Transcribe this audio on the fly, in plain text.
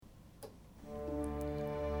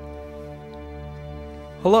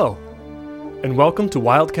Hello, and welcome to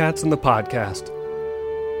Wildcats in the Podcast.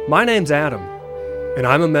 My name's Adam, and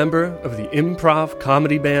I'm a member of the improv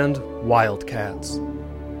comedy band Wildcats.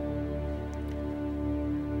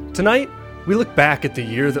 Tonight, we look back at the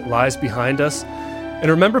year that lies behind us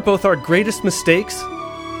and remember both our greatest mistakes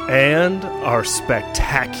and our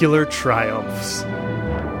spectacular triumphs.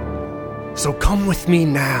 So come with me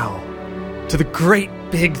now to the great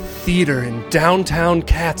big theater in downtown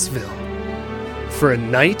Cattsville for a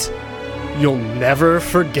night you'll never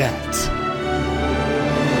forget.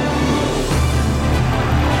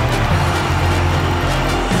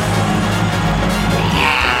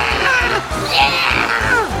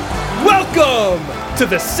 Welcome to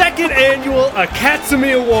the second annual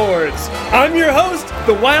Academy Awards. I'm your host,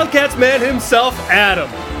 the Wildcats man himself,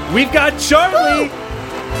 Adam. We've got Charlie.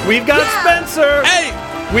 Woo! We've got Spencer. Hey!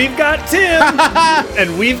 We've got Tim.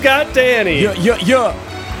 And we've got Danny. Yeah.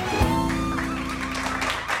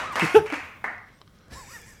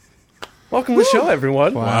 Welcome to the show,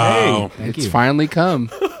 everyone. Wow. Hey, it's finally come.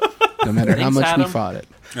 No matter how much we fought it.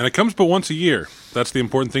 And it comes but once a year. That's the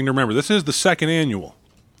important thing to remember. This is the second annual.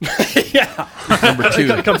 Yeah. Number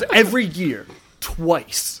 2. It comes every year,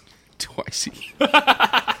 twice. Twice.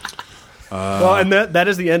 Well, and that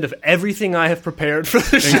is the end of everything I have prepared for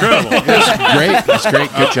the show. Incredible. It's great.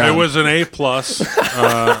 Good job. It was an A+.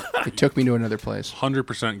 It took me to another place.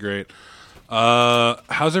 100% great.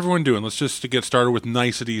 How's everyone doing? Let's just get started with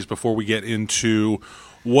niceties before we get into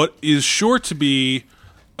what is sure to be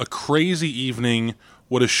a crazy evening,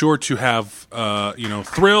 what is sure to have,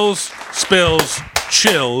 thrills, spills,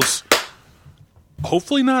 chills,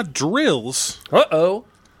 hopefully not drills. Uh-oh.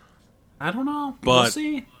 I don't know. But we'll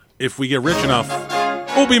see. If we get rich enough,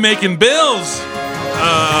 we'll be making bills.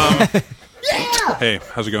 Hey,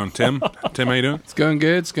 how's it going, Tim? Tim, how you doing? It's going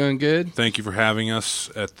good. Thank you for having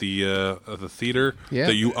us at the theater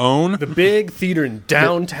that you own. The big theater in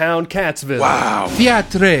downtown Cattsville. Wow.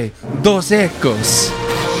 Teatre Dos Ecos.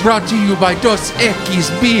 Brought to you by Dos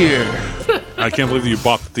Equis Beer. I can't believe that you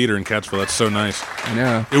bought the theater in Cattsville. That's so nice. I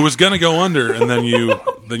know. It was going to go under, and then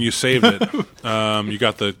you saved it. You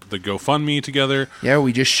got the GoFundMe together. Yeah,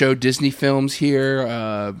 we just showed Disney films here.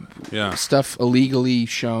 Yeah. Stuff illegally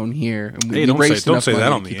shown here. And Hey, don't say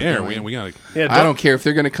that on the air. We got to... Yeah, I don't care if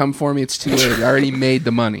they're going to come for me. It's too late. I already made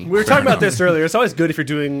the money. We were talking about this earlier. It's always good if you're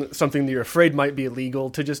doing something that you're afraid might be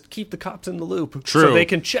illegal to just keep the cops in the loop. True. So they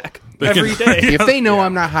can check every day. If they know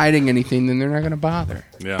I'm not hiding anything, then they're not going to bother.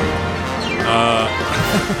 Yeah.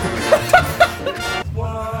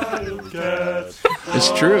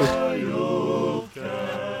 It's true.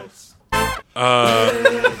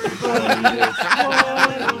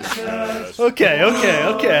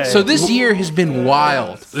 Okay. So this year has been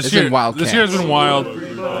wild. This year has been wild.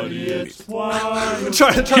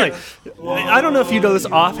 Charlie, I don't know if you know this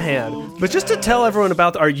offhand, but just to tell everyone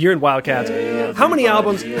about our year in Wildcats, how many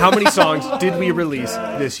albums, how many songs did we release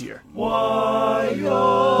this year?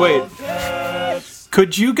 Wait.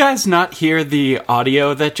 Could you guys not hear the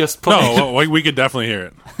audio that just played? No, we could definitely hear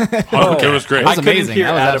it. It was great. I couldn't hear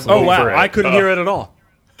Adam. Oh, wow. I couldn't hear it at all.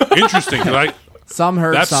 Interesting. Some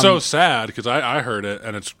heard That's some. so sad because I heard it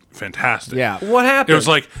and it's fantastic. Yeah. What happened? It was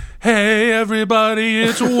like, hey, everybody,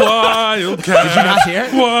 it's Wildcats. Did you not hear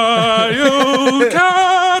it?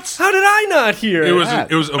 Wildcats. How did I not hear It was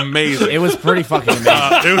amazing. It was pretty fucking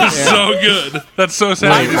amazing. It was so good. That's so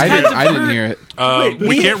sad. I didn't hear it.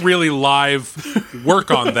 We can't really live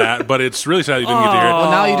work on that, but it's really sad you didn't get to hear it.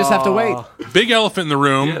 Well, now you just have to wait. Big elephant in the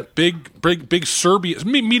room. Big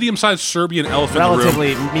Serbian, medium-sized Serbian elephant in the room.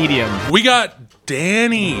 Relatively medium. We got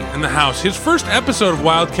Danny in the house. His first episode of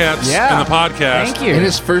Wildcats in the podcast. Thank you. And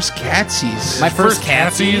his first Catsies. My first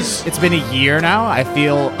Catsies. Catsies. It's been a year now. I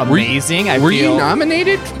feel amazing. Were you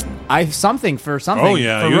nominated? Something. Oh,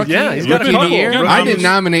 yeah. For rookie, he's got a rookie of couple. the year. I didn't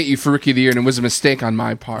nominate you for Rookie of the Year, and it was a mistake on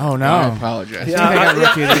my part. Oh, no. I apologize. I got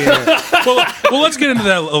rookie of the year. Well, let's get into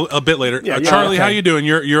that a bit later. Charlie, how you doing?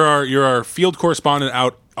 You're our field correspondent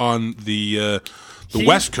out on the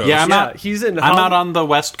West Coast. Yeah, he's in. I'm out on the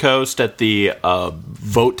West Coast at the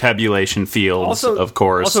vote tabulation fields, of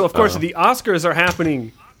course. Also, of course, the Oscars are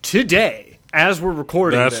happening today as we're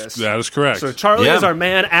recording this. That is correct. So Charlie is our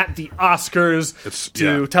man at the Oscars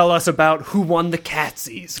to tell us about who won the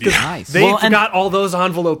Catsies. Nice. They got all those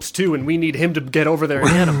envelopes too, and we need him to get over there and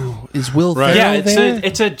get them. Is Will Right. Ferrell there?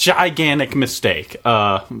 it's a gigantic mistake.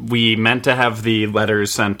 We meant to have the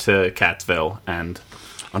letters sent to Cattsville, and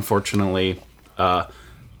unfortunately, when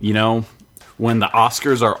the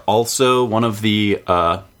Oscars are also one of the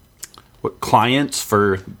clients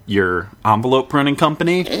for your envelope printing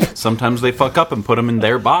company. Sometimes they fuck up and put them in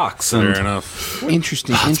their box. And Fair enough.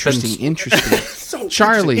 Interesting. So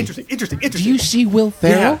Charlie, interesting. do you see Will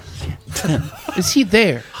Ferrell? Is he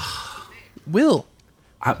there? Will.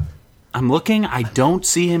 I'm looking. I don't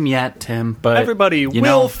see him yet, Tim. But Everybody, you Will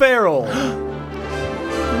know, Ferrell.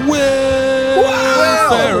 Will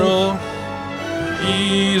Ferrell,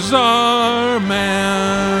 he's our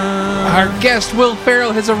man. Our guest Will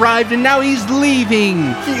Ferrell has arrived and now he's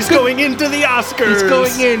leaving. He's going into the Oscars. He's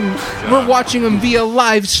going in. We're watching him via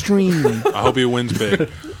live stream. I hope he wins big.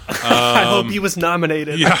 I hope he was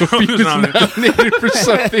nominated. Yeah, I hope he's nominated. For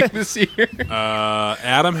something this year.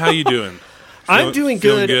 Adam, how you doing? I'm doing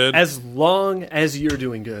Feeling good as long as you're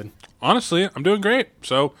doing good. Honestly, I'm doing great.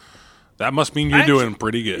 So that must mean you're doing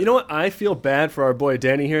pretty good. You know what? I feel bad for our boy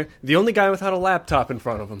Danny here. The only guy without a laptop in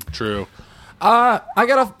front of him. True. I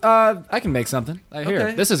can make something. Here,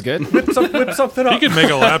 Okay. this is good. Whip something up. You can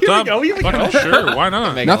make a laptop. Here we go. Fucking sure, why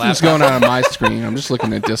not? Make a Nothing's laptop. going on my screen. I'm just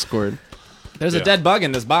looking at Discord. There's a dead bug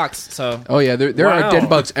in this box, so Oh yeah, there Wow. are dead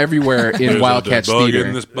bugs everywhere in There's Wildcats a dead bug Theater.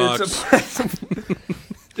 in this box.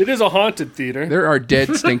 It is a haunted theater. There are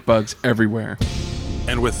dead stink bugs everywhere.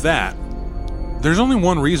 And with that, there's only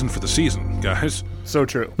one reason for the season, guys. So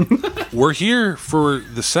true. We're here for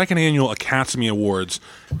the second annual Academy Awards.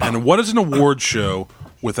 And what is an award show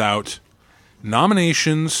without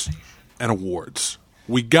nominations and awards?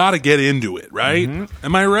 We got to get into it, right?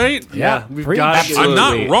 Am I right? Yeah, we've pretty got much. to. I'm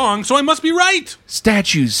not Absolutely. wrong, so I must be right.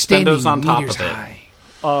 Statues standing Nintendo's on top meters of it. high.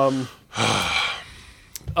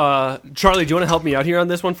 Charlie, do you want to help me out here on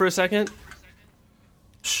this one for a second?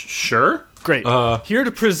 Sure. Great. Here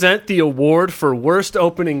to present the award for worst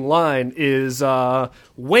opening line is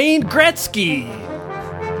Wayne Gretzky.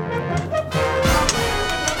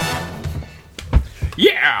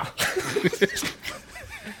 Yeah.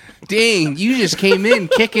 Dang, you just came in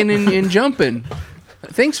kicking and jumping.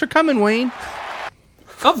 Thanks for coming, Wayne.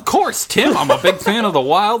 Of course, Tim. I'm a big fan of the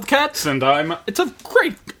Wildcats, and it's a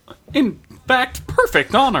great, in fact,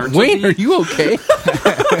 perfect honor. To Wayne, be- are you okay?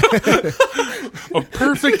 A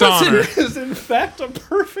perfect honor. Is in fact a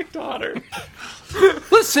perfect honor.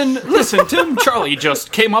 Listen, Tim. Charlie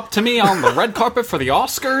just came up to me on the red carpet for the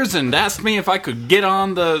Oscars and asked me if I could get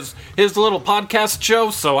on his little podcast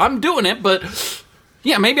show. So I'm doing it, but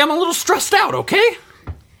yeah, maybe I'm a little stressed out. Okay.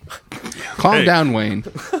 Calm Hey. down, Wayne.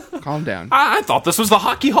 Calm down. I thought this was the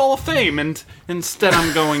Hockey Hall of Fame, and instead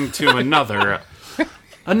I'm going to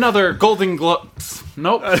another Golden Globes.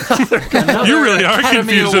 Nope. You really are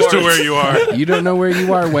Academy confused as to Awards. where you are. You don't know where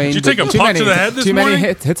you are, Wayne. Did you but take a puck to the head this too morning?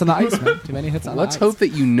 many hits on the ice, man. Too many hits on Let's the ice. hope that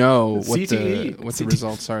you know what CTE. the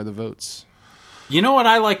results are, the votes. You know what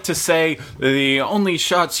I like to say? The only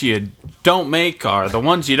shots you don't make are the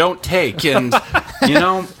ones you don't take. And,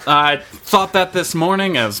 I thought that this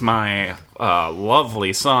morning as my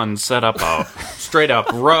lovely son set up a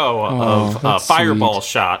straight-up row of that's fireball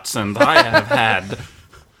shots, and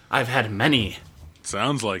I've had many.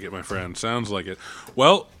 Sounds like it, my friend. Sounds like it.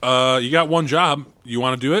 Well, you got one job. You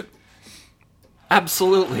want to do it?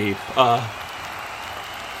 Absolutely.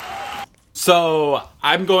 So,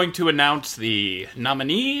 I'm going to announce the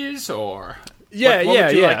nominees, or... Yeah, what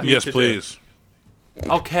would you yeah. like me Yes, to do? please.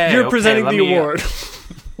 Okay. You're okay, presenting let the me, award.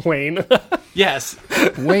 Wayne. Yes.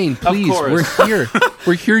 Wayne, please, we're course. here.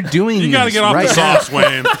 We're here doing You got to this get off right the now. sauce,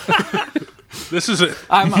 Wayne. This is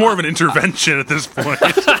more of an intervention at this point.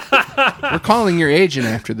 We're calling your agent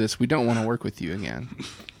after this. We don't want to work with you again.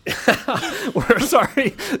 We're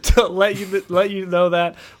sorry to let you know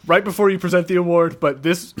that right before you present the award, but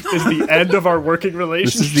this is the end of our working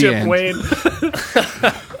relationship, end. Wayne.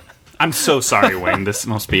 I'm so sorry, Wayne. This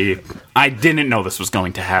must be... I didn't know this was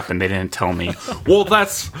going to happen. They didn't tell me. Well,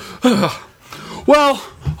 that's... well,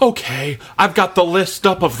 okay. I've got the list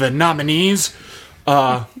up of the nominees.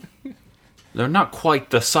 They're not quite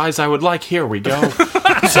the size I would like. Here we go.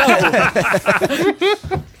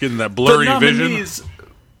 Getting that blurry the vision. nominees...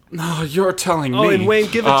 No, you're telling Oh, me. and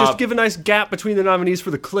Wayne, just give a nice gap between the nominees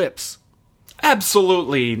for the clips.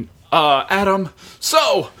 Absolutely, Adam.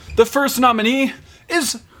 So, the first nominee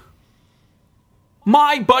is...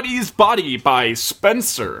 My Buddy's Body by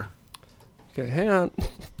Spencer. Okay, hang on.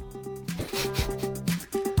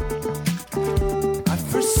 I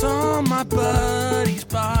first saw my buddy's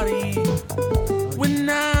body when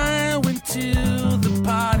I went to the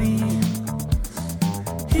party.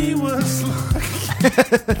 He was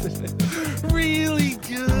like really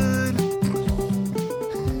good.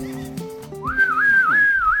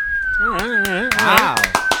 Wow.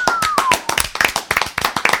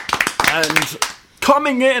 And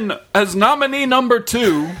coming in as nominee number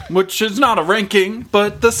 2, which is not a ranking,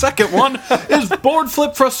 but the second one is Board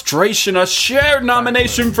Flip Frustration, a shared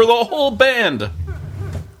nomination for the whole band.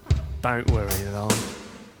 Don't worry, Lon.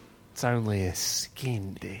 It's only a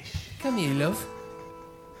skin dish. Come here, love.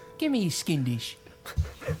 Give me your skin dish.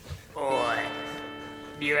 Oi,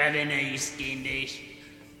 you having a skin dish?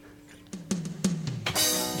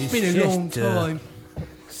 It's been a long time.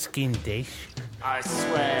 Skin dish? I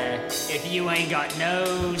swear, if you ain't got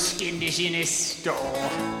no skin dish in this store,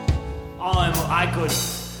 I could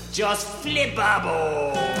just flip a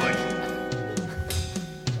board.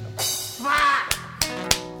 Fuck!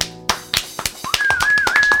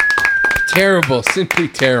 Terrible, simply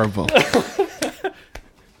terrible.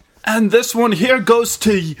 And this one here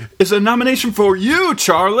is a nomination for you,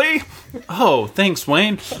 Charlie. Oh, thanks,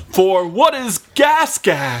 Wayne. For What is Gas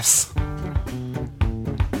Gas?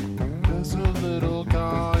 There's a little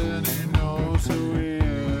guy and he knows who he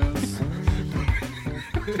is.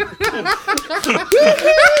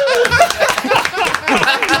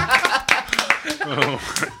 Oh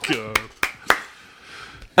my god.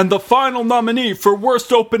 And the final nominee for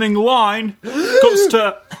Worst Opening Line goes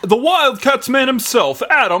to the Wildcats man himself,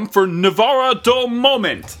 Adam, for Navarra do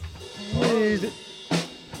Moment.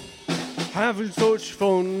 Having such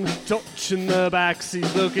fun, touching the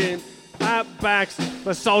backseat, looking at backs,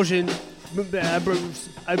 massaging, bruise.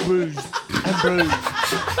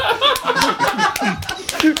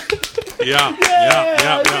 Yeah.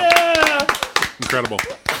 Incredible.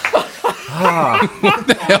 What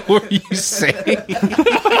the hell were you saying?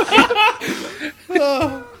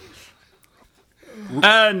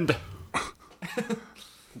 And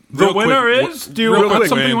the Real winner quick, is. Do you real have quick,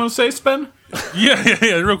 something you Wayne. want to say, Spen?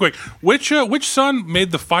 Yeah, real quick. Which son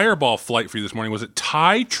made the fireball flight for you this morning? Was it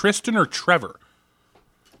Ty, Tristan, or Trevor?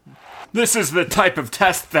 This is the type of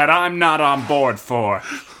test that I'm not on board for.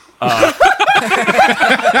 All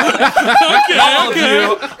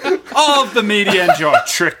of the media enjoy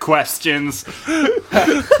trick questions.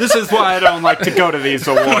 This is why I don't like to go to these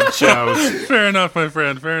award shows. Fair enough, my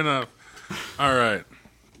friend. Fair enough. All right.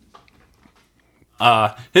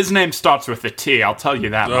 His name starts with a T, I'll tell you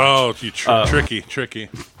that much. Oh, you tricky.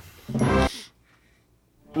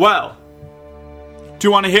 Well, do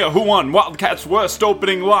you want to hear who won Wildcats' worst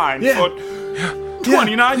opening line for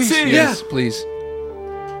 2019? Yes, please.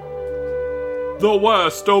 The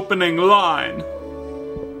worst opening line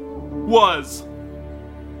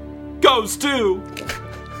goes to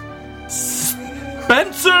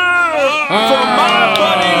Spencer for My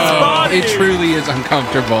Buddy's Body. It truly is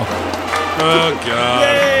uncomfortable. Oh god.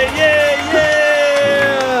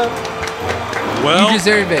 Yeah! Well, You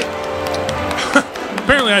deserve it.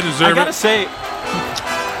 apparently I deserve I gotta it. say,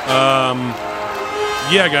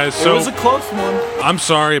 Yeah, guys. it So was a close one. I'm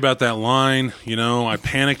sorry about that line. You know, I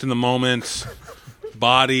panicked in the moment.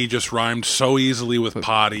 Body just rhymed so easily with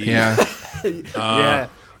potty. Yeah. Yeah.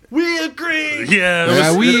 We agree!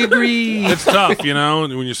 Yeah, We agree. it's tough, you know,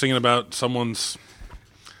 when you're singing about someone's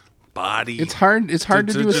body. It's hard. It's hard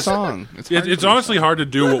to do a just- song. It's honestly hard to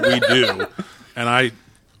do what we do, and I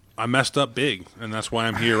messed up big, and that's why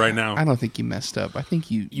I'm here right now. I don't think you messed up. I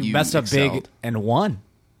think you messed up excelled. big and won.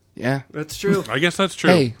 Yeah. That's true. I guess that's true.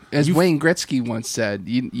 Hey, as Wayne Gretzky once said,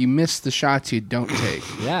 you miss the shots you don't take.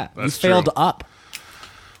 Yeah, you That's failed true. up.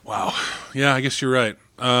 Wow. Yeah, I guess you're right.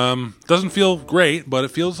 Doesn't feel great, but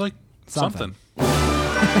it feels like something.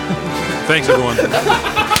 Thanks, everyone.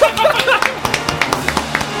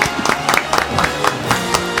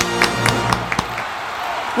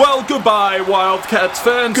 Well, goodbye, Wildcats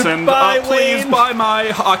fans, Goodbye, and please Wayne. buy my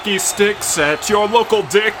hockey sticks at your local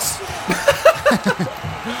Dick's.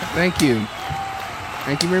 Thank you.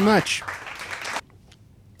 Thank you very much.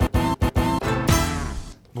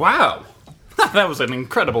 Wow. That was an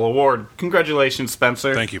incredible award. Congratulations,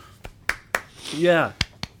 Spencer. Thank you. Yeah.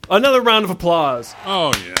 Another round of applause.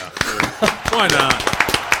 Oh, yeah. Sure. Why not?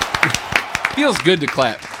 Feels good to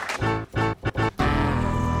clap.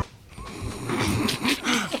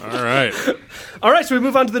 All right. All right, so we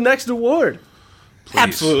move on to the next award.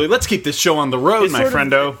 Absolutely. Let's keep this show on the road, It's my sort of-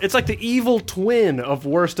 friendo. It's like the evil twin of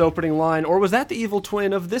worst opening line, or was that the evil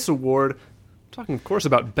twin of this award? I'm talking, of course,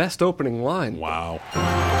 about best opening line. Wow.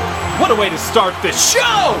 What a way to start this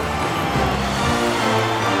show!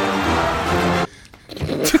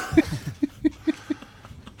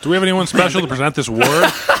 Do we have anyone special to present this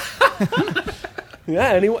award? Yeah,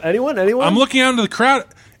 anyone? I'm looking out into the crowd.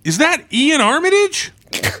 Is that Ian Armitage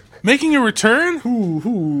making a return? He's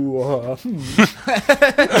Is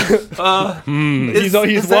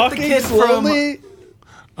that the walking kid slowly. Is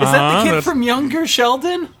that the kid that's- from Younger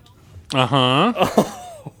Sheldon? Uh huh.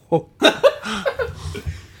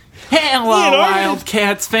 Hello, Ian Armitage.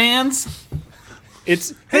 Wildcats fans.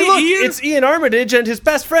 It's Hey, look, Ian. it's Ian Armitage and his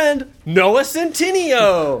best friend Noah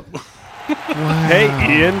Centineo. Hey,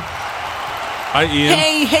 Ian. Hi,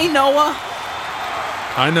 Ian. Hey, Noah.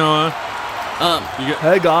 Hi, Noah.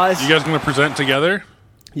 Hey, guys. You guys going to present together?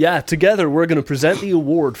 Yeah, together we're going to present the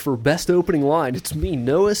award for best opening line. It's me,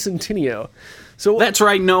 Noah Centineo. So That's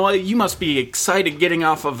right, Noah. You must be excited getting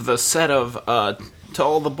off of the set of To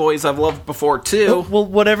All the Boys I've Loved Before, too. well,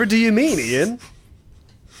 whatever do you mean, Ian?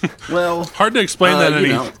 Well, Hard to explain that you any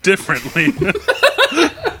know. differently.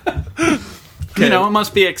 you know, it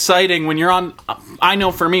must be exciting when you're on... I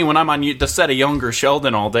know for me, when I'm on the set of Younger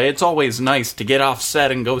Sheldon all day, it's always nice to get off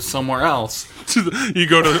set and go somewhere else. You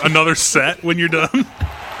go to another set when you're done?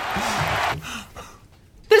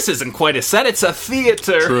 This isn't quite a set, it's a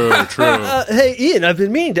theater. True. Hey, Ian, I've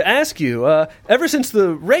been meaning to ask you. Ever since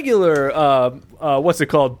the regular, what's it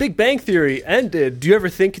called, Big Bang Theory ended, do you ever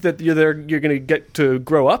think that you're going to get to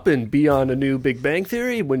grow up and be on a new Big Bang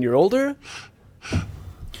Theory when you're older?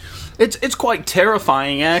 It's quite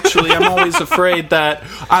terrifying, actually. I'm always afraid that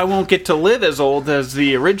I won't get to live as old as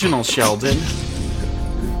the original Sheldon.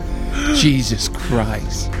 Jesus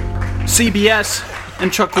Christ. CBS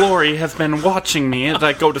and Chuck Lorre have been watching me as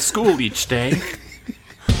I go to school each day.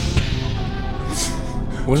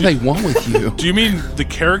 What do they want with you? Do you mean the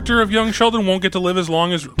character of young Sheldon won't get to live as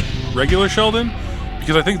long as regular Sheldon?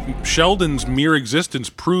 Because I think Sheldon's mere existence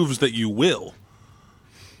proves that you will.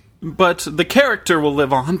 But the character will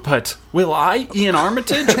live on, but will I, Ian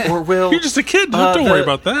Armitage, or will... You're just a kid. Don't worry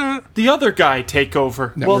about that. The other guy take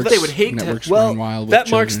over. Networks- they would hate networks to... run wild with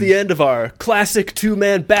That marks children. the end of our classic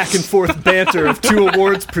two-man back-and-forth banter of two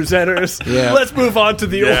awards presenters. Yeah. Let's move on to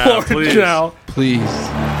the Yeah, awards please. now. Please.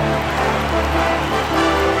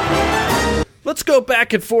 Let's go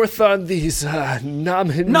back and forth on these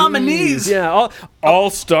nominees. Nominees! Yeah,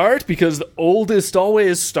 I'll start because the oldest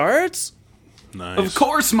always starts. Nice. Of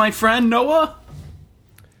course, my friend Noah.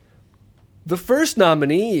 The first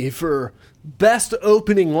nominee for Best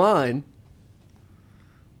Opening Line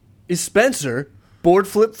is Spencer, Board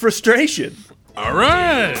Flip Frustration. All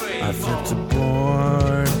right. I flipped a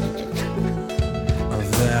board,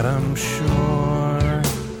 of that I'm sure.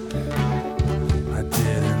 I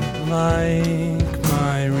didn't like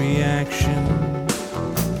my reaction,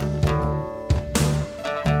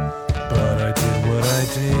 but I did what I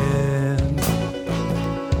did,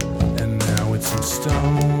 and now it's in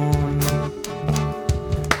stone.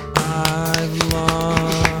 I've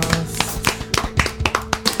lost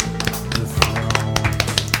the throne.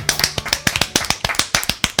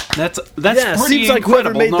 That's Yeah, pretty seems like whoever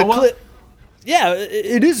incredible, made Noah. the clip. Yeah,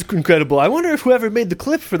 it is incredible. I wonder if whoever made the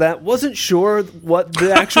clip for that wasn't sure what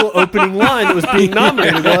the actual opening line that was being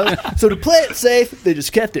nominated was. So to play it safe, they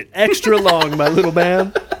just kept it extra long, my little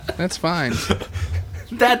man. That's fine.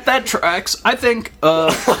 That tracks. I think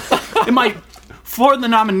it might, for the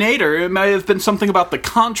nominator, it may have been something about the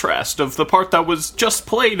contrast of the part that was just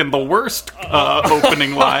played in the worst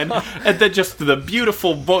opening line, and then just the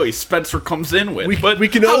beautiful voice Spencer comes in with. But we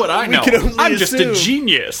can how o- would I we know? can only I'm just a assume.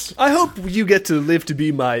 genius. I hope you get to live to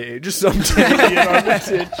be my age someday. Ian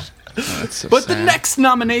Armitage. That's so But sad. the next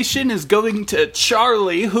nomination is going to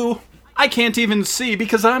Charlie, who I can't even see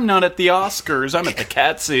because I'm not at the Oscars. I'm at the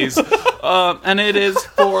Catsies. And it is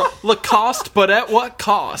for Lacoste, but at what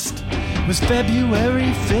cost? It was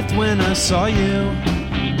February 5th when I saw you.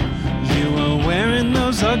 You were wearing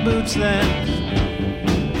those Ugg boots that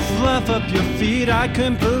fluff up your feet. I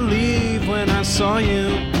couldn't believe when I saw you.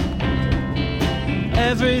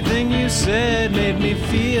 Everything you said made me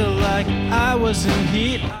feel like I was in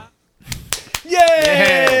heat.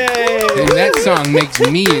 Yay! And that song makes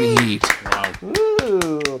me in heat.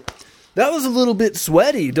 Ooh. That was a little bit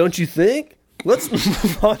sweaty, don't you think? Let's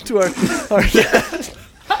move on to our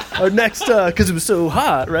next, because it was so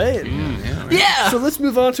hot, right? Yeah! So let's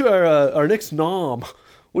move on to our next nom.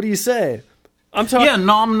 What do you say? I'm talking. Yeah,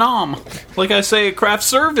 nom nom. Like I say at Craft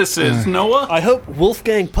Services, Noah. I hope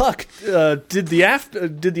Wolfgang Puck did the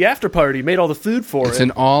after party, made all the food for It's it.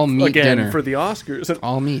 an all-meat again dinner. for the Oscars.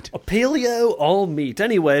 All meat. A paleo all meat.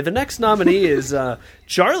 Anyway, the next nominee is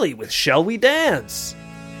Charlie with "Shall We Dance."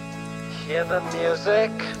 Hear the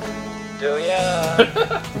music? Do ya?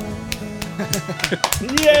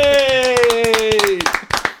 Yay!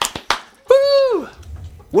 Woo!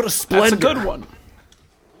 What a splendor! That's a good one.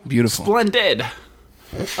 Beautiful. Splendid.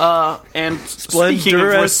 And speaking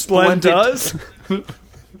Splendor of as splendid resplendent, does.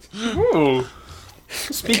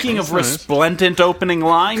 speaking of resplendent opening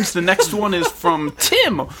lines, the next one is from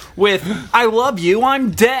Tim with "I love you,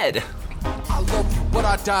 I'm dead." I love you, but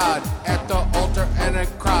I died at the altar and I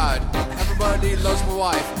cried. Everybody Everybody loves my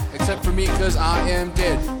wife, except for me, because I am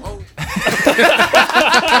dead. Oh.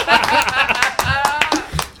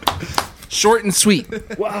 Short and sweet.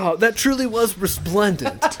 Wow, that truly was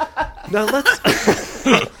resplendent. Now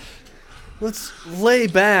let's lay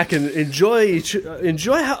back and enjoy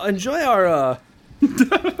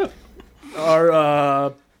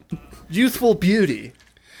our youthful beauty,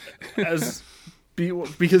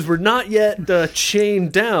 because we're not yet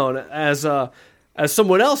chained down as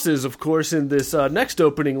someone else is, of course, in this next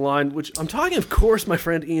opening line, which I'm talking, of course, my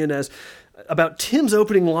friend Ian, about Tim's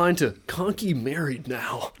opening line to "Conky Married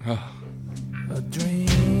Now." A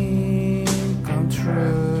dream come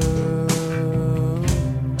true.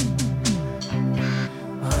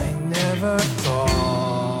 I never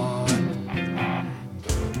thought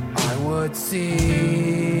I would see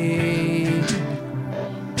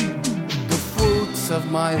the fruits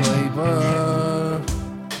of my labor.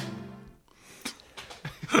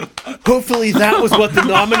 Hopefully that was what the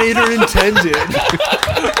nominator intended.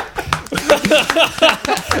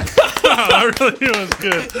 That really was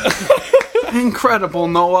good. Incredible,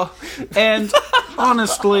 Noah. And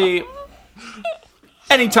honestly,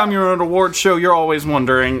 anytime you're at an award show, you're always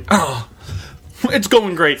wondering, oh, it's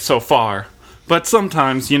going great so far. But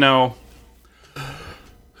sometimes,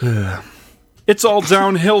 it's all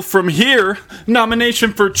downhill from here.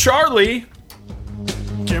 Nomination for Charlie.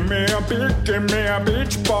 Give me a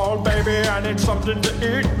beach ball, baby. I need something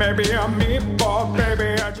to eat. Maybe a meatball,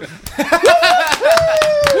 baby.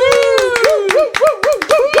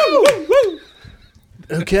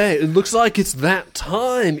 Okay, it looks like it's that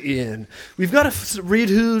time, Ian. We've got to read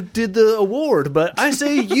who did the award, but I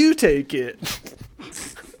say you take it.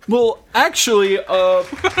 Well, actually, opening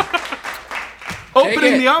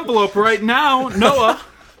the envelope right now, Noah,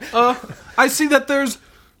 I see that there's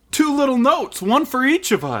 2 little notes, one for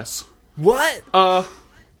each of us. What?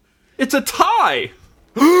 It's a tie.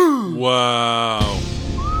 Wow.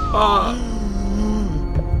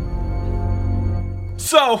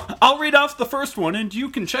 So, I'll read off the first one, and you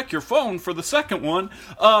can check your phone for the second one.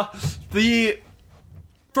 The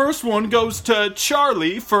first one goes to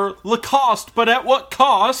Charlie for Lacoste, but at what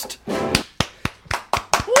cost? Let's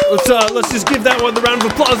just give that one the round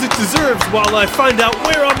of applause it deserves while I find out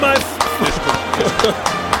where on my...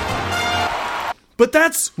 But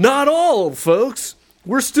that's not all, folks.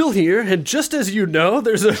 We're still here, and just as you know,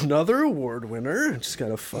 there's another award winner. I just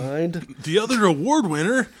gotta find... The other award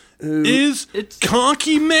winner is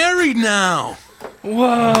Conky Married Now.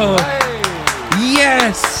 Whoa.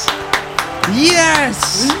 Yes!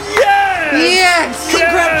 Yes! Yes!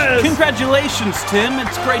 Congratulations, Tim.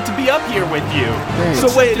 It's great to be up here with you. Thanks.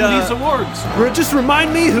 So wait, These awards. just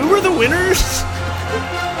remind me, who were the winners?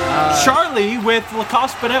 Charlie with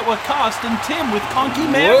Lacoste, but at what cost? And Tim with Conky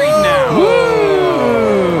Married Now.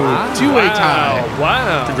 Wow. Two-way tie.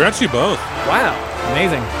 Wow. Congrats to you both. Wow.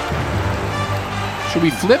 Amazing. Should we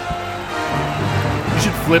flip? You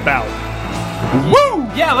should flip out. Woo!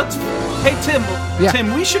 Yeah, let's... Hey, Tim. Yeah.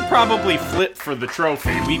 Tim, we should probably flip for the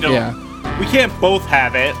trophy. We don't... Yeah. We can't both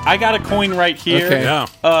have it. I got a coin right here. Okay.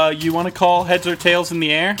 Yeah. You want to call heads or tails in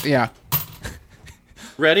the air? Yeah.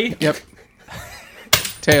 Ready? Yep.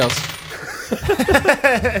 Tails.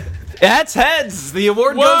 That's heads. The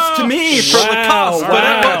award goes to me for Lacoste. But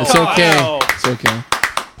at what It's cost? okay. It's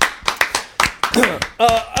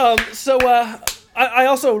okay. So, I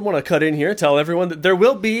also want to cut in here, tell everyone that there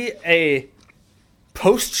will be a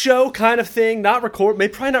post-show kind of thing,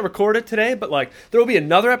 probably not record it today, but like there will be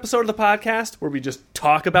another episode of the podcast where we just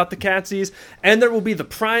talk about the Catsies, and there will be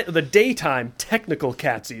the daytime technical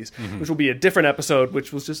Catsies, which will be a different episode,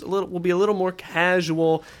 which was just will be a little more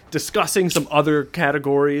casual, discussing some other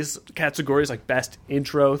categories like best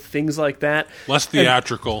intro, things like that. Less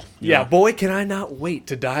theatrical. Yeah, boy, can I not wait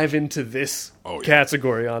to dive into this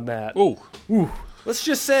category on that. Oh. Ooh. Let's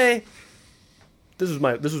just say this was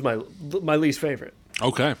my least favorite.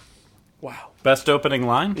 Okay. Wow. Best opening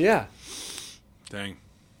line? Yeah. Dang.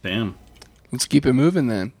 Damn. Let's keep it moving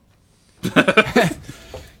then. The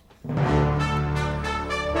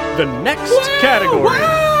next category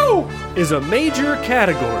is a major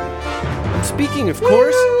category. And speaking, of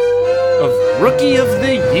course, of Rookie of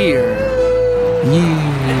the Year.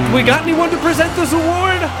 We got anyone to present this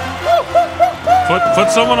award?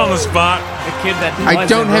 Put someone on the spot. The kid that I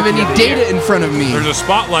don't have any data in front of me. There's a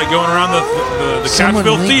spotlight going around the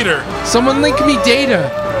Catskill Theater. Someone link me data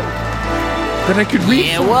that I could read.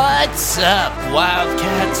 Yeah, what's up,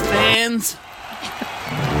 Wildcats fans?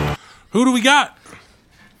 Who do we got?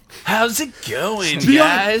 How's it going,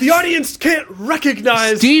 guys? The audience can't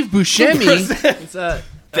recognize Steve Buscemi.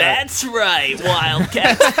 That's right,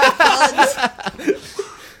 Wildcats fans.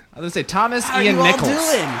 I going to say Thomas How Ian you all Nichols.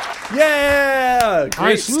 doing? Yeah! Great,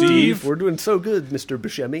 Hi, Steve. We're doing so good, Mr.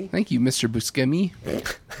 Buscemi. Thank you, Mr. Buscemi.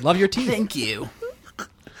 Love your teeth. Thank you.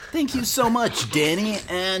 Thank you so much, Danny.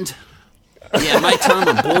 And yeah, my time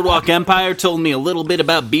on Boardwalk Empire told me a little bit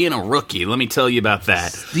about being a rookie. Let me tell you about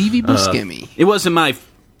that. Stevie Buscemi. It wasn't my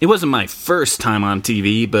first time on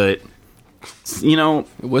TV, but you know,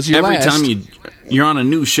 It was your every last. time you're on a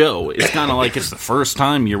new show, it's kind of like it's the first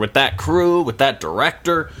time you're with that crew, with that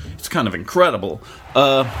director. It's kind of incredible.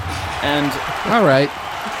 And All right.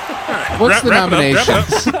 What's the Wrap it up.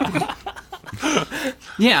 nominations?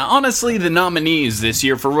 yeah, honestly, the nominees this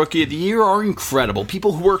year for Rookie of the Year are incredible.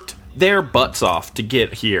 People who worked their butts off to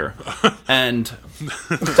get here. And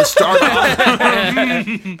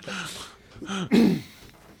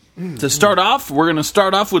to start off, we're going to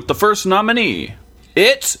start off with the first nominee.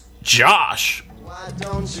 It's Josh. Why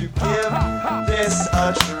don't you give this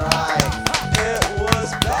a try? It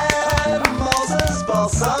was bad, Moses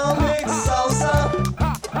balsamic salsa.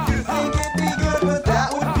 You think it'd be good, but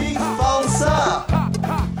that would be falsa.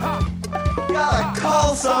 Gotta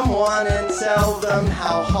call someone and tell them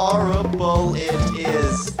how horrible it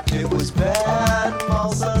is. It was bad,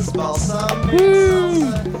 Moses balsamic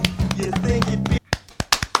salsa. You think it'd be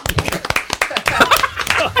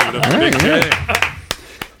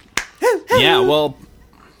Yeah, well,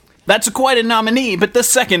 that's quite a nominee, but the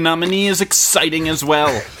second nominee is exciting as well.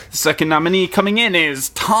 The second nominee coming in is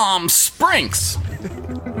Tom Sprinks.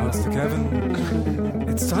 Master Kevin,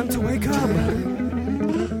 it's time to wake up.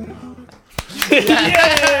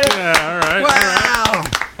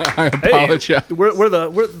 I apologize. We're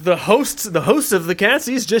the hosts of the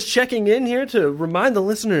Catsies, just checking in here to remind the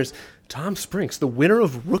listeners. Tom Sprinks, the winner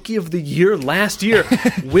of Rookie of the Year last year,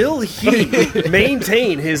 will he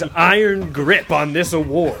maintain his iron grip on this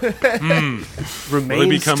award? Remains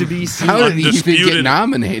become to be seen. How did he even get Undisputed.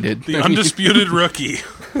 nominated? The undisputed rookie.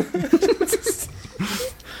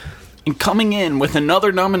 And coming in with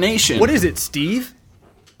another nomination. What is it, Steve?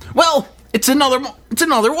 Well, it's another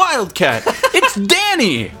Wildcat. It's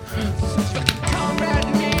Danny.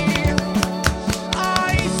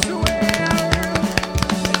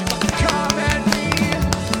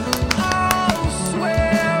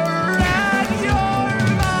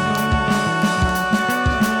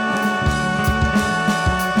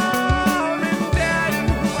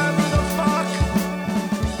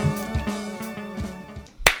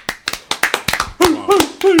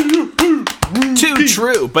 Too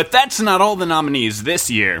true, but that's not all the nominees this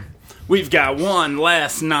year. We've got one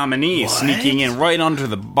last nominee sneaking in right under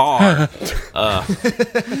the bar.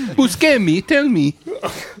 Buscemi, tell me.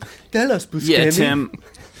 Tell us, Buscemi. Yeah, Tim.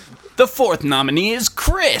 The fourth nominee is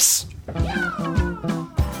Chris. Hey,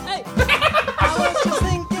 I was just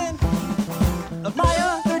thinking of my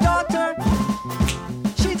other daughter.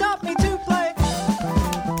 She taught me to play.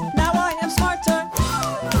 Now I am smarter.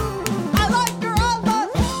 I like her a lot.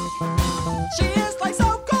 She is like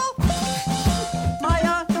so cool. My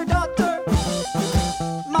other daughter.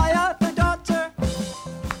 My other daughter.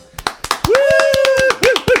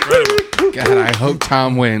 God, I hope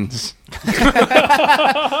Tom wins.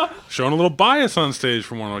 Showing a little bias on stage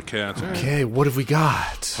from one of the cats. Okay, what have we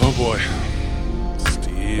got? Oh boy.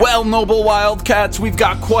 Steve. Well, noble Wildcats, we've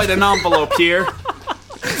got quite an envelope here.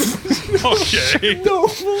 Okay.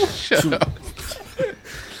 Shut up.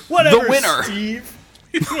 Whatever, The winner. Steve.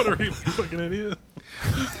 What are you fucking idiot?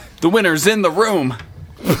 The winner's in the room.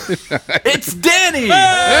 It's Danny!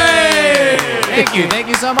 Thank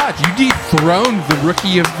you so much. You dethroned the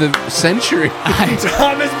rookie of the century.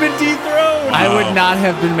 Tom has been dethroned. I would not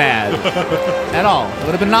have been mad at all. It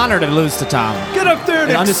would have been an honor to lose to Tom. Get up there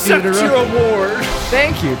and An accept undisputed your rookie. award.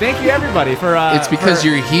 Thank you everybody for. It's because for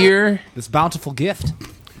you're here. this bountiful gift.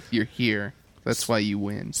 You're here. That's why you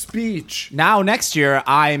win. Speech. Now next year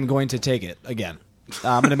I am going to take it again.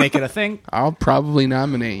 I'm going to make it a thing. I'll probably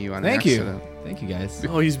nominate you on Thank accident. you. Thank you guys.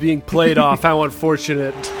 Oh, he's being played off. How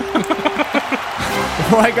unfortunate. Before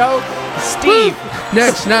I go, Steve.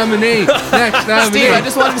 Next nominee. Next nominee. Steve, I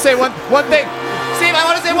just wanted to say one thing. Steve, I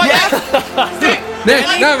want to say one thing. Steve,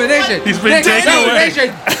 Next nomination. He's been Next taken away.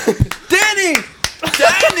 nomination. Danny!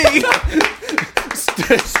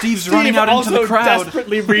 Steve's running out into the also crowd.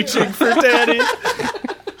 desperately reaching for Danny.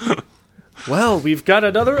 Well, we've got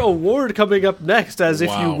another award coming up next, as if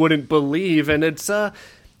you Wow. wouldn't believe, and it's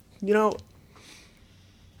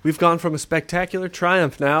we've gone from a spectacular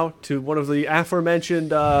triumph now to one of the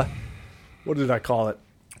aforementioned what did I call it?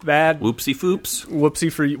 Bad Whoopsie foops.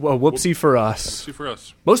 whoopsie for us. See for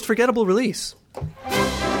us. Most forgettable release.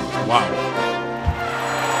 Wow.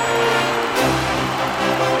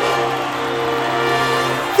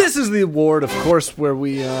 This this is the award, of course, where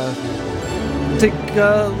we take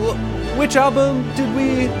which album did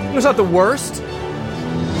we? It's not the worst,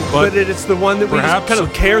 but it's the one that we just kind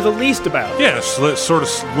of care the least about. Yes, it sort of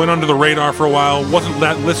went under the radar for a while. Wasn't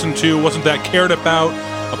that listened to? Wasn't that cared about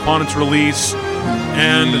upon its release?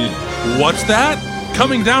 And what's that?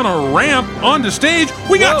 Coming down a ramp onto stage,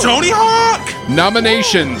 we got Tony Hawk!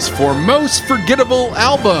 Nominations for Most Forgettable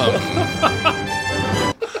Album.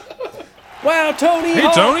 Wow, Tony Hey,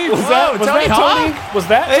 Hawk! Tony! Was that Tony Hawk? Tony? Was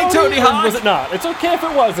that Hey, Tony or Hawk! was it not? It's okay if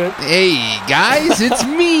it wasn't. Hey, guys, it's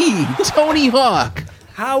me, Tony Hawk.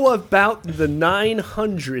 How about the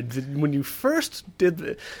 900 when you first did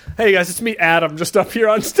the... Hey, guys, it's me, Adam, just up here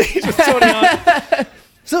on stage with Tony Hawk.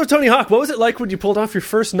 So, Tony Hawk, what was it like when you pulled off your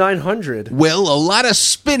first 900? Well, a lot of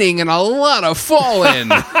spinning and a lot of falling.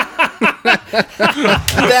 That's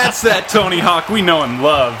that Tony Hawk we know and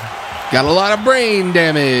love. Got a lot of brain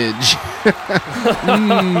damage.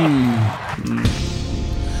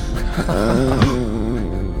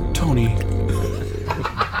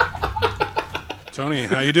 Tony,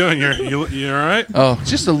 how you doing? You all right? Oh,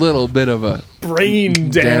 just a little bit of a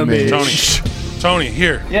Brain damage. Tony,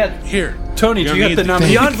 here. Yeah. Here. Tony, do you got the number?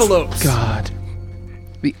 The envelopes. God.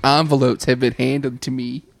 The envelopes have been handed to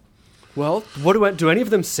me. Well, do any of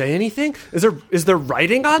them say anything? Is there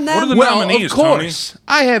writing on them? What are the Well, nominees, of course,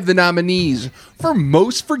 I have the nominees for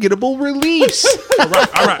Most Forgettable Release. All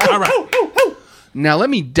right. Now let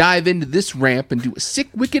me dive into this ramp and do a sick,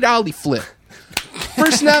 wicked ollie flip.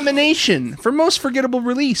 First nomination for Most Forgettable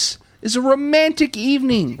Release is A Romantic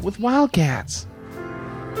Evening with Wildcats.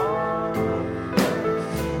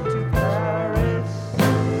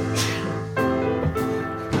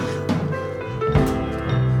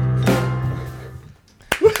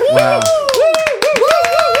 Wow.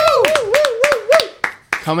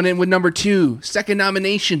 Coming in with number 2, second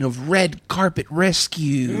nomination of Red Carpet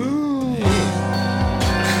Rescue.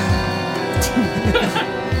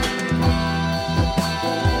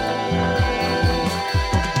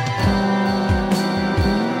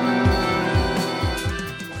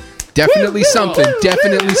 Definitely something,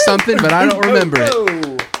 but I don't remember it.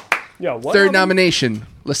 Yeah, what? Third nomination,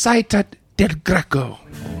 La Città del Greco.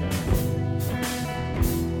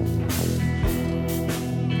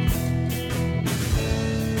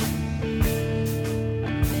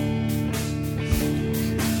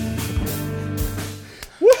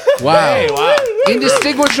 Wow.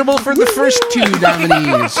 Indistinguishable for the first 2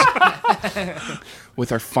 nominees.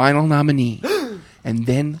 With our final nominee. And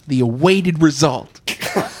then the awaited result.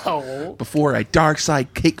 Before I dark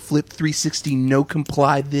side kickflip 360 no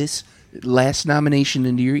comply this last nomination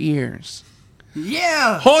into your ears.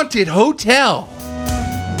 Yeah. Haunted Hotel.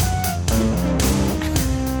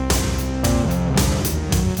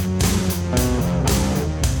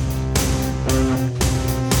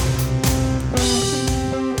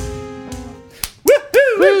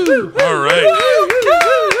 All right.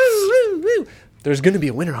 There's going to be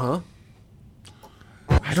a winner, huh?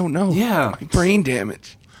 I don't know. Yeah. My brain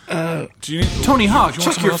damage. Do you need, Tony Hawk, do you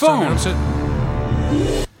want check your someone else to phone.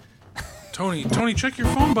 announce it? Tony, check your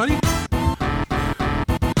phone, buddy.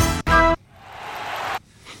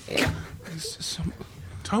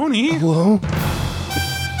 Tony? Hello?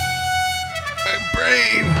 My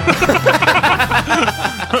brain.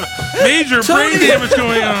 Major brain damage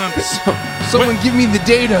going on. Someone give me the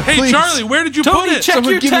data, Hey, please. Charlie, where did you put Tony, it? check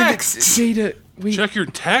Someone your give texts. me the data. Wait. Check your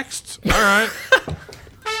texts? All right.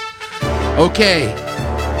 Okay.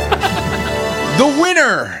 The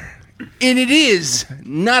winner. And it is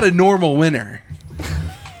not a normal winner.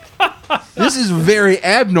 This is very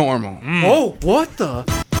abnormal. Oh, what the?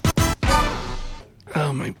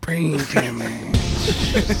 Oh, my brain damage.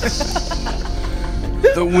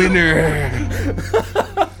 The winner.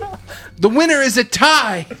 The winner is a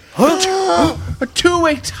tie. A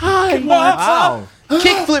 2-way tie. Wow.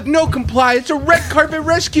 Kickflip, no comply. It's a Red Carpet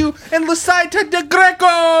Rescue and La Città del Greco.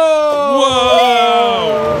 Whoa!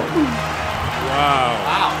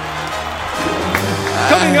 Wow.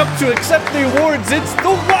 Coming up to accept the awards, it's the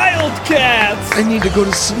Wildcats. I need to go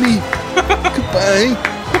to sleep. Goodbye.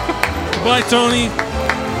 Bye, Tony.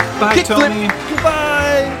 Bye, Kickflip. Tony.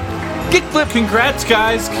 Goodbye. Kickflip. Congrats,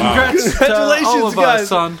 guys. Congrats Congratulations, to all of guys.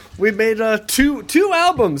 us on... We made two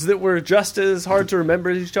albums that were just as hard to remember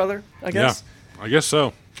as each other, I guess. Yeah, I guess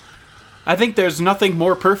so. I think there's nothing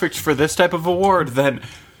more perfect for this type of award than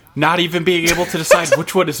not even being able to decide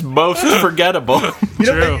which one is most forgettable. You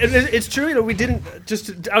know, True. it's true. You know, we didn't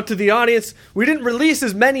just out to the audience. We didn't release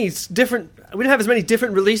as many different. We didn't have as many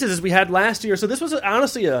different releases as we had last year. So this was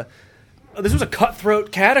honestly this was a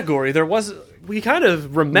cutthroat category. There was we kind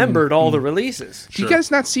of remembered all the releases. Do you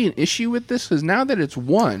guys not see an issue with this? Because now that it's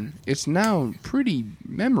won, it's now pretty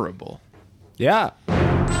memorable. Yeah.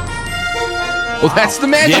 Well, that's the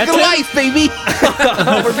magic of life, baby.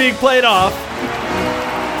 We're being played off.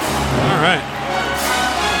 All right.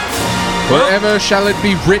 Forever shall it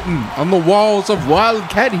be written on the walls of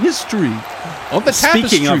Wildcat history, on the tapestries.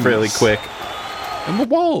 Speaking of really quick, on the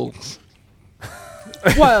walls.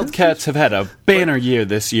 Wildcats have had a banner year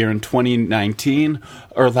this year in 2019,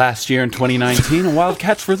 or last year in 2019. And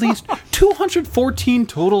Wildcats released 214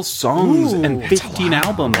 total songs and 15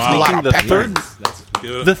 albums, making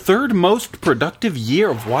the third most productive year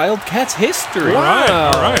of Wildcats history. All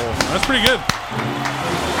right. That's pretty good.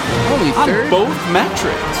 Only On third? both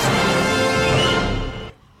metrics.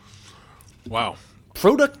 Wow.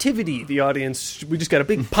 Productivity, the audience. We just got a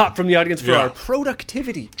big pop from the audience for Yeah. our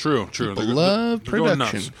productivity. True. Love They're going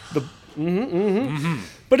production. nuts.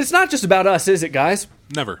 But it's not just about us, is it, guys?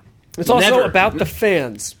 Never. It's also Never. about the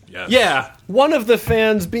fans. Yes. Yeah. One of the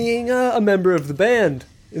fans being a member of the band.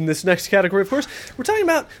 In this next category, of course, we're talking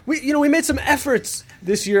about we made some efforts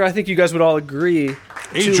this year. I think you guys would all agree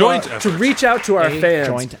to reach out to our fans.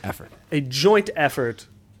 A joint effort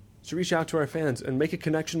to reach out to our fans and make a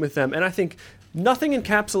connection with them. And I think nothing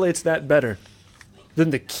encapsulates that better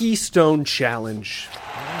than the Keystone Challenge.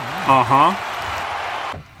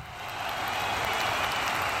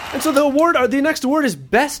 And so the next award is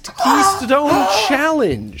Best Keystone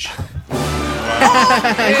Challenge.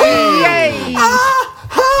 Yay!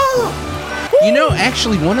 You know,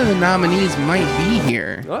 actually, one of the nominees might be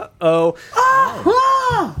here. Uh-oh.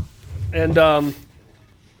 And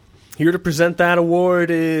here to present that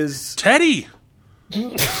award is Teddy.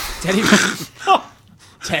 Teddy.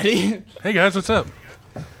 Teddy. Hey guys, what's up?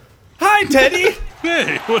 Hi, Teddy.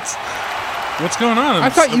 Hey, what's going on? I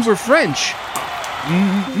thought you were French.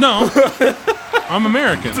 No, I'm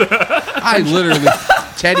American. I literally,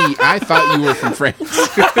 Teddy, I thought you were from France.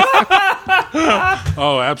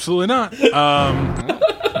 Oh, absolutely not.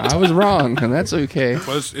 I was wrong, and that's okay.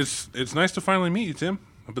 But it's nice to finally meet you, Tim.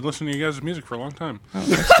 I've been listening to you guys' music for a long time. Oh,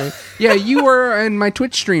 that's great. Yeah, you were in my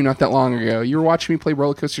Twitch stream not that long ago. You were watching me play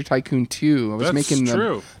Roller Coaster Tycoon 2. I was That's making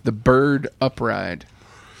true. the bird upride.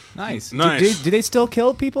 Nice. Nice. Do they still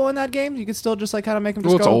kill people in that game? You could still just like kind of make them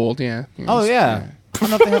just Well, it's go? old, yeah. Oh, yeah. I don't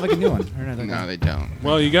know if they have like a new one. No, they don't.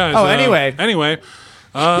 Well, you guys. Oh, anyway.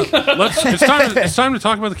 It's time to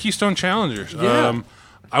talk about the Keystone Challengers. Yeah.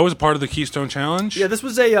 I was a part of the Keystone Challenge. Yeah, this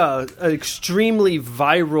was an extremely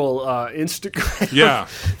viral Instagram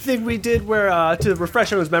thing we did where, to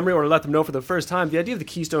refresh anyone's memory or let them know for the first time, the idea of the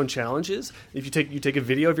Keystone Challenge is if you take a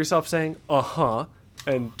video of yourself saying,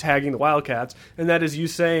 and tagging the Wildcats, and that is you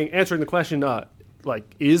answering the question,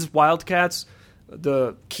 is Wildcats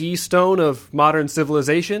the keystone of modern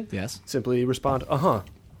civilization? Yes. Simply respond, And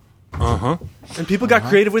people got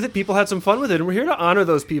creative with it. People had some fun with it, and we're here to honor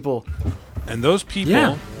those people. And those people...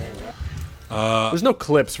 Yeah. There's no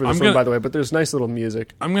clips for this one, by the way, but there's nice little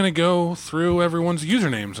music. I'm going to go through everyone's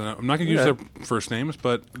usernames. And I'm not going to use their first names,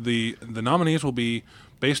 but the nominees will be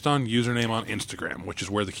based on username on Instagram, which is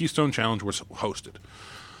where the Keystone Challenge was hosted.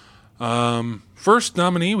 First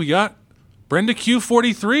nominee, we got Brenda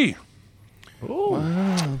Q43. Ooh.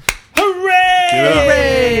 Wow. Hooray! Give it up.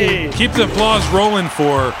 Hooray! Keep the applause rolling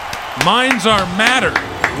for Minds Are Matter.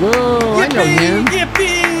 Whoa, I know him.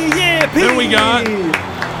 Yippee! Yippee! Then we got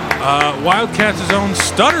Wildcats' own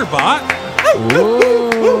Stutterbot.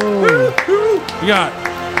 We got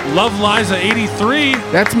Love Liza 83.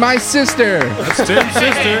 That's my sister. That's Tim's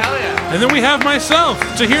sister. And then we have myself.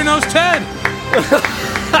 Tahir Knows Ted.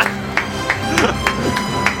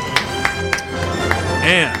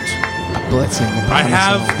 And I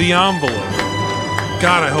have the envelope.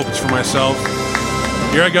 God, I hope it's for myself.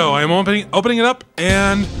 Here I go. I am opening it up,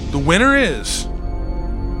 and the winner is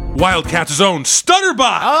Wildcats' own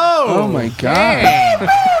Stutterbot. Oh my God.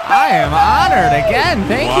 I am honored again.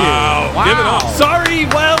 Thank you. Wow. Give it up. Sorry,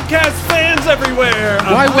 Wildcats fans everywhere.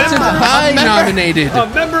 Why wasn't I nominated? A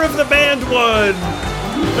member of the band won.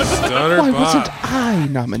 Why wasn't I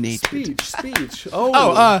nominated? Speech.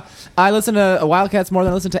 I listen to Wildcats more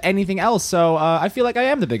than I listen to anything else, so I feel like I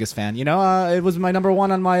am the biggest fan. You know, it was my number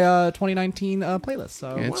one on my 2019 playlist.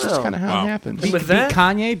 So Yeah, it's just kind of how it happens. beat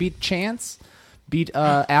Kanye, beat Chance, beat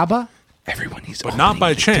ABBA. Everyone needs, but not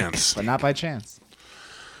by chance. But not by chance.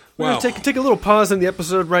 We're going to take a little pause in the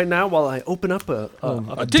episode right now while I open up a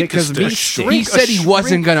dick He said he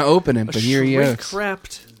wasn't going to open it, but here he is.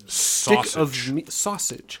 Shrink-wrapped stick of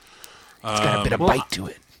sausage. It's got a bit of bite to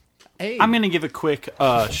it. Hey. I'm going to give a quick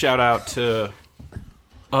shout out to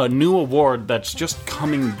a new award that's just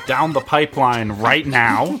coming down the pipeline right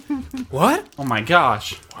now. What? Oh my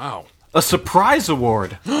gosh. Wow. A surprise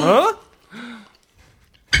award. Huh?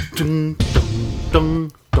 Dun, dun,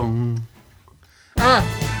 dun, dun.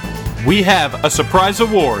 We have a surprise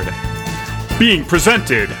award being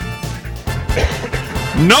presented.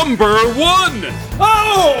 Number 1!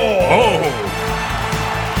 Oh!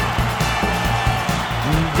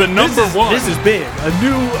 The number one. This is big. A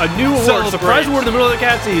new award. Celebrate. Surprise award in the middle of the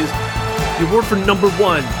Catsies. The award for number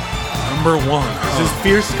 1. Number 1. This is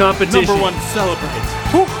fierce competition. Number 1 celebrates.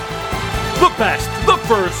 Whew. The best, the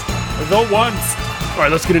first, the once. All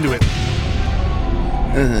right, let's get into it.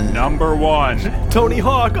 Number 1. Tony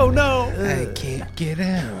Hawk. Oh no. I can't get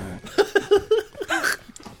out.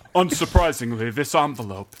 Unsurprisingly, this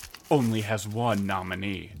envelope only has one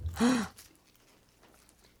nominee.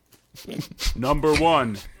 Number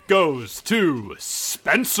 1 goes to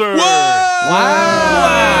Spencer. You're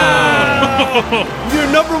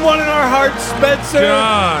number 1 in our hearts, Spencer.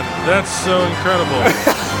 God, that's so incredible.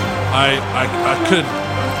 I could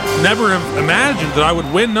never have imagined that I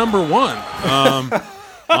would win number 1.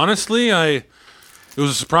 Honestly, it was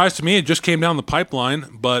a surprise to me. It just came down the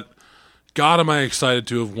pipeline, but God, am I excited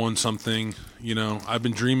to have won something. You know, I've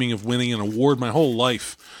been dreaming of winning an award my whole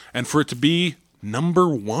life, and for it to be number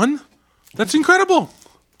 1, that's incredible.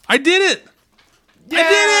 I did it. I did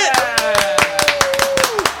it.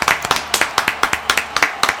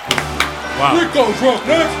 Wow.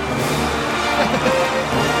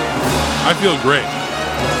 I feel great.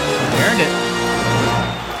 Earned it.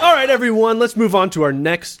 All right, everyone, let's move on to our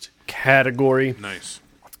next category. Nice.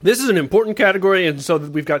 This is an important category, and so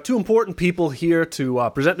we've got 2 important people here to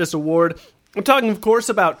present this award. I'm talking, of course,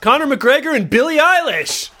 about Conor McGregor and Billie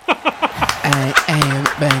Eilish. I am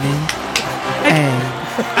Benny.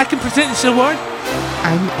 I can present this award.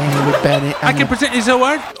 I'm everybody. I can present this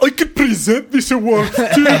award. I can present this award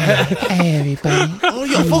too. Everybody. Oh,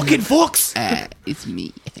 you fucking fucks. It's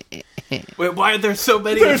me. Wait, why are there so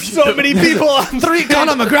many? There's so many people on 3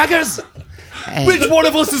 Conor McGregors. Which one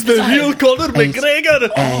of us is the real Conor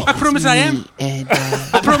McGregor? I promise I am.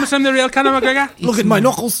 I promise I'm the real Conor McGregor. Look at my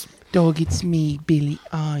knuckles. Dog, it's me, Billie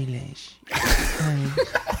Eilish.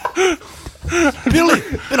 Billy,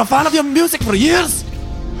 been a fan of your music for years.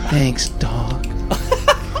 Thanks, dog.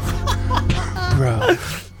 Bro.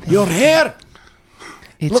 Your hair.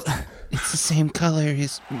 It's the same color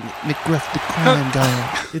as McGruff the Crime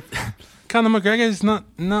Dog. Conor McGregor is not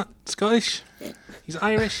Scottish. He's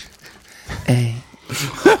Irish. Hey.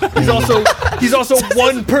 He's also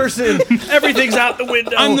one person. Everything's out the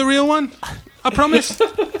window. I'm the real one. I promise.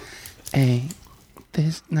 Hey.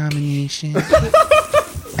 This nomination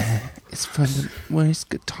is for the worst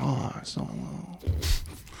guitar solo.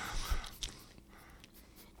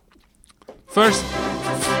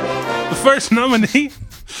 The first nominee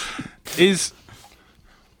is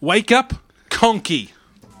Wake Up, Conky.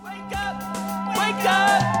 Wake up! Wake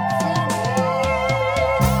up!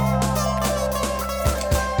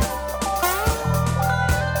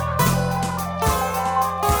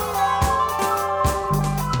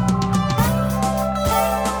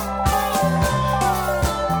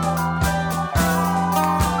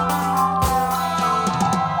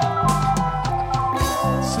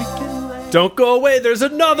 Don't go away, there's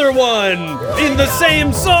another one in the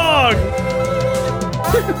same song.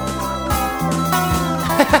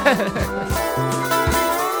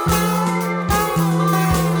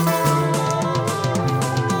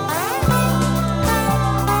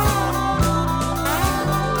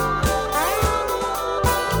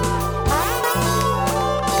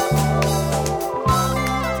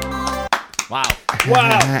 Wow.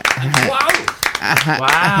 Wow.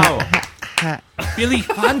 Wow. Billy,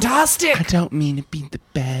 Fantastic. I don't mean to be the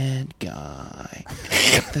bad guy.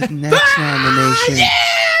 But the next nomination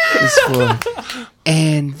is for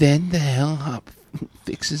And Then the Hellhop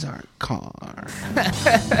Fixes Our Car.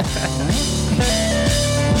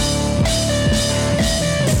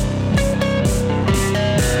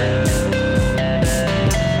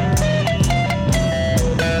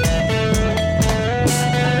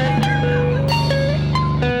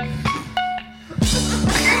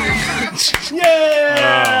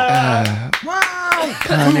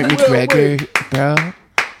 Conor McGregor, bro.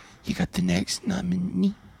 You got the next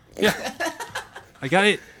nominee. I got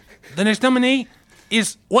it. The next nominee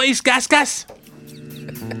is What is Gas Gas?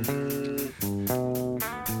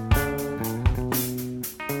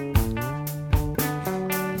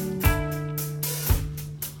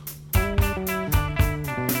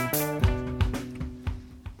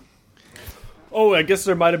 Oh, I guess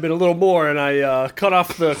there might have been a little more, and I cut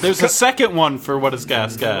off the... There's a second one for What is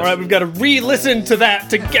Gas Gas. All right, we've got to re-listen to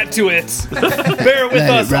that to get to it. Bear with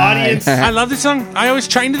us, audience. I love this song. I always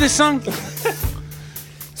train to this song.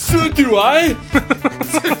 So do I.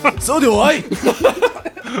 So do I.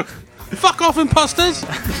 Fuck off, imposters.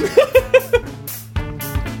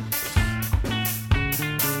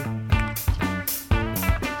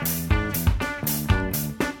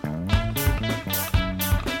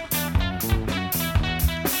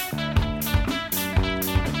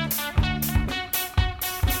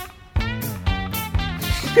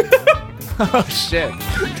 Oh shit.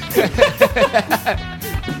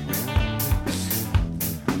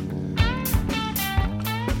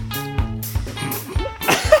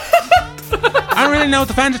 I don't really know what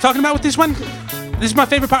the fans are talking about with this one. This is my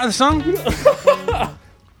favorite part of the song.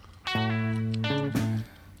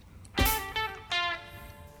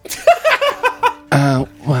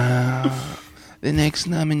 Wow. The next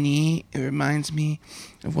nominee, it reminds me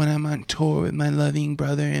of when I'm on tour with my loving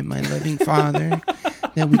brother and my loving father.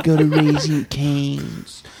 That we go to Raising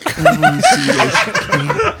Cane's. And we see Raising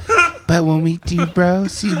Cane's. But when we do, bro,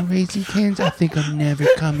 see Raising Cane's, I think I'm never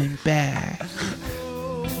coming back.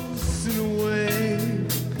 In a way,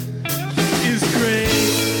 is great.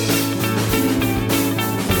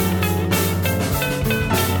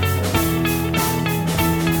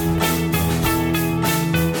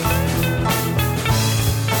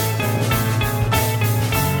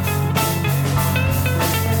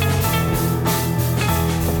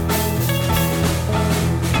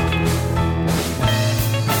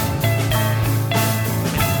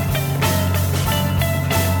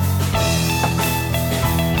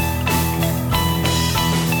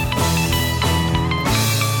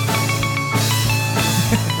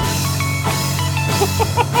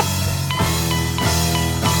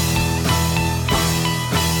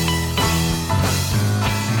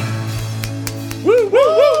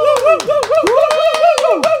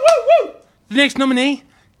 The next nominee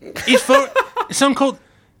is for a song called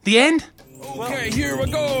The End. Okay, here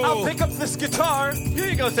we go. I'll pick up this guitar. Here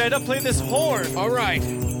you go, Santa. Play this horn. All right.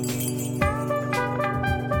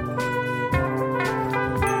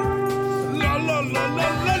 La la la la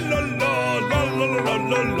la la la la la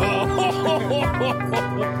la la.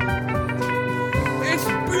 It's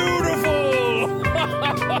beautiful.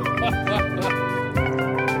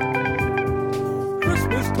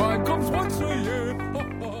 Christmas time comes once a year.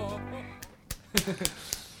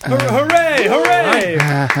 Hooray! Hooray!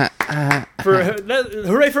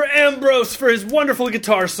 Hooray for Ambrose for his wonderful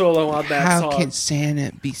guitar solo on that How song. can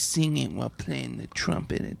Santa be singing while playing the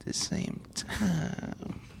trumpet at the same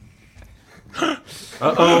time? Is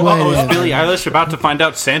Billie Eilish about to find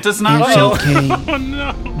out Santa's not It's real? okay. Oh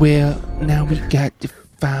no. Well, now we got to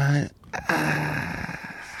find...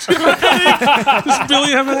 Does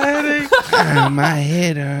Billy have a headache? my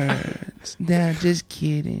head hurts. Nah, just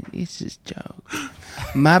kidding. It's just a joke.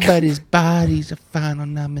 My buddy's body's a final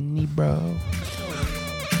nominee, bro.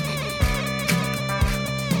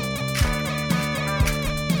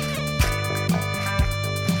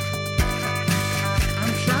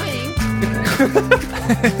 I'm trying.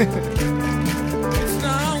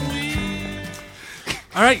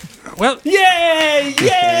 All right. Well, Yay!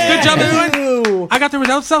 Yay! good job, everyone. I got the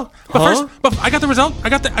results though. But Huh? I got the result. I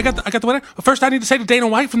got the winner. But first, I need to say to Dana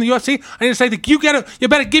White from the UFC. I need to say that you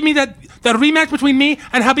better give me that rematch between me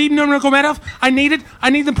and Khabib Nurmagomedov. I need it. I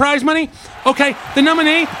need the prize money. Okay. The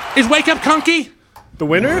nominee is Wake Up Conky. The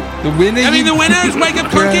winner? The winner? The winner is Wake Up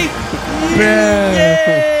Conky.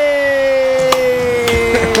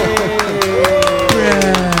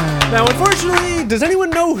 Now, unfortunately, does anyone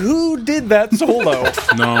know who did that solo?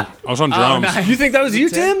 No, I was on drums. You think that was you,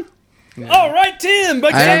 Tim? All right, Tim.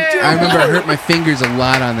 But I remember I hurt my fingers a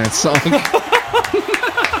lot on that song.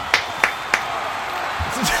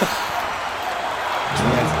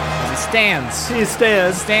 He stands. He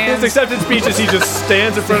stands. Stands. His acceptance speech is he just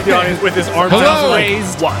stands in front of the audience with his arms Hello.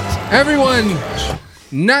 raised. What? Everyone,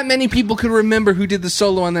 not many people could remember who did the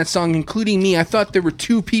solo on that song, including me. I thought there were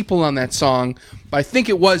two people on that song, but I think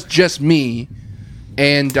it was just me.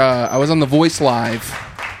 And I was on The Voice Live,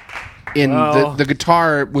 and Well. the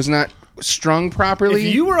guitar was not strung properly.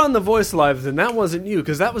 If you were on The Voice Live, then that wasn't you,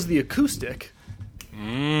 because that was the acoustic.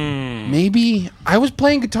 Maybe. I was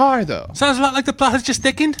playing guitar, though. Sounds a lot like the plot has just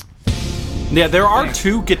thickened. Yeah, there are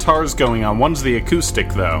two guitars going on. One's the acoustic,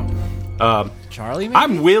 though. Charlie, maybe?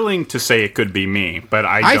 I'm willing to say it could be me, but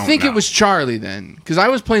I don't think know. it was Charlie then, because I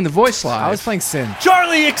was playing The Voice Live. I was playing Sin.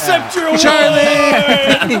 Charlie, accept your award!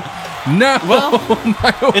 Charlie! No! Well,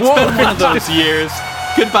 it's been one of those years.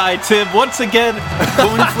 Goodbye, Tim. Once again,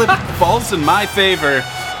 coin flip falls in my favor,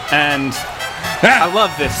 and I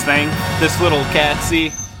love this thing. This little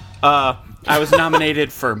catsy. I was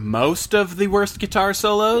nominated for most of the worst guitar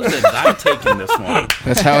solos, and I'm taking this one.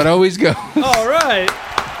 That's how it always goes. All right.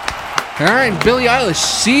 All right, Billie Eilish,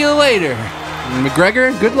 see you later.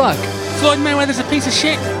 McGregor, good luck. Floyd Mayweather's a piece of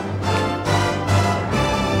shit.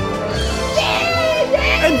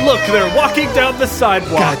 And look, they're walking down the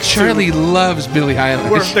sidewalk. God, Charlie loves Billie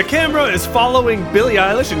Eilish. Where the camera is following Billie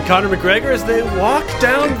Eilish and Conor McGregor as they walk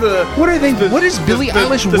down the... What are they? What is Billie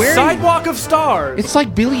Eilish the wearing? sidewalk of stars. It's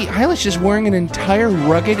like Billie Eilish is wearing an entire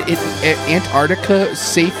rugged Antarctica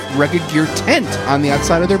safe rugged gear tent on the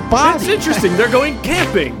outside of their body. It's interesting. They're going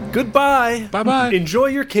camping. Goodbye. Bye-bye. Enjoy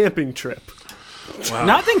your camping trip. Wow.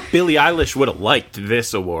 Now, I think Billie Eilish would have liked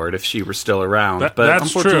this award if she were still around, but that's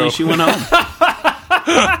unfortunately true. she went home.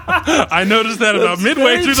 I noticed that about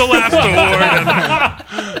midway through the last award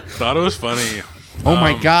and thought it was funny. Oh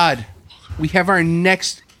my God. We have our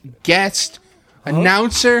next guest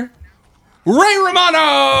announcer, Ray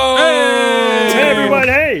Romano! Hey, everyone.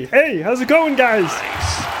 Hey, how's it going, guys?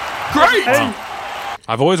 Great! Hey,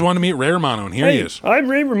 I've always wanted to meet Ray Romano, and here he is. I'm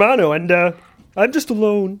Ray Romano, and I'm just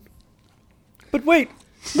alone. But wait,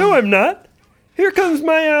 no, I'm not. Here comes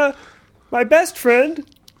my my best friend,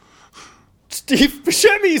 Steve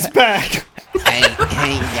Buscemi's back.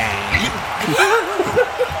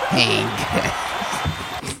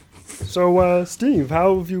 So, Steve,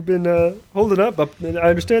 how have you been holding up? I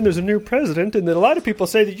understand there's a new president, and that a lot of people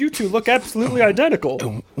say that you two look absolutely identical.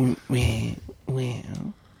 Well, no,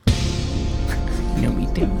 we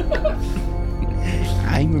don't.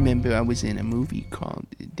 I remember I was in a movie called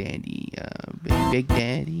Daddy, Big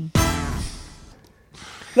Daddy.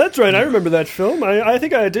 That's right, I remember that film. I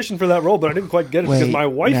think I auditioned for that role, but I didn't quite get it because my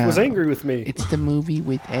wife was angry with me. It's the movie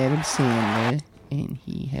with Adam Sandler, and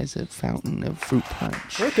he has a fountain of fruit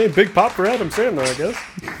punch. Okay, big pop for Adam Sandler, I guess.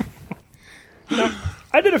 Now,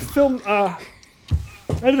 I did a film a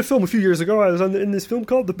few years ago. I was in this film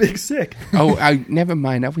called The Big Sick. Oh, never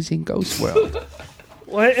mind. I was in Ghost World.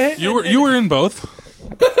 Well, You were in both.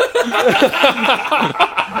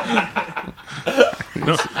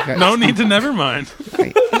 No need to never mind.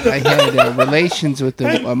 I had relations with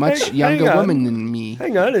a much younger woman than me.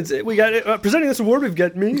 Hang on, we got presenting this award. We've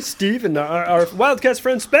got me, Steve, and our Wildcats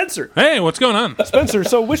friend Spencer. Hey, what's going on, Spencer?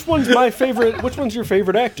 So, which one's my favorite? Which one's your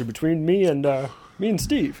favorite actor between me and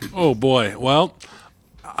Steve? Oh boy. Well,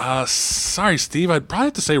 sorry, Steve. I'd probably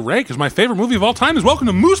have to say Ray because my favorite movie of all time is Welcome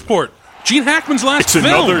to Mooseport. Gene Hackman's last It's film.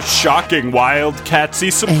 another shocking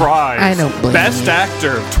Wildcatsy surprise. I don't blame Best you.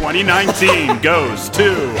 Actor of 2019 goes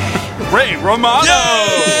to Ray Romano.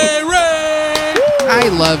 Yay, Ray! I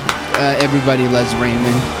love Everybody Loves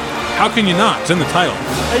Raymond. How can you not? It's in the title.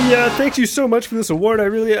 Thank you so much for this award. I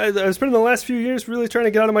spent the last few years really trying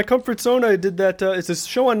to get out of my comfort zone. I did that. It's this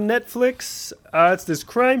show on Netflix. It's this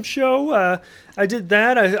crime show. I did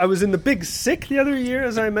that. I was in The Big Sick the other year,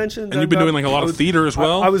 as I mentioned. And you've been doing like a lot of theater as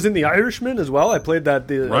well? I was in The Irishman as well. I played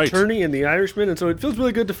the Right. attorney in The Irishman, and so it feels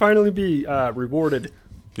really good to finally be rewarded.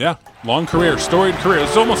 Yeah, long career, storied career.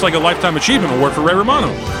 It's almost like a Lifetime Achievement Award for Ray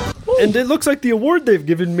Romano. And it looks like the award they've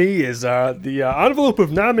given me is the envelope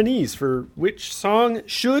of nominees for which song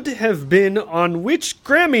should have been on which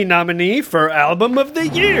Grammy nominee for Album of the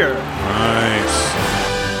Year. Nice.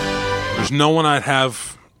 There's no one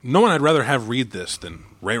I'd rather have read this than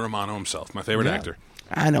Ray Romano himself, my favorite actor.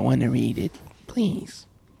 I don't want to read it. Please,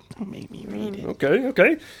 don't make me read it.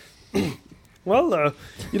 Okay. Well,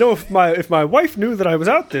 if my wife knew that I was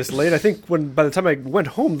out this late, I think by the time I went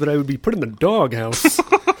home that I would be put in the doghouse.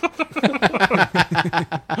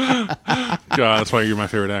 God, that's why you're my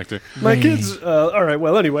favorite actor. My kids. All right.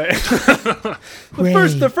 Well, anyway,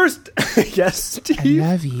 the first. Yes, Steve.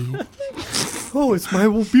 I love you. Oh, it's my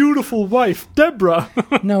beautiful wife, Deborah.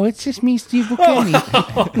 No, it's just me, Steve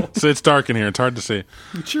Buscemi. So it's dark in here. It's hard to see.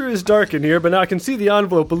 It sure is dark in here, but now I can see the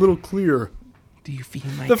envelope a little clearer. Do you feel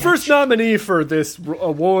my The touch? first nominee for this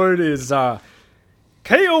award is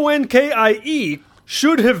Konkie.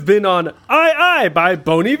 Should have been on I by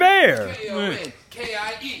Bon Iver.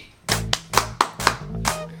 K-I-E.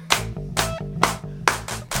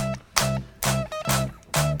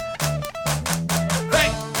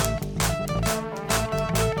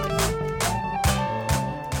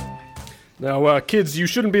 Now, kids, you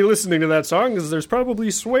shouldn't be listening to that song because there's probably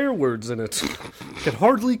swear words in it. Can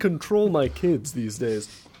hardly control my kids these days.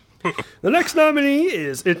 The next nominee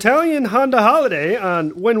is Italian Honda Holiday on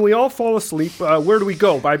When We All Fall Asleep, Where Do We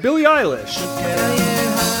Go by Billie Eilish.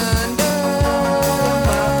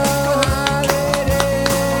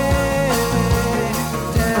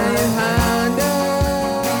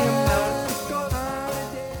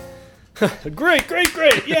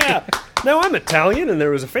 Great, yeah. Now, I'm Italian, and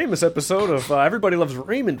there was a famous episode of Everybody Loves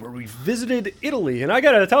Raymond where we visited Italy. And I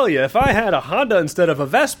gotta tell you, if I had a Honda instead of a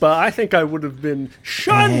Vespa, I think I would have been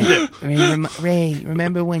shunned. Ray,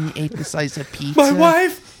 remember when you ate the slice of pizza? My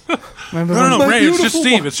wife? Remember No, Ray, it's just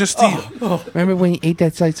Steve. It's just Steve. Remember when you ate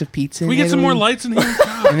that slice of pizza? Can we get some more lights in here?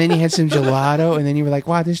 And then you had some gelato, and then you were like,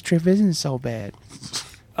 wow, this trip isn't so bad.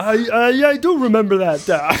 Yeah, I do remember that.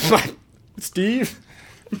 Steve?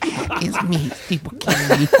 It's me, Steve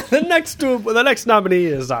Buchanan. The next nominee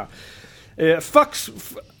is Fuck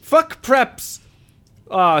Preps.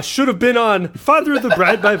 Should have been on Father of the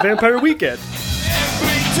Bride by Vampire Weekend.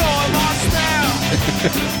 Every time I smell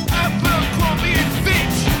Abercrombie and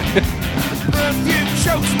Fitch, perfume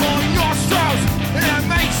chokes my nostrils and it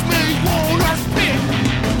makes me wanna spit.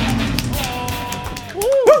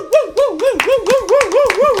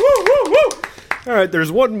 All right,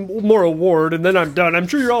 there's one more award, and then I'm done. I'm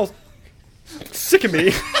sure you're all sick of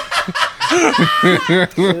me.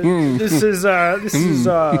 This is,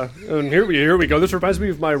 and here we go. This reminds me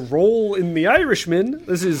of my role in The Irishman.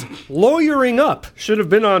 This is Lawyering Up. Should have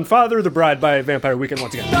been on Father of the Bride by Vampire Weekend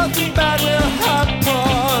once again. Nothing bad will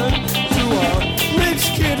happen to a rich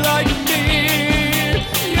kid like me.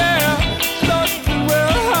 Yeah, nothing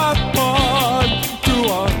will happen to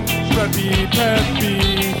a preppy.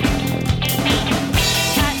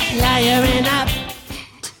 Lawyering up.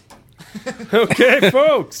 Okay,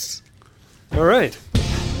 folks. All right.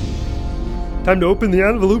 Time to open the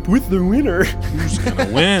envelope with the winner. Who's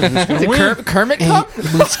gonna win? Who's gonna win? Kermit Cup?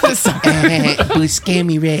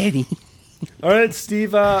 Buscemi ready. All right,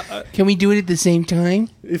 Steve. Can we do it at the same time?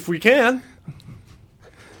 If we can.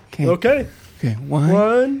 Okay. Okay. Okay.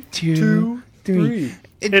 1, 2, 3.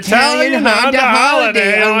 Italian Honda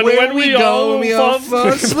holiday on when we go when we all fall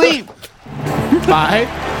asleep. Bye.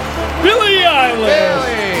 Billie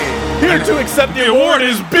Eilish. Here to accept the award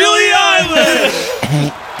is Billie Eilish.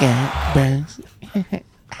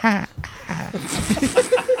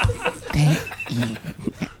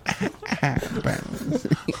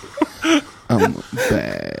 I'm a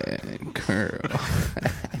bad girl.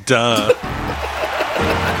 Duh.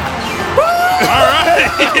 All right.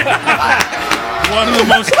 One of the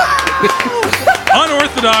most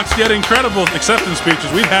unorthodox yet incredible acceptance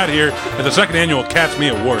speeches we've had here at the second annual Cat's Me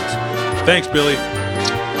Awards. Thanks, Billy.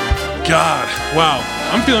 God, wow.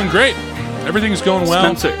 I'm feeling great. Everything's going well.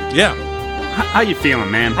 Spencer. Yeah. How you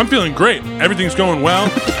feeling, man? I'm feeling great. Everything's going well.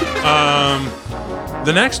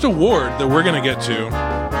 The next award that we're going to get to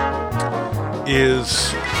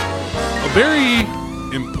is a very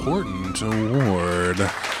important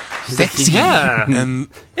award. Sexy. Yeah. And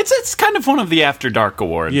it's kind of one of the After Dark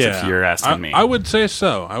awards, yeah, if you're asking me. I would say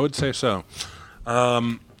so.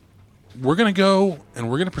 We're going to go and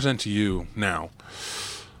we're going to present to you now,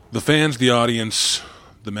 the fans, the audience,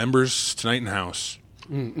 the members tonight in house,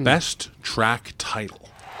 best track title.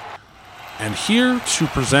 And here to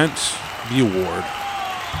present the award.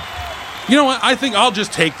 You know what? I think I'll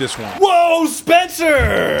just take this one. Whoa,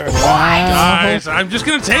 Spencer! Guys, I'm just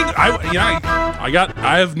gonna take.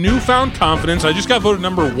 I have newfound confidence. I just got voted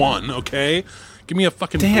number 1. Okay, give me a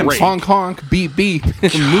fucking break. Honk honk, beep beep,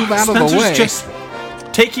 move out of the way. Spencer's just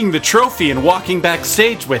taking the trophy and walking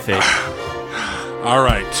backstage with it. All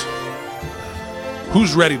right.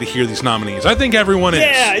 Who's ready to hear these nominees? I think everyone is.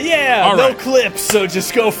 Yeah. All no right. clips, so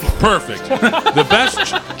just go for it. Perfect. The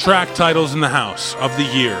best track titles in the house of the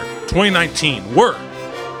year 2019 were.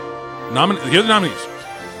 Here are the nominees.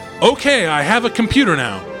 Okay, I have a computer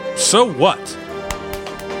now. So what?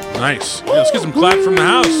 Nice. Yeah, let's get some clap from the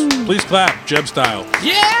house. Please clap, Jeb style.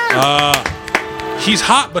 Yeah! He's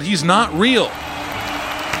hot, but he's not real.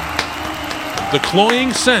 The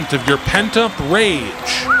cloying scent of your pent-up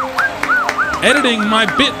rage. Editing my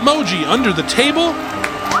Bitmoji under the table.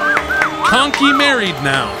 Conky married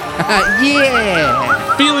now.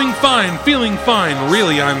 Yeah! Feeling fine.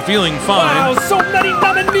 Really, I'm feeling fine. Wow, so many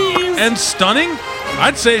nominees! And stunning?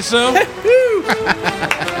 I'd say so.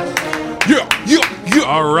 Yeah.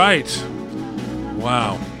 All right.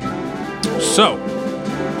 Wow. So,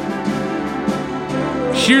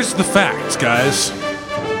 here's the facts, guys.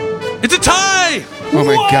 It's a tie! Oh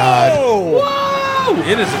my God. Whoa!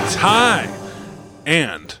 It is a tie.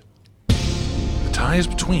 And the tie is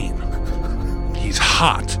between he's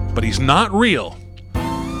hot, but he's not real,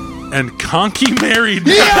 and Conky married.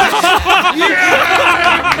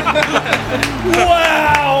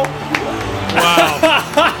 Wow!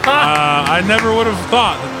 I never would have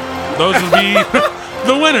thought that those would be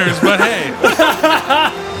the winners, but hey.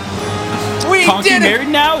 Conky Married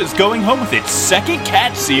Now is going home with its second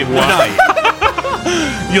Catsy of the night.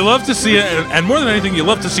 You love to see it, and more than anything, you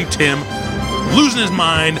love to see Tim losing his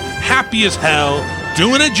mind, happy as hell,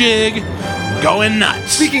 doing a jig, going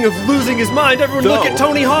nuts. Speaking of losing his mind, everyone look at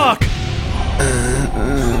Tony Hawk.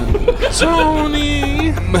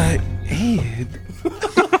 Tony, my head.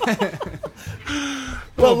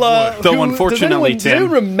 Well, Though unfortunately, does anyone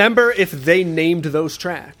Tim, remember if they named those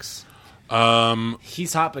tracks?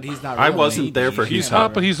 He's hot, but he's not real. I wasn't maybe. there for He's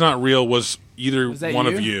hot, but he's not real. Was either Was that one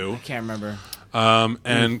of you? I can't remember.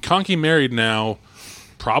 And Conky married now.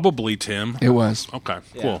 Probably Tim. It was. Okay,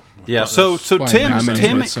 cool. yeah. So Why Tim,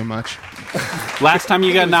 nominated so much. last time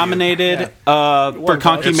you got nominated for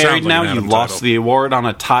Conky It Married sounds like Now, an you Adam lost title. the award on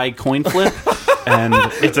a tie coin flip, and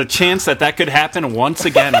it's a chance that could happen once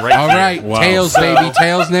again. Right. All right, Wow. tails, baby.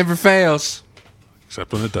 Tails never fails.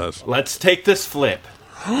 Except when it does. Let's take this flip.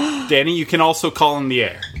 Danny, you can also call in the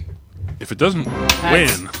air. If it doesn't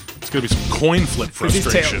win, it's gonna be some coin flip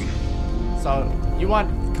frustration. So you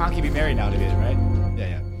want Conky to be married now to be it, right?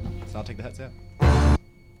 Yeah. So I'll take the heads out.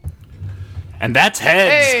 And that's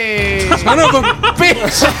heads. Hey, Son of a bitch!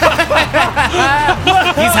 he's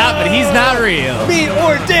hot, but he's not real. Me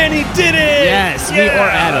or Danny did it. Yes, me or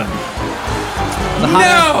Adam.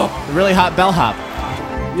 The really hot bellhop.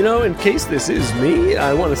 You know, in case this is me,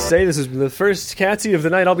 I want to say this is the first Catsy of the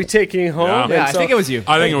night I'll be taking home. Yeah. and Yeah, I so- think it was you.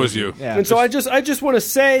 I think it was you. Yeah. And so I just want to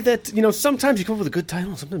say that, you know, sometimes you come up with a good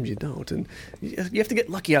title, sometimes you don't. And you have to get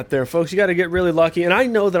lucky out there, folks. You got to get really lucky. And I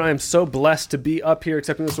know that I am so blessed to be up here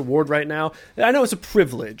accepting this award right now. I know it's a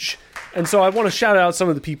privilege. And so I want to shout out some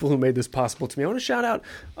of the people who made this possible to me. I want to shout out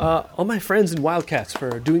all my friends in Wildcats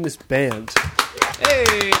for doing this band.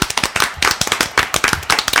 Hey.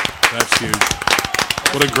 That's huge.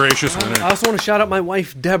 What a gracious winner. I also want to shout out my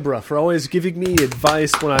wife, Deborah, for always giving me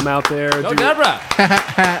advice when I'm out there. Go, Deborah.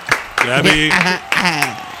 Debbie.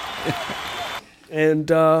 And,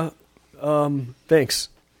 thanks.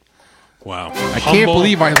 Wow. I can't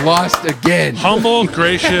believe I lost again. Humble,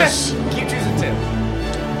 gracious. Keep choosing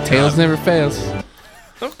Tim. Tails never fails.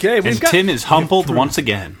 Okay, And Tim is humbled once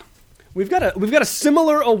again. we've got a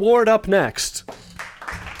similar award up next.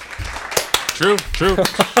 True.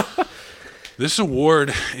 This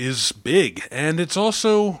award is big, and it's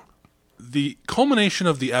also the culmination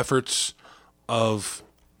of the efforts of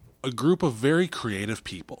a group of very creative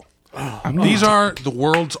people. These are the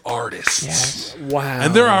world's artists. Yes. Wow.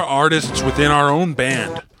 And there are artists within our own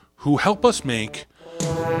band who help us make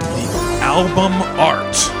the album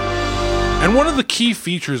art. And one of the key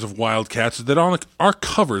features of Wildcats is that on our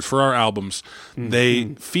covers for our albums,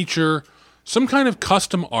 they feature some kind of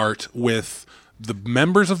custom art with the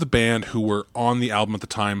members of the band who were on the album at the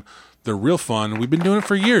time. They're real fun. We've been doing it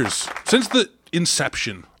for years, since the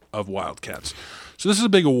inception of Wildcats. So this is a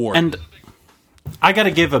big award. And I got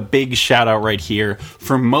to give a big shout out right here.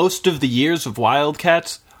 For most of the years of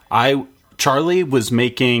Wildcats, Charlie was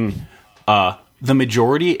making the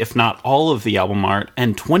majority, if not all, of the album art.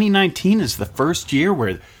 And 2019 is the first year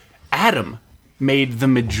where Adam made the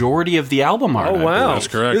majority of the album art. Oh, wow. That's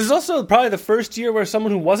correct. This is also probably the first year where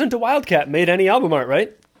someone who wasn't a Wildcat made any album art,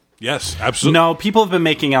 right? Yes, absolutely. No, people have been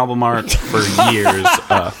making album art for years.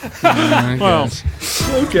 Well,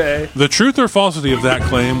 Okay. the truth or falsity of that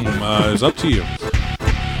claim is up to you.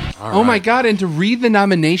 Oh my god, and to read the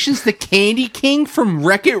nominations, the Candy King from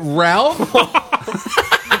Wreck-It Ralph?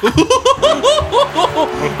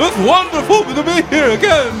 It's wonderful to be here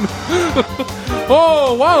again.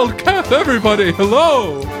 Oh, Wildcat, everybody,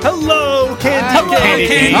 hello. Hello, Candy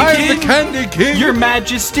King. I'm the Candy King. Your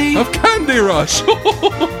Majesty of Candy Rush.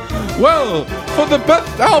 Well, for the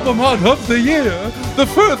best album art of the year, the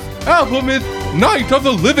first album is Night of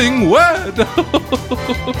the Living Wed.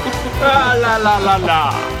 La la la la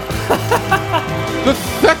la. The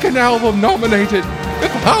second album nominated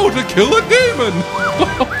is How to Kill a Demon.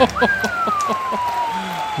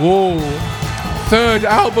 Whoa. Third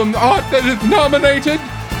album art that is nominated,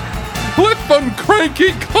 Flip on Cranky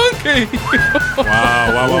Clunky.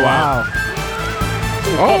 Wow.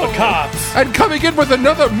 All the cops. And coming in with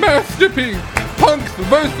another masterpiece, Punks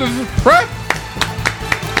versus Prep.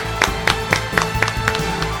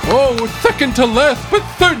 Oh, second to last, but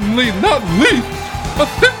certainly not least, a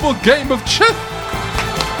simple game of chess.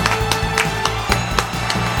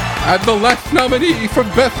 And the last nominee for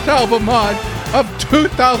Best Album Art of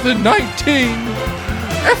 2019,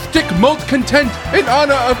 Estic Malcontent in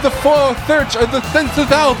honor of the Four Search of the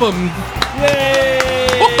Senses albums. Yay!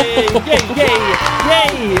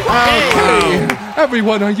 Yay! Okay.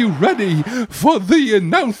 Everyone, are you ready for the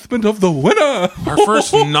announcement of the winner? Our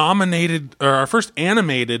first nominated, or our first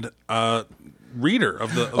animated reader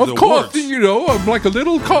of the Of the course, awards. you know, I'm like a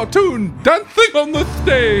little cartoon dancing on the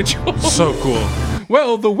stage. So cool.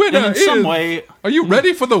 Well, the winner And in is... some way... Are you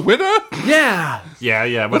ready for the winner? Yeah,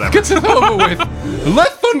 whatever. Let's get it over with.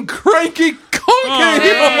 Left on Cranky Conky.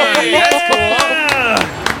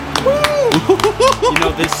 You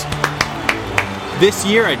know, this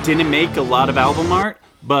year I didn't make a lot of album art,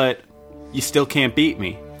 but you still can't beat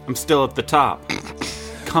me. I'm still at the top.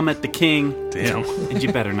 Come at the king. Damn. And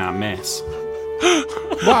you better not miss.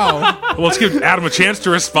 Wow. Well, let's give Adam a chance to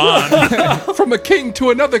respond. From a king to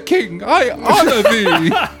another king, I honor thee.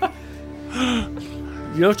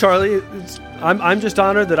 You know, Charlie, I'm just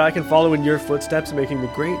honored that I can follow in your footsteps, making the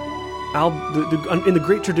great in the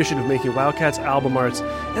great tradition of making Wildcats album arts.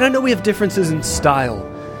 And I know we have differences in style.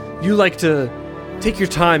 You like to take your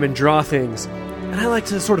time and draw things, and I like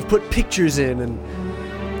to sort of put pictures in and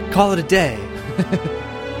call it a day.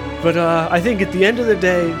 But I think at the end of the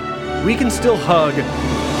day, we can still hug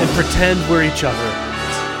and pretend we're each other.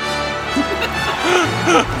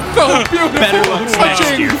 Oh, beautiful. Better luck next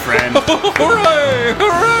touching. year, friend. Hooray!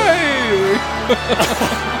 Hooray!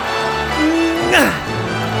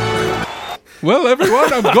 Well,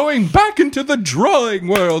 everyone, I'm going back into the drawing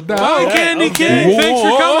world now. Bye, Candy King. Thanks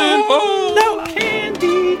for coming. No,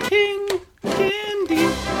 Candy King. Candy.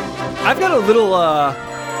 I've got a little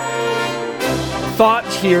thought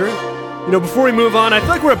here. You know, before we move on, I feel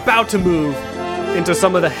like we're about to move into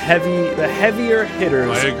some of the heavier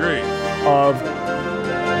hitters I agree. of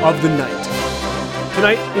the night.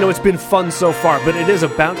 Tonight, you know, it's been fun so far, but it is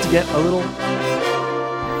about to get a little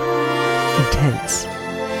intense.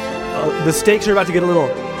 The stakes are about to get a little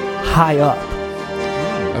high up.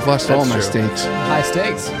 I've lost all my stakes. High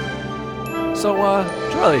stakes. So,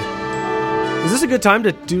 Charlie, is this a good time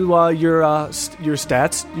to do your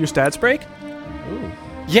stats break?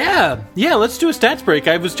 Yeah, let's do a stats break.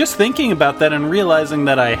 I was just thinking about that and realizing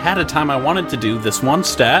that I had a time I wanted to do this one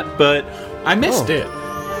stat, but I missed it.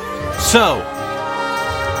 So,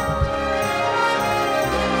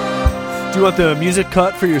 do you want the music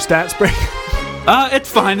cut for your stats break? It's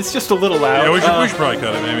fine. It's just a little loud. Yeah, we should probably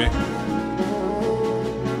cut it, maybe.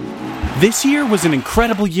 This year was an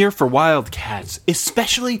incredible year for Wildcats,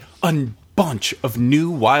 especially a bunch of new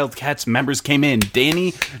Wildcats members came in.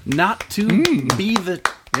 Danny, not to be the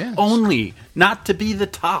only, not to be the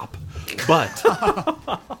top, but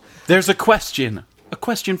there's a question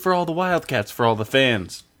for all the Wildcats, for all the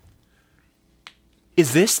fans.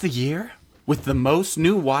 Is this the year with the most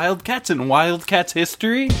new Wildcats in Wildcats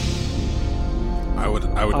history? I would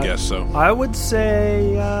guess so. I would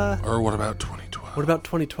say. Or what about 2012? What about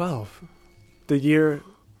 2012? The year.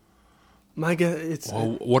 My guess, it's.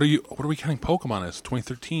 Well, what are we counting Pokemon as?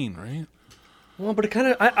 2013, right? Well, but it kind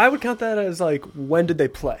of. I would count that as like, when did they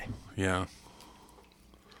play? Yeah.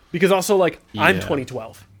 Because also, like, I'm Yeah.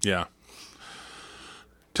 2012. Yeah.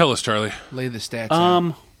 Tell us, Charlie. Lay the stats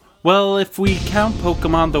out. Well, if we count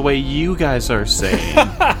Pokemon the way you guys are saying,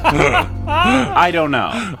 I don't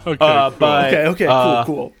know. Okay, but Okay,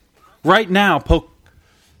 cool. right now,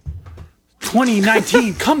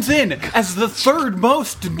 2019 comes in as the third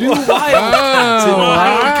most new Wildcats in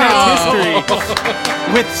Wildcats history,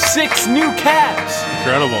 with 6 new cats.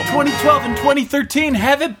 Incredible. 2012 and 2013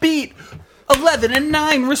 have it beat 11 and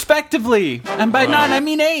 9 respectively, and by 9 I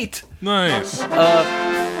mean 8. Nice.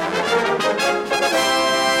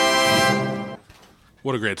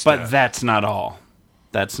 What a great stat. But that's not all.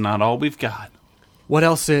 That's not all we've got. What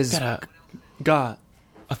else is. Got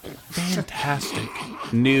a fantastic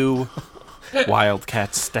new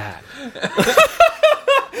Wildcat stat.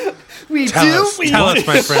 Tell us,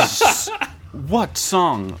 my friend. What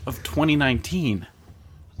song of 2019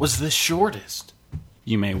 was the shortest,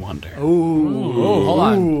 you may wonder? Hold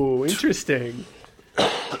on. Ooh, interesting.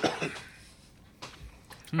 I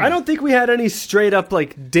don't think we had any straight up,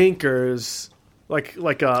 like, dinkers. Like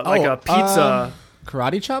a pizza.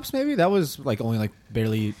 Karate chops, maybe? That was like only like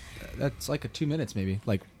barely. That's like a 2 minutes, maybe.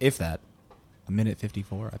 Like, if that. A minute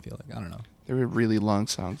 54, I feel like. I don't know. There were really long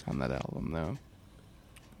songs on that album, though.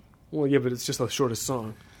 Well, yeah, but it's just the shortest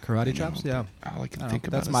song. Karate chops? Yeah. All I can I think don't-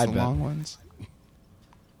 about that's is my the bet. long ones.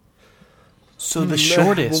 So the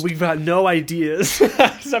shortest. Well, we've got no ideas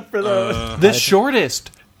except for those. The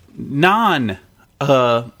shortest non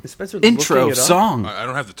Spencer, intro looking it up. song I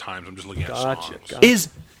don't have the times. I'm just looking at Gotcha. songs. is.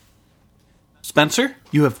 Spencer,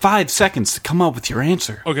 you have 5 seconds to come up with your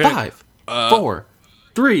answer. Okay. 5, 4,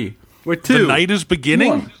 3, With The 2. night is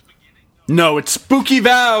beginning? No, it's Spooky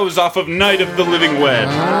Vows off of Night of the Living Wed.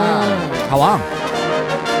 How long?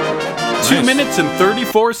 2 minutes and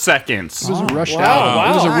 34 seconds. It was a rushed Wow, album.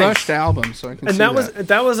 wow. It was a Nice. rushed album, so I can And see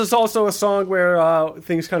that was also a song where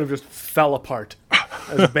things kind of just fell apart.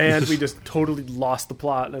 As a band, we just totally lost the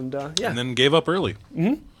plot, and yeah. And then gave up early.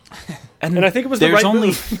 And I think it was the there's right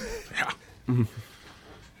only move.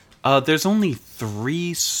 there's only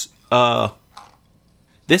 3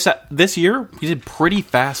 this year we did pretty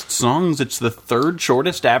fast songs. It's the 3rd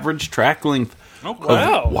shortest average track length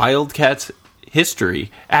of Wildcats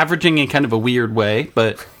history, averaging in kind of a weird way,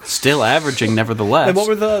 but still averaging nevertheless. And what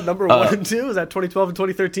were the number 1 and 2? Is that 2012 and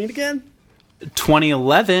 2013 again?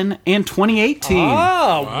 2011 and 2018.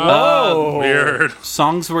 Oh, whoa. Weird.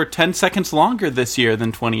 Songs were 10 seconds longer this year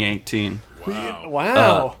than 2018.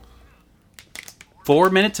 Wow. 4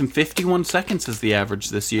 minutes and 51 seconds is the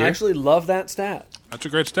average this year. I actually love that stat. That's a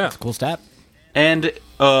great stat. Cool stat. And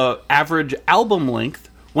average album length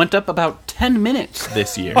went up about 10 minutes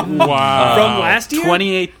this year. Wow. From last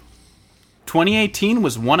year? 2018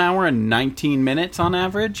 was 1 hour and 19 minutes on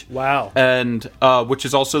average. Wow. And which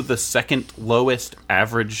is also the second lowest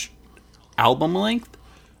average album length.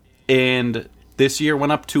 And this year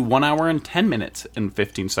went up to 1 hour and 10 minutes and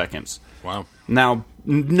 15 seconds. Wow. Now,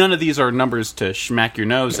 none of these are numbers to smack your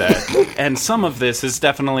nose at, and some of this is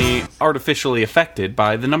definitely artificially affected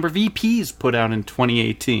by the number of EPs put out in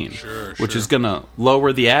 2018, which is going to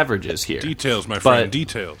lower the averages here. Details, my friend,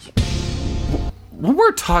 details. When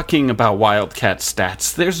we're talking about Wildcat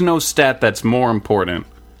stats, there's no stat that's more important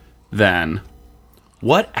than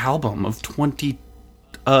what album of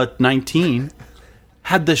 2019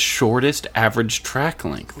 had the shortest average track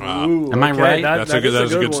length. Wow. Am I right? That's a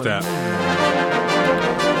good stat.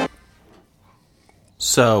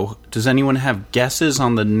 So, does anyone have guesses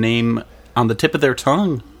on the name on the tip of their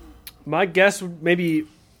tongue? My guess would maybe,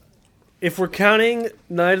 if we're counting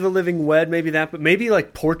Night of the Living Wed, maybe that, but maybe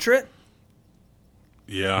like Portrait?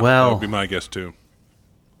 Yeah, well, that would be my guess too.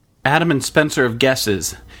 Adam and Spencer have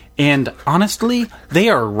guesses. And honestly, they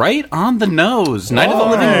are right on the nose. Night of the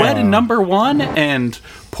Living Wed in number 1, and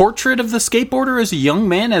Portrait of the Skateboarder as a Young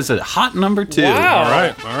Man as a hot number 2. Wow. All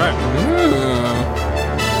right.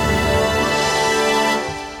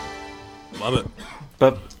 Love it.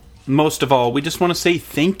 But most of all, we just want to say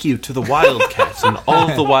thank you to the Wildcats and all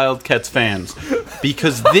of the Wildcats fans.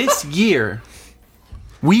 Because this year,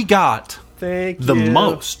 we got the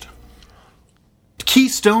most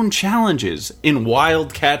Keystone Challenges in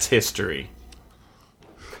Wildcats history.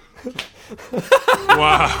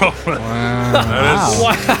 Wow. That is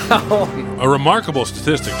a remarkable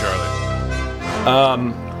statistic, Charlie.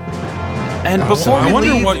 And before I we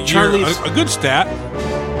wonder leave, what year, Charlie's... a good stat.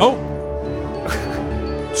 Oh.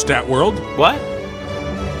 Stat World? What?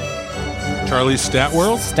 Charlie's Stat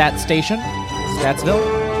World? Stat Station? Statsville?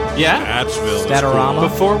 Yeah? Statsville. Statorama?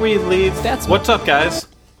 Before we leave, what's up, guys?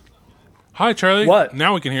 Hi, Charlie. What?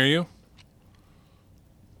 Now we can hear you.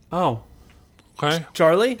 Oh. Okay.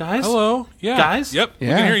 Charlie? Guys? Hello. Yeah. Guys? Yep. We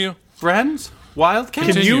Yeah. can hear you. Friends?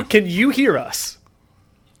 Wildcats? Can you hear us?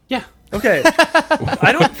 Yeah. Okay.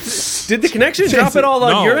 I don't... Did the connection drop at all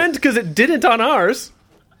on No. your end? Because it didn't on ours.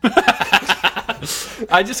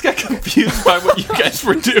 I just got confused by what you guys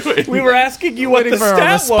were doing. We were asking you what the for a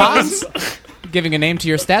stat response. was. Giving a name to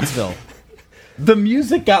your Statsville. The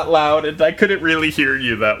music got loud, and I couldn't really hear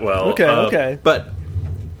you that well. Okay. But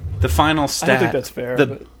the final stat... I don't think that's fair.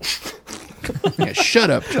 Yeah, shut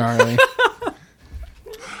up, Charlie.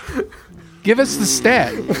 Give us the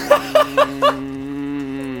stat.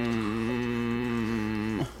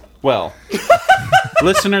 Well,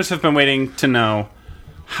 listeners have been waiting to know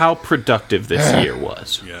how productive this year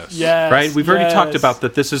was. Yes. Yes. Right? We've already yes. talked about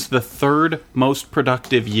that this is the 3rd most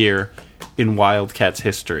productive year in Wildcats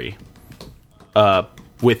history,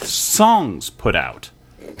 with songs put out.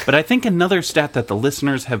 But I think another stat that the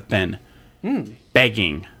listeners have been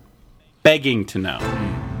begging to know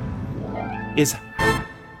is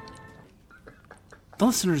the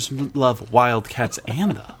listeners love Wildcats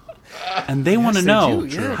Anthem. And they want to know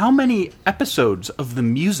how many episodes of the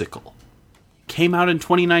musical came out in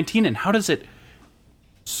 2019 and how does it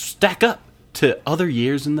stack up to other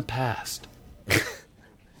years in the past.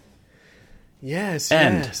 Yes,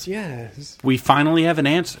 And yes. we finally have an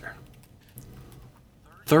answer.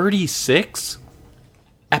 36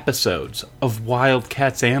 episodes of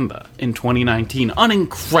Wildcats Amba in 2019. An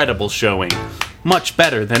incredible showing. Much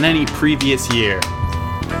better than any previous year.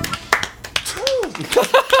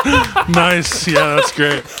 Nice. Yeah, that's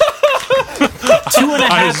great. 2.5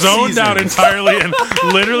 I zoned out seasons. entirely and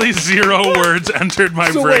literally 0 words entered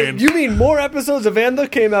my So brain. wait, you mean more episodes of Anda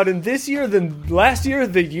came out in this year than last year,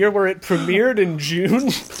 the year where it premiered in June?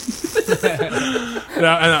 Yeah, and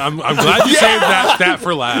I'm glad you saved that stat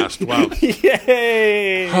for last. Wow.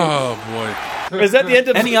 Yay! Oh boy. Is that the end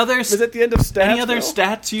of Any others? Is that the end of stats? Any other Bill?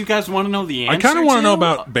 stats you guys want to know the answer I kind of want to know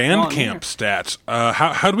about On Bandcamp here. stats.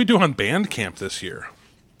 How do we do on Bandcamp this year?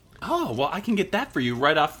 Oh, well, I can get that for you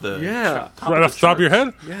right off the Right off the top of your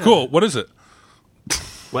head? Yeah. Cool. What is it?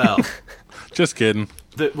 Well, just kidding.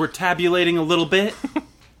 We're tabulating a little bit.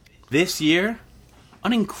 This year,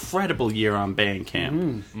 an incredible year on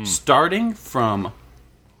Bandcamp. Starting from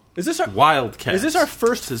Wildcats. Is this our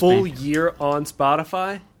first full year on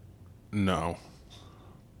Spotify? No.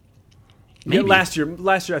 Yeah, last year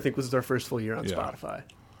I think was our first full year on Spotify.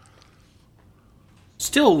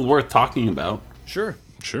 Still worth talking about. Sure.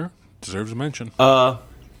 Deserves a mention.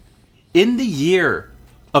 In the year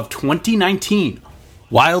of 2019,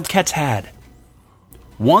 Wildcats had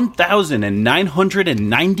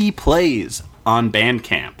 1,990 plays on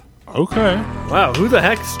Bandcamp. Okay. Wow, who the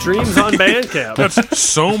heck streams on Bandcamp? That's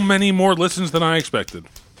so many more listens than I expected.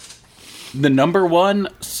 The number one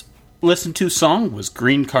listened to song was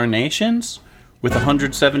Green Carnations with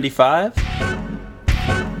 175.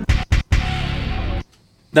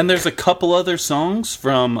 Then there's a couple other songs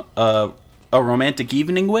from A Romantic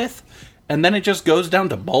Evening With, and then it just goes down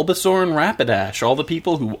to Bulbasaur and Rapidash, all the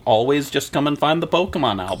people who always just come and find the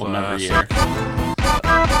Pokemon album every year.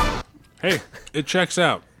 Hey, it checks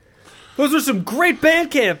out. Those are some great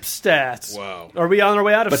Bandcamp stats. Wow. Are we on our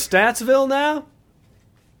way out of Statsville now?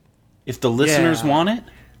 If the listeners want it.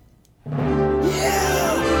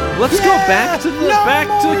 Let's go back to the back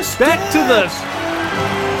to the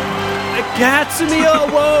Academy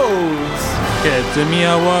Awards. Academy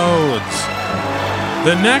Awards.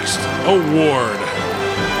 The next award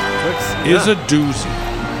is a doozy.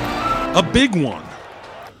 A big one.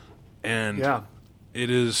 And it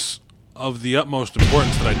is of the utmost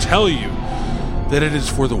importance that I tell you that it is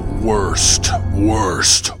for the worst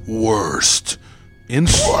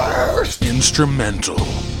instrumental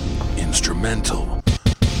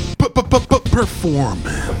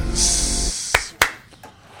performance.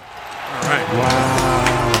 All right.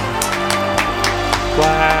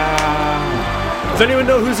 Wow. Does anyone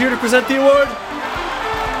know who's here to present the award?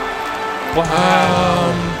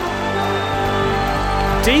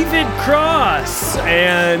 David Cross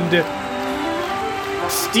and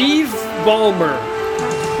Steve Ballmer.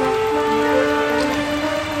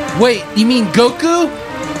 Wait, you mean Goku?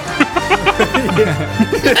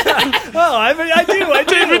 Oh, I do.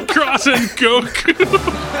 David Cross and Goku.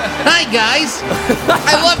 Hi, guys.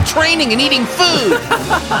 I love training and eating food.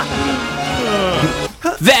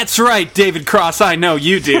 That's right, David Cross, I know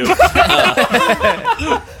you do.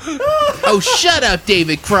 Oh, shut up,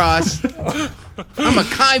 David Cross. I'm a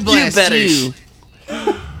Kai blast you.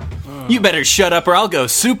 You better shut up or I'll go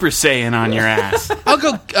Super Saiyan on your ass. I'll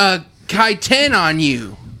go Kai 10 on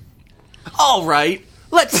you. All right,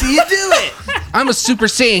 let's see you do it. I'm a Super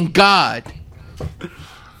Saiyan God.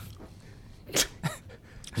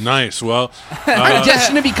 Nice. Well, I'm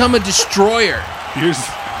destined to become a destroyer.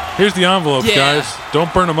 Here's the envelope, Yeah. guys.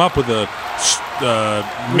 Don't burn them up with a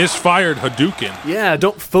misfired Hadouken. Yeah,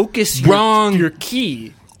 don't focus your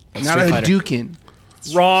key. Not a Hadouken.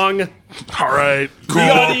 Wrong. All right. Cool.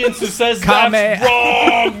 The audience who says that's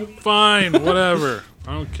wrong. Fine. Whatever.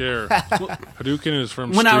 I don't care. Hadouken is from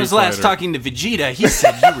When Street I was last Fighter. talking to Vegeta, he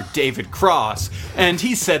said you were David Cross. And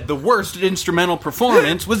he said the worst instrumental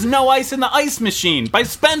performance was No Ice in the Ice Machine by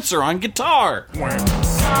Spencer on guitar.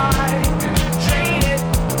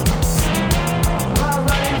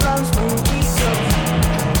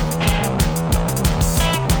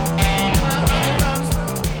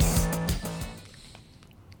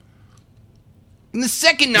 And the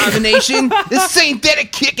second nomination is Saint Dead a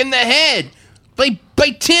Kick in the Head by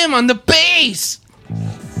Tim on the bass.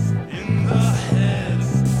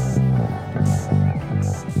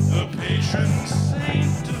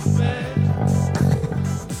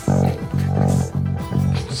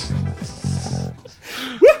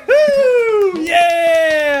 Woohoo!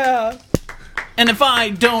 Yeah! And if I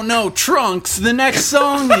don't know Trunks, the next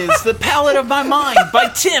song is The Palette of My Mind by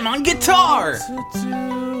Tim on guitar.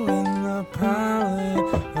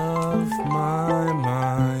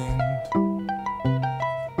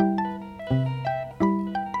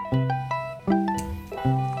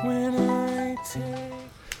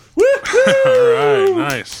 All right,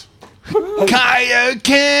 nice.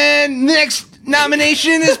 Kayaken. Next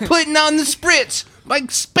nomination is Putting on the Spritz by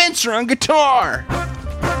Spencer on guitar.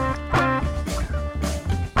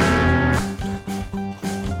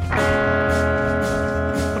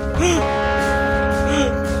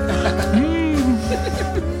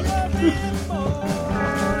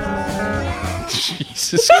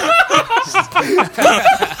 Jesus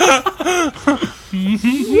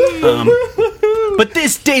But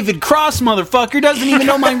this David Cross motherfucker doesn't even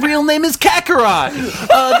know my real name is Kakarot.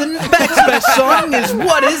 The next best song is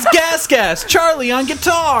What is Gas Gas? Charlie on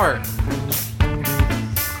guitar.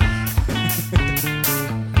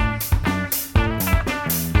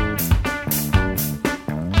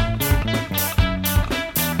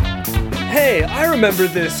 Hey, I remember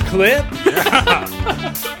this clip. How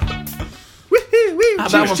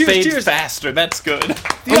that one fades cheers. faster? That's good. The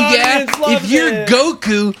Oh yeah, audience loved if you're it.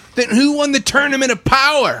 Goku, then who won the Tournament of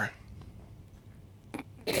Power?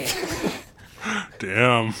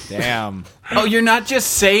 Damn. Oh, you're not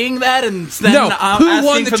just saying that and then No, who asking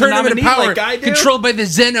won the for Tournament of nominee Power? like I do? Controlled by the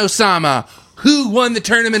Zen-Osama. Who won the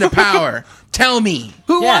Tournament of Power? Tell me.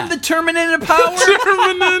 Who Yeah. won the Tournament of Power?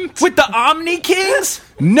 With the Omni Kings?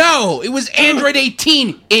 No, it was Android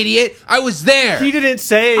 18, idiot. I was there. He didn't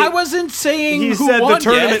say. I wasn't saying He who said won the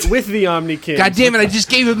tournament yet. with the Omni King. God damn it, I just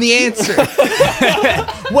gave him the answer.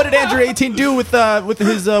 What did Andrew 18 do with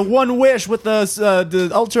his one wish with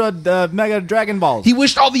the Ultra Mega Dragon Balls? He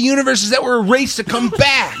wished all the universes that were erased to come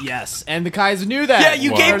back. Yes, and the Kai's knew that. Yeah,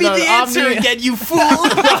 you gave me the answer again, you fool.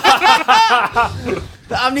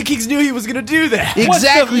 The Omni Kings knew he was going to do that.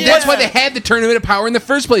 Exactly. That's why they had the Tournament of Power in the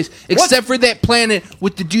first place. Except for that planet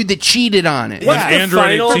with the dude that cheated on it. What's the Android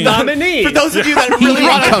final 18. nominee? For those of you that He really didn't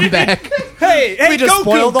want come back. Hey, We just Goku,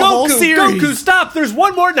 spoiled the whole Goku, series. Goku, stop! There's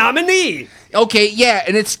one more nominee. Okay, yeah,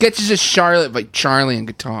 and it sketches of Charlotte by Charlie and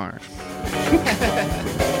guitar.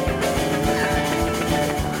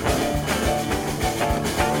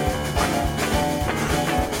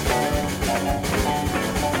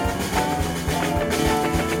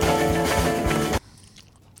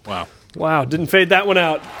 Wow. Wow, didn't fade that one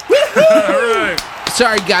out. All right.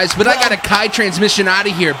 Sorry, guys, but I got a Kai transmission out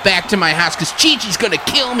of here back to my house because Chi-Chi's gonna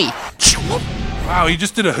kill me. Wow, he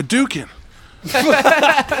just did a Hadouken.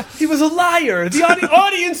 He was a liar. The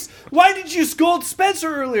audience. Why did you scold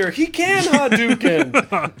Spencer earlier? He can Hadouken.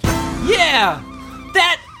 Yeah,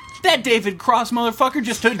 that David Cross motherfucker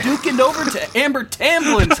just Hadoukened over to Amber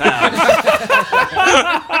Tamblin's house.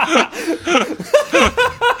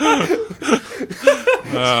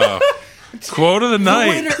 Quote of the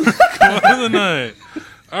night. Quote of the night.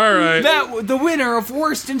 All right. The winner of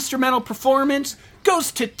worst instrumental performance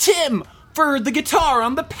goes to Tim for the guitar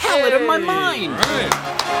on the palette of my mind.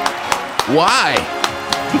 Why?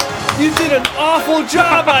 You did an awful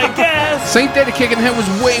job, I guess. Saint Dead Kick in the Head was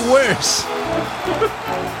way worse.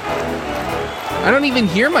 I don't even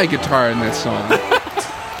hear my guitar in that song.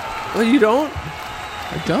 Well, you don't?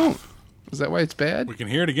 I don't. Is that why it's bad? We can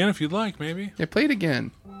hear it again if you'd like, maybe. Yeah, play it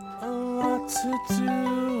again. What to do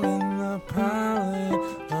in the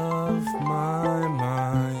palette of my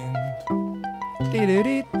mind.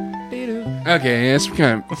 Okay, yeah, it's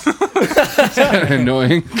kind of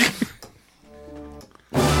annoying.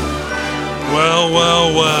 Well.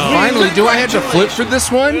 Finally, do I have to flip for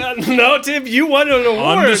this one? No, Tim, you won an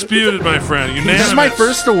award. Undisputed, my friend. Unanimous. This is my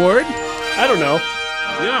first award? I don't know.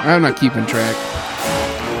 Yeah. I'm not keeping track.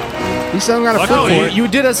 At least I don't got to flip Luckily, for it. You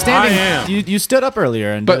did a standing. I am. You stood up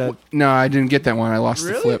earlier and. But no, I didn't get that one. I lost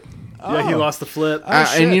the flip. Yeah, he lost the flip.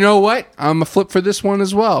 And you know what? I'm a flip for this one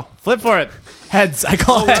as well. flip for it. Heads. I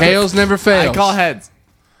call heads. Tails never fails. I call heads.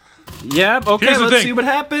 Yep. Okay. Here's the Let's thing. see what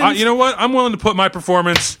happens. You know what? I'm willing to put my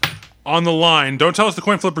performance on the line. Don't tell us the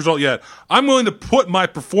coin flip result yet. I'm willing to put my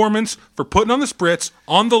performance for putting on the spritz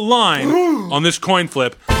on the line on this coin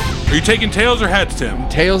flip. Are you taking tails or heads, Tim?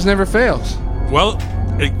 Tails never fails. Well,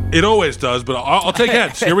 it always does, but I'll take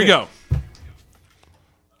heads. Here we go.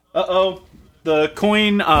 Uh-oh. The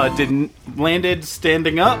coin didn't landed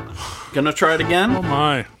standing up. Gonna try it again. Oh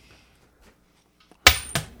my.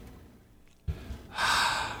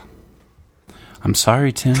 I'm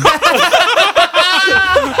sorry, Tim.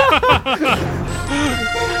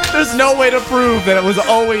 There's no way to prove that it was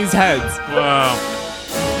always heads. Wow.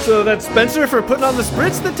 So that's Spencer for putting on the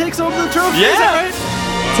spritz that takes over the trophy. Yeah. Is that right?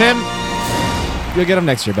 Tim, you'll get him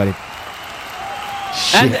next year, buddy.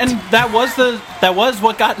 And that was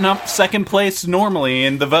what got up second place normally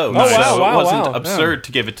in the vote. Oh, so wow, it wasn't wow. absurd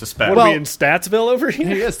to give it to Spec. What Well- are we in Statsville over here?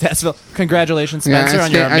 Here he is, Tassville. Congratulations, Yeah, Spencer, I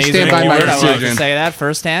on your stand- I amazing stand by my award. I wanted to decision. say that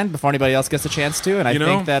firsthand before anybody else gets a chance to, and I You know-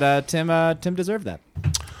 think that Tim deserved that.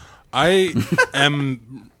 I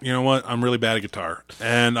am, you know what? I'm really bad at guitar.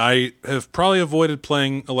 And I have probably avoided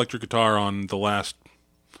playing electric guitar on the last,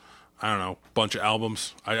 I don't know, bunch of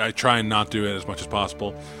albums. I try and not do it as much as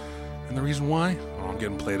possible. And the reason why? Oh, I'm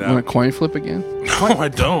getting played Want a out. coin flip again? No, I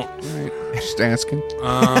don't. All right, just asking.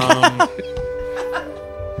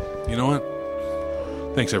 You know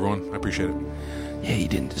what? Thanks, everyone. I appreciate it. Yeah, you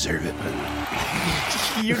didn't deserve it,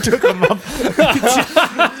 but You took him up.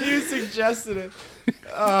 You suggested it.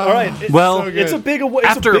 All right. Well, it's a big award.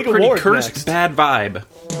 After a pretty award cursed next. bad vibe,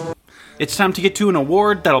 it's time to get to an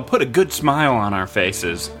award that'll put a good smile on our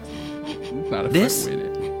faces. not a This? fun way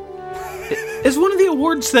to- It's one of the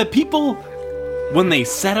awards that people, when they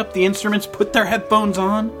set up the instruments, put their headphones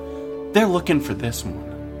on, they're looking for this one.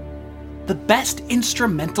 the best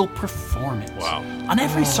instrumental performance. Wow. On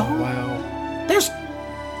every song, there's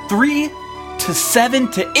 3 to 7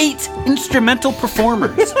 to 8 instrumental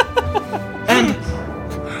performers.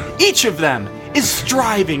 And each of them is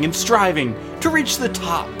striving and striving to reach the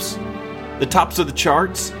tops. The tops of the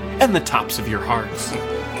charts and the tops of your hearts.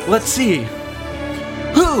 Let's see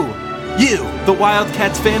who you, the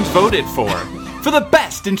Wildcats fans, voted for the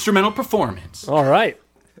best instrumental performance. All right.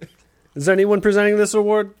 Is there anyone presenting this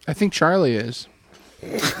award? I think Charlie is.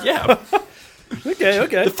 Yeah.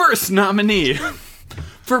 Okay. The first nominee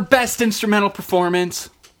for best instrumental performance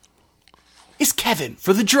is Kevin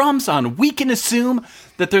for the drums on We Can Assume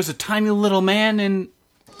That There's a Tiny Little Man in...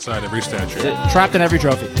 Inside every statue. Trapped in every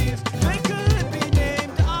trophy.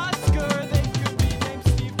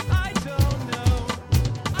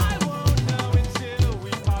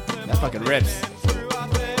 That fucking rips.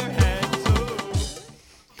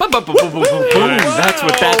 Boom, that's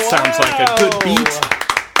what that sounds like, a good beat.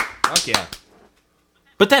 Fuck yeah.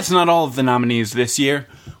 But that's not all of the nominees this year.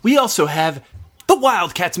 We also have the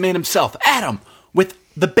Wildcats man himself, Adam, with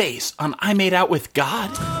the bass on I Made Out With God.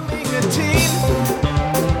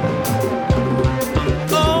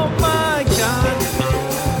 Oh my God.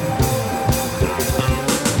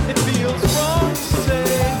 It feels wrong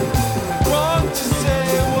to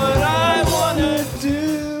say what I wanna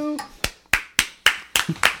do.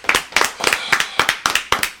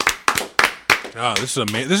 This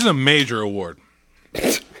is a major award.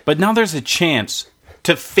 But now there's a chance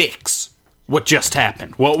to fix what just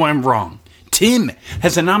happened, what went wrong. Tim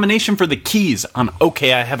has a nomination for the keys on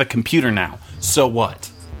Okay, I Have a Computer Now. So what?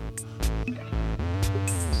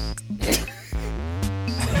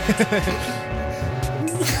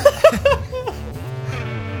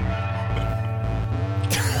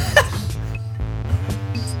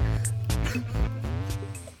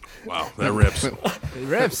 Wow, that rips. It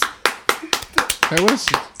rips.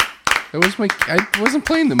 That was my. I wasn't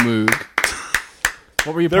playing the Moog.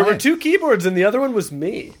 What were you There playing? were 2 keyboards and the other one was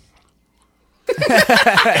me.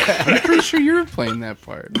 I'm pretty sure you were playing that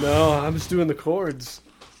part. No, I was doing the chords.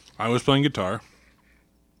 I was playing guitar.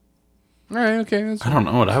 All right, okay. That's I don't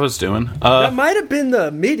know what I was doing. That might have been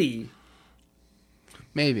the MIDI.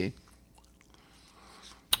 maybe.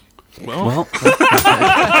 Well,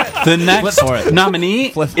 the next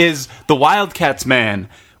nominee is the Wildcats man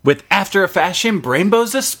with After a Fashion,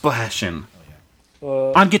 Brainbows a Splashin'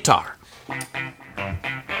 on guitar.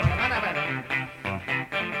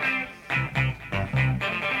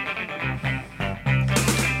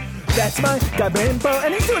 That's my guy Rainbow,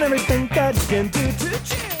 and he's doing everything that he can do to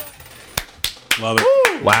chill. Love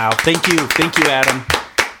it. Wow, thank you, Adam.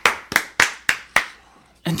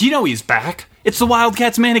 And you know he's back. It's the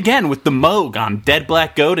Wildcats man again with the Moog on Dead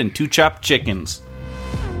Black Goat and 2 Chopped Chickens.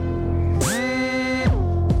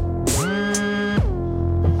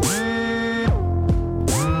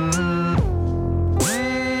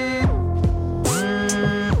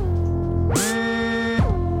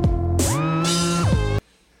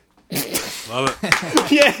 Love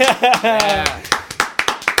it. Yeah.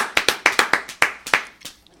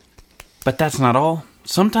 But that's not all.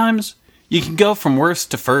 Sometimes you can go from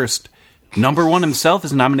worst to first. Number 1 himself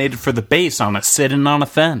is nominated for the bass on a Sittin' on a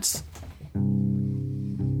Fence.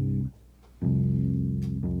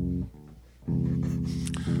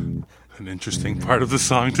 An interesting part of the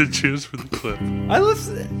song to choose for the clip.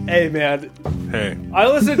 Hey, man. Hey. I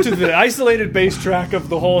listened to the isolated bass track of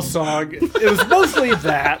the whole song. It was mostly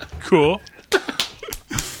that. Cool.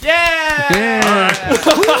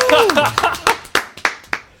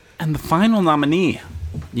 And the final nominee,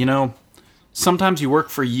 you know, sometimes you work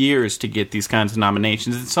for years to get these kinds of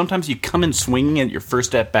nominations, and sometimes you come in swinging at your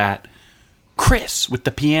first at bat. Chris with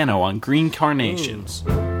the piano on Green Carnations.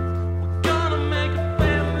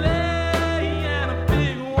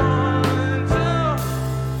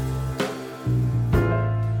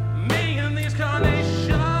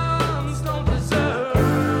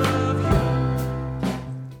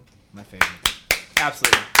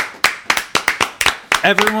 Absolutely.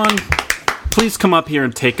 Everyone, please come up here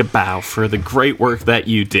and take a bow for the great work that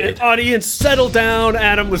you did. Audience, settle down.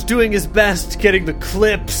 Adam was doing his best getting the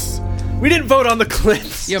clips. We didn't vote on the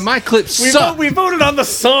clips. Yeah, my clips suck. We voted on the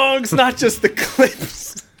songs, not just the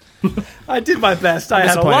clips. I did my best. I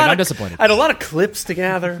had I'm disappointed. I had a lot of clips to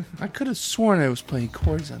gather. I could have sworn I was playing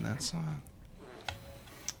chords on that song.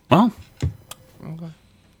 Well,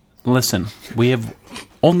 listen, we have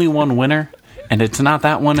only one winner, and it's not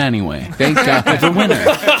that one anyway. Thank God. The winner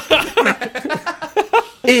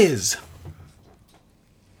is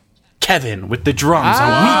Kevin with the drums on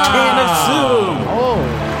We Can Assume.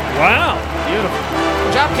 Oh, Wow.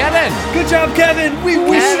 Beautiful. good job, Kevin. Good job, Kevin. We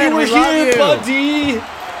wish Kevin, you were we love here, you. buddy.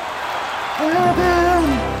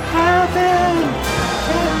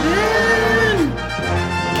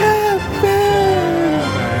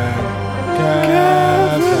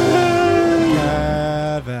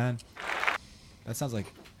 Kevin. That sounds like.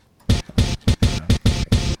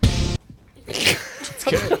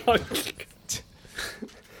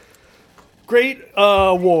 Great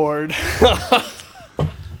award.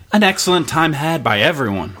 An excellent time had by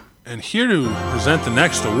everyone. And here to present the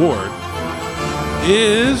next award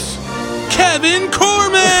is Kevin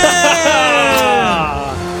Corman.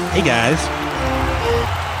 Hey guys,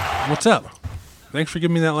 what's up? Thanks for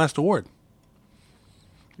giving me that last award.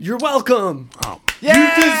 You're welcome. Oh, You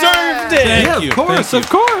deserved it. thank you. Of course, thank of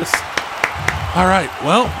course. you. All right.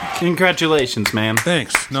 Well, Congratulations, man.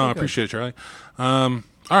 thanks. No, I appreciate it, Charlie. All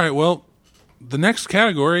right. Well, the next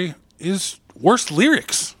category is worst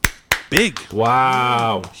lyrics. Big,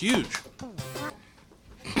 Wow. huge.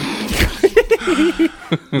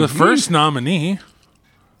 The first nominee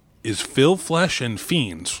is Phil Flesh and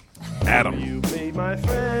Fiends. Adam. You be my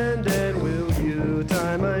friend, and will you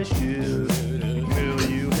tie my shoes? Will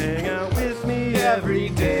you hang out with me every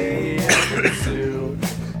day at the zoo?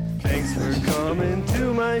 Thanks for coming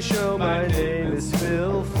to my show. My name is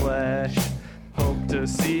Phil Flesh. Hope to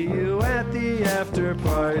see you at the after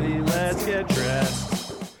party. Let's get dressed.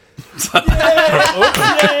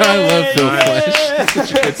 I love Phil Flesh.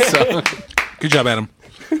 Such a good song. Good job, Adam.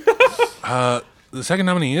 The second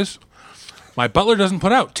nominee is My Butler Doesn't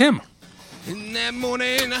Put Out. Tim. In that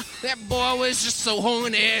morning, that boy was just so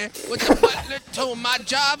horny. What the butler told my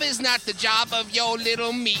job is not the job of your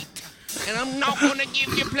little meat. And I'm not gonna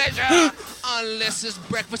give you pleasure unless it's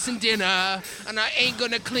breakfast and dinner. And I ain't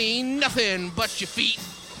gonna clean nothing but your feet.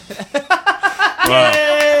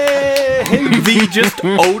 The just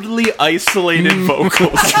oddly isolated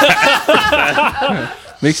vocals.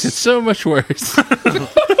 Makes it so much worse. All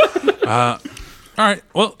right.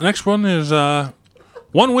 Well, next one is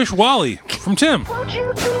One Wish Wally from Tim. Won't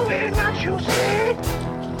you do it, not you say?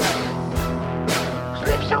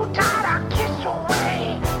 Slip so tight, I kiss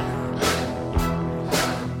away.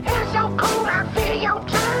 Hair so cold, I feel your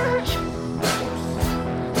touch.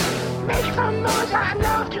 Make some noise, I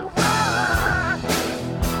love to run.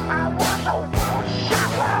 I was a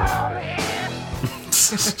one-shot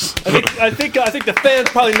I think the fans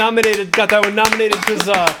probably got that one nominated because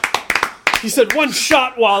he said one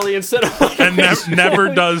shot Wally instead of one And wish never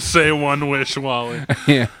Wally. does say One Wish Wally.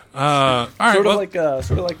 Yeah. All right. Sort well, of like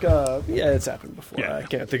yeah, it's happened before. Yeah. I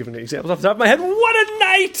can't think of any examples off the top of my head. What a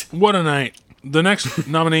night! what a night. The next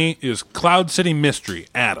nominee is Cloud City Mystery.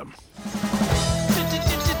 Adam. Just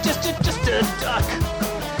a duck.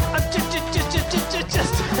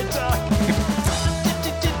 Just a duck.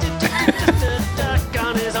 Just a duck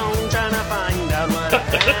on his own, trying to find out what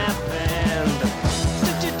happened.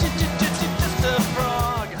 Just a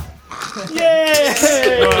frog. Yay!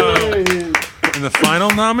 And the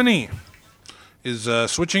final nominee is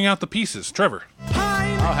Switching Out the Pieces. Trevor.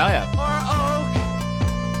 Pine Oh, hell yeah. or oak,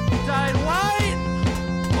 dyed white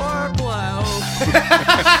or blue.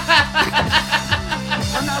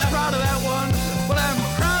 I'm not proud of that one, but I'm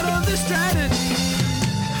proud of the strategy.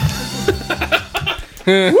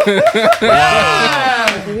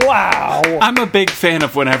 Wow! I'm a big fan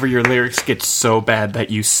of whenever your lyrics get so bad that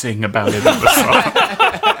you sing about it in the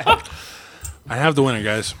song. I have the winner,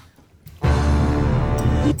 guys.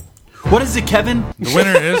 What is it, Kevin? The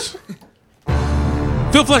winner is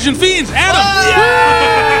Phil Flesh and Fiends. Adam.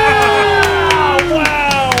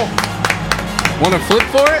 Wow! Want to flip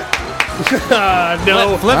for it?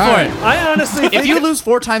 No. Flip All for right. it. I honestly think If you lose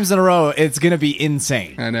 4 times in a row, it's gonna be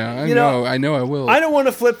insane. I know. You know, I know. I will. I don't want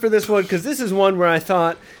to flip for this one because this is one where I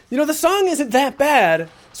thought, the song isn't that bad,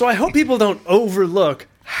 so I hope people don't overlook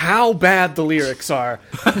how bad the lyrics are.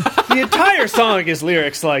 The entire song is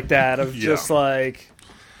lyrics like that of just like,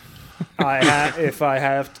 if I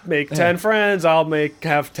have to make 10 friends, I'll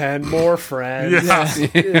have 10 more friends. Yeah.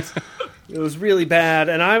 It was really bad,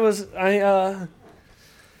 and It's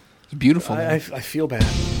beautiful. I feel bad.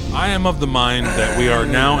 I am of the mind that we are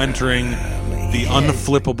now entering the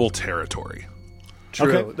unflippable territory.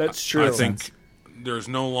 True, Okay. that's true. I think there's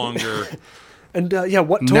no longer. And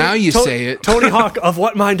what? Now you say it. Tony Hawk of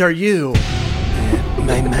What Mind Are You?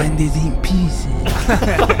 My mind is in pieces.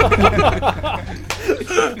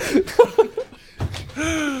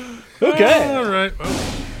 Okay. All right. Well.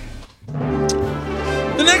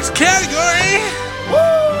 The next category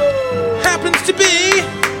happens to be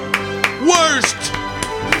worst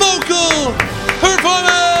vocal performance.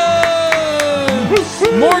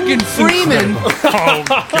 Morgan Freeman. Oh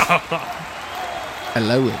God!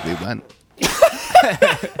 Hello, everyone.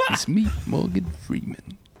 It's me, Morgan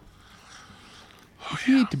Freeman.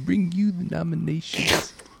 Here to bring you the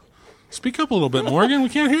nominations. Speak up a little bit, Morgan. We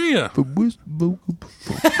can't hear you. For worst vocal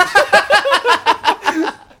performance.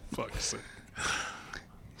 Fuck's sake.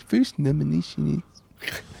 First nomination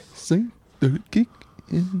is Saint the Kick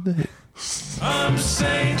in the Head. I'm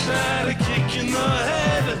Saint that a kick in the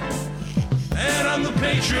head, and I'm the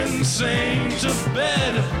patron saint of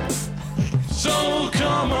bed. So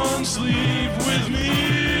come on, sleep with me.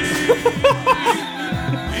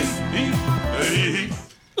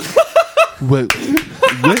 Whoa,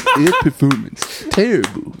 what a performance.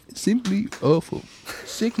 Terrible. Simply awful.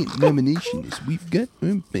 Second nomination is We've Got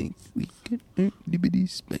Our Banks. We've Got Our Liberty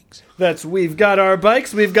Spikes. That's We've Got Our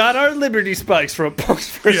Bikes, We've Got Our Liberty Spikes from Punks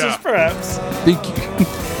vs. Preps. Thank you.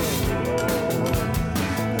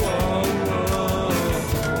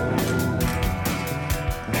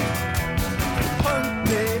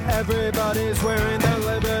 Everybody's wearing their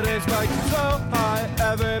Liberty spikes so high.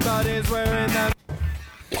 Everybody's wearing them.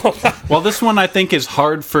 Well, this one I think is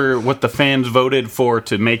hard for what the fans voted for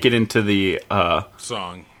to make it into the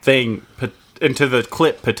Song. thing, into the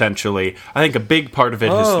clip potentially. I think a big part of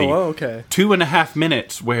it is the okay. 2.5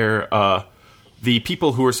 minutes where the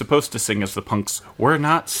people who were supposed to sing as the Punks were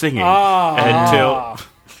not singing until.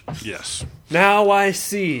 Yes. Now I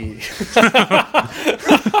see.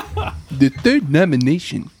 The third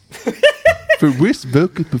nomination for Worst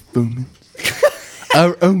Vocal Performance,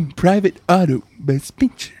 Our Own Private Auto by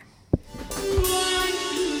Spencer.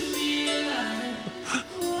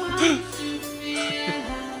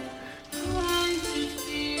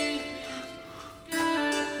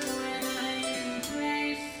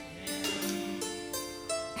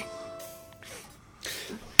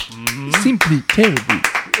 Simply terrible.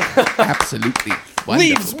 Absolutely wonderful.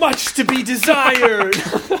 Leaves much to be desired.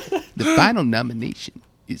 The final nomination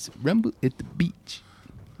is Rumble at the Beach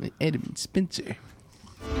by Adam and Spencer.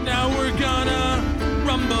 Now we're gonna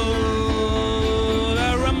rumble,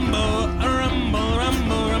 rumble, rumble,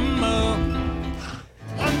 rumble, rumble.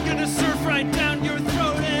 I'm gonna surf right down your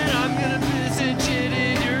throat and I'm gonna visit it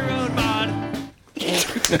in your own bod.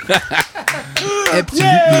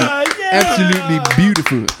 Absolutely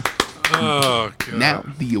beautiful. Oh, God. Now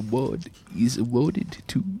the award is awarded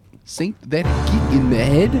to Saint That Kick in the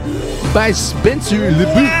Head by Spencer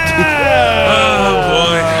LeBoot. Oh,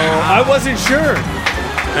 boy. I wasn't sure.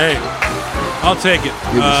 Hey, I'll take it.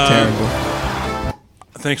 It was terrible.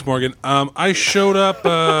 Thanks, Morgan. I showed up.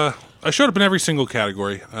 I showed up in every single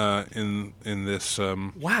category in this.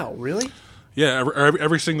 Wow, really? Yeah,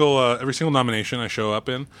 every single nomination I show up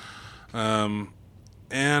in,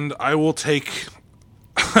 and I will take.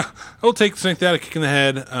 I will take Saint That a Kick in the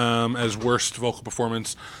Head as worst vocal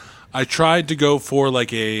performance. I tried to go for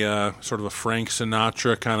like a sort of a Frank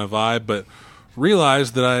Sinatra kind of vibe, but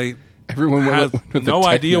realized that I had no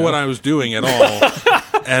idea what I was doing at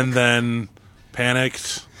all, and then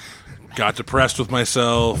panicked, got depressed with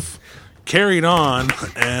myself, carried on,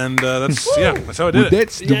 and that's how I did it.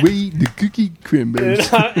 That's the way the cookie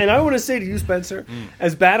crumbles. And I want to say to you, Spencer,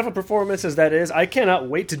 as bad of a performance as that is, I cannot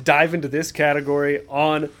wait to dive into this category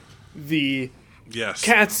on the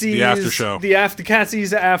Catsies, the after show. The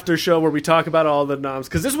Catsies after show where we talk about all the noms,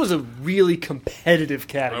 because this was a really competitive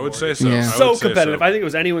category. I would say so. Yeah. So competitive. I think it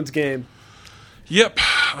was anyone's game. Yep.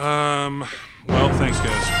 Well, thanks,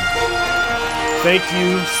 guys. Thank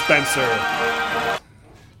you, Spencer.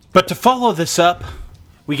 But to follow this up,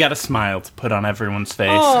 we got a smile to put on everyone's face.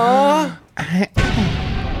 Aww.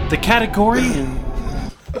 The category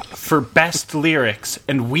for best lyrics,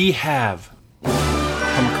 and we have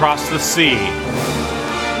from across the sea,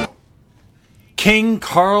 King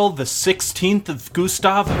Carl the 16th of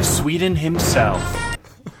Gustav of Sweden himself.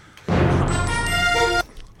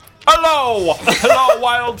 Hello,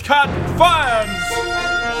 Wildcat fans.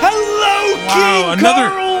 Hello, King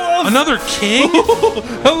Carl. Another king.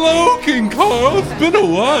 Hello, King Carl. It's been a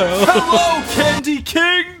while. Hello, Candy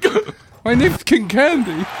King. My name's King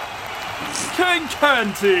Candy. King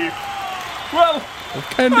Candy. Well,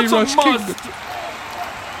 Candy that's Rush a must. Kingdom.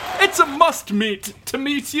 It's a must meet to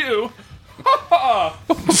meet you.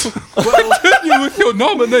 Continue with your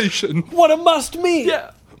nomination. What a must meet.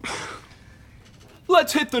 Yeah.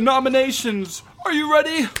 Let's hit the nominations. Are you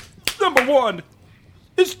ready? Number 1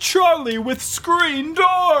 is Charlie with Screen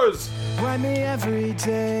Doors. Write me every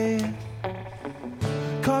day.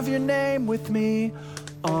 Carve your name with me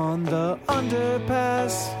on the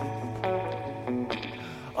underpass.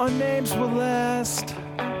 Our names will last.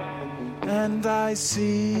 And I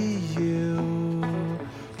see you,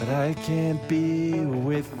 but I can't be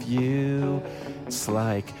with you. It's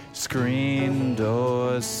like screen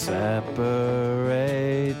doors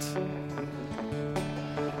separate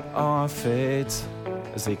our fate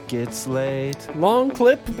as it gets late. Long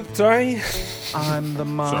clip, sorry. I'm the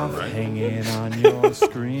moth right. hanging on your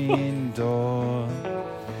screen door.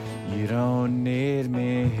 You don't need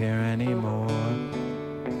me here anymore.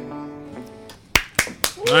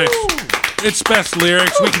 Nice. It's best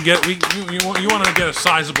lyrics. We can get. You want to get a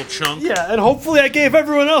sizable chunk? Yeah, and hopefully I gave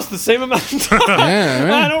everyone else the same amount of time. Yeah,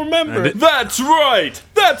 right. I don't remember. That's right,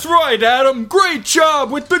 Adam. Great job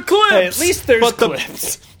with the clips. Hey, at least there's But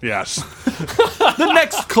clips. Yes. The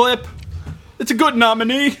next clip, it's a good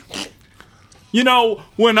nominee. You know,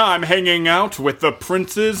 when I'm hanging out with the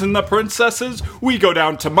princes and the princesses, we go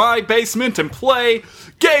down to my basement and play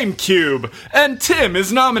GameCube. And Tim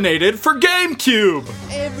is nominated for GameCube.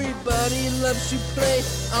 Everybody loves to play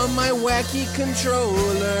on my wacky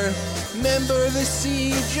controller. Remember the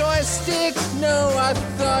C joystick? No, I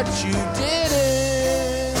thought you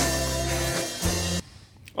didn't.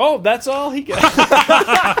 Oh, that's all he got.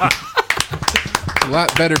 A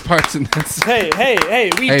lot better parts in this. Hey,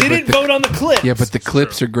 we Hey, didn't but the- vote on the clips. Yeah, but the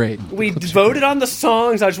clips are great. We voted on the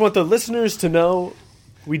songs. I just want the listeners to know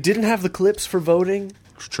we didn't have the clips for voting.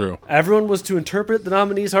 It's true. Everyone was to interpret the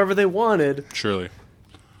nominees however they wanted. Surely.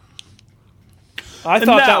 I And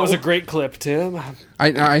thought now- that was a great clip, Tim.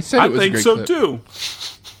 I said it was a think great so clip. too.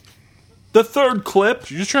 The third clip.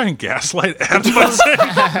 Did you just try and gaslight Adam by saying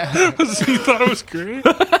he thought it was great?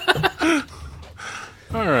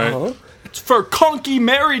 All right. Uh-huh. It's for Conky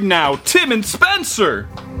Married Now, Tim and Spencer.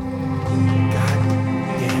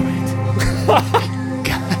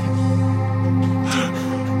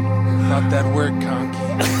 Thought that work, Conky.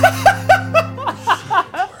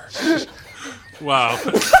 Wow.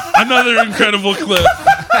 Another incredible clip.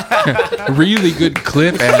 Really good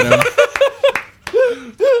clip, Adam.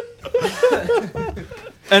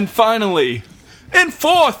 And finally, in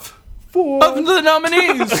fourth of the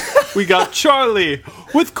nominees, we got Charlie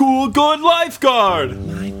with Cool Good Lifeguard.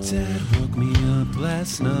 My dad woke me up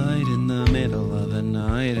last night in the middle of the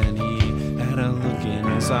night, and he had a look in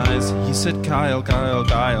his eyes. He said, Kyle,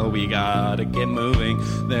 we gotta get moving.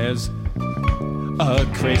 There's a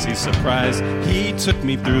crazy surprise. He took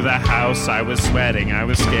me through the house. I was sweating, I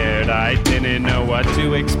was scared. I didn't know what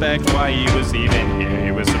to expect, why he was even here.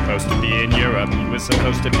 He was supposed to be in Europe, he was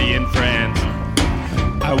supposed to be in France.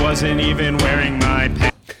 I wasn't even wearing my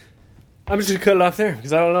pants. I'm just gonna cut it off there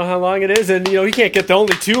because I don't know how long it is, and you know he can't get the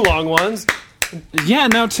only two long ones. Yeah,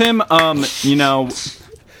 no, Tim, you know,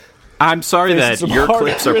 I'm sorry This that is some your hard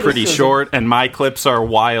clips are pretty criticism. short and my clips are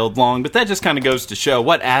wild long, but that just kind of goes to show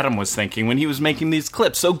what Adam was thinking when he was making these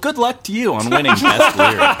clips. So good luck to you on winning Best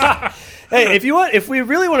Lyric. Hey, if we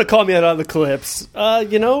really want to call me out on the clips,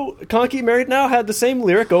 you know, Conky Married Now had the same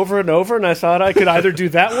lyric over and over, and I thought I could either do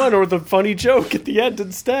that one or the funny joke at the end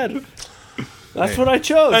instead. That's what I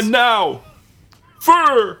chose. And now,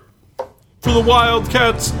 for the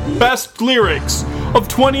Wildcats Best Lyrics of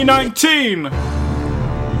 2019,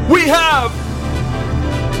 we have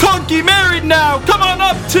Conky Married Now. Come on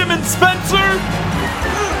up, Tim and Spencer.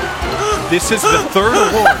 This is the third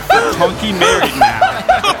award for Conky Married Now.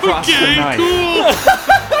 Across the night.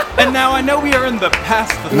 Cool. And now I know we are in the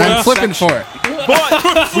past the And I'm flipping for it.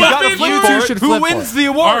 but we gotta You flip two for it. should Who flip wins for the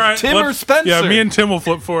award, All right. Tim or let's- Spencer? Yeah, me and Tim will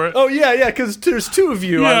flip for it. Oh yeah, because there's two of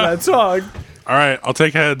you Yeah. on that song. All right. I'll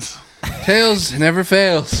take heads. Tails never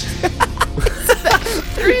fails.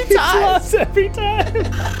 Lost every time.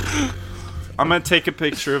 I'm gonna take a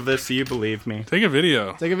picture of this so you believe me. Take a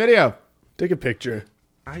video. Take a video. Take a picture.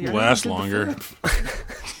 It'll last longer.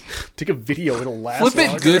 Take a video. It'll last. Flip it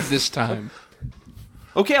longer. good this time.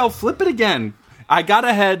 Okay, I'll flip it again. I got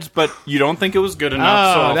a heads, but you don't think it was good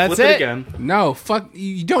enough, so Oh, I'll that's flip it it? again. No, fuck.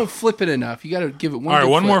 You don't flip it enough. You got to give it one. All right.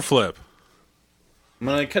 good One flip. more flip. I'm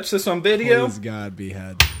gonna catch this on video, Please God be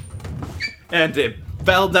head. and it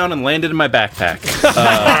fell down and landed in my backpack.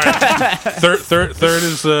 Third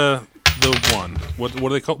is the one. What do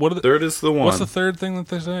they call? What are the, Third is the one. What's the third thing that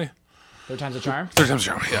they say? Third time's a charm. Third time's a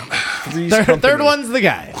charm. Yeah. Third one's the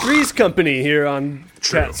guy. Three's Company here on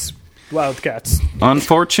Cats, Wildcats.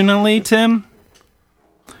 Unfortunately, Tim,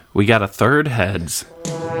 we got a third heads.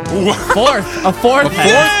 Fourth. A fourth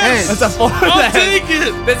head. That's a fourth I'll head. take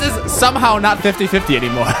it. This is somehow not 50-50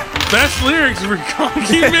 anymore. Best lyrics for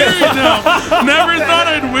Conky Married Now. Never thought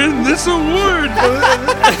I'd win this award.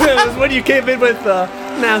 It was when you came in with,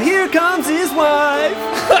 now here comes his wife.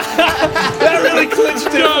 That really clinched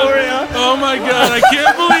it for you. Oh my god, I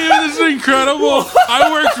can't believe it. This is incredible. I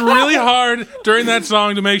worked really hard during that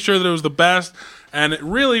song to make sure that it was the best, And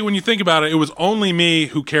really, when you think about it, it was only me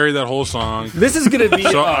who carried that whole song. This is going to be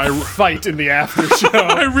So a fight in the after show.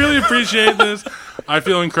 I really appreciate this. I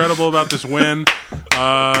feel incredible about this win.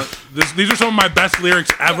 These are some of my best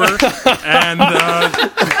lyrics ever. And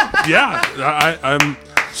I'm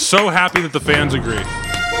so happy that the fans agree.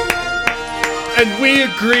 And we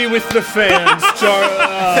agree with the fans, Charlie.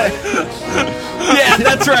 Yeah,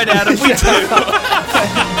 that's right, Adam. We do.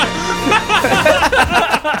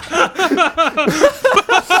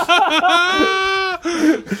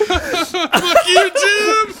 Fuck you,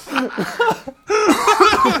 Jim!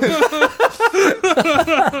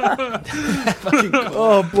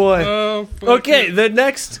 Oh boy. Okay, the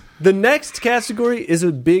next category is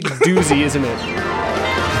a big doozy, isn't it?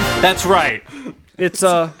 That's right. It's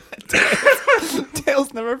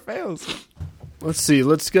Tails never fails. Let's see.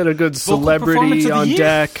 Let's get a good performance celebrity of the on year.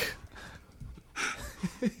 deck.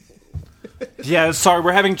 Yeah, sorry,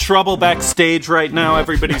 we're having trouble backstage right now.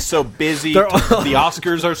 Everybody's so busy. They're all- The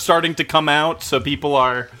Oscars are starting to come out, so people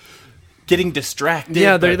are getting distracted.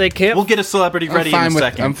 Yeah, but they can't. We'll get a celebrity ready in a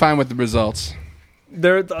second. I'm fine with the results.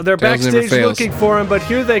 They're never backstage fails. looking for him, but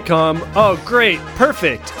here they come. Oh, great,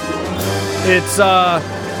 perfect. It's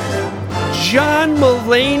John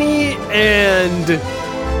Mulaney and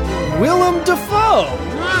Willem Dafoe.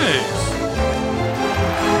 Nice.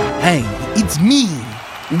 Hey, it's me,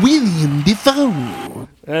 William Dafoe.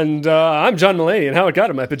 And I'm John Mulaney, and how it got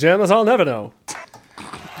in my pajamas, I'll never know.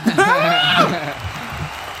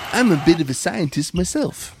 I'm a bit of a scientist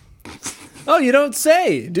myself. Oh, you don't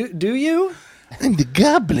say. Do you? I'm the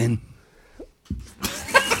Goblin.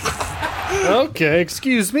 Okay,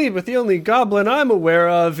 excuse me, but the only goblin I'm aware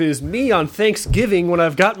of is me on Thanksgiving when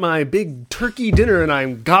I've got my big turkey dinner and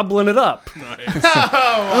I'm gobbling it up.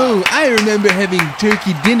 Oh, I remember having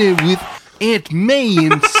turkey dinner with Aunt May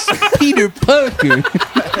and Peter Parker.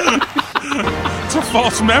 It's a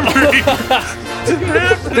false memory.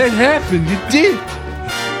 That happened, it did.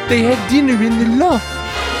 They had dinner in the loft.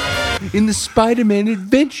 In the Spider-Man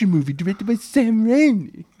adventure movie directed by Sam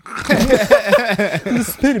Raimi.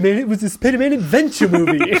 It was a Spider-Man adventure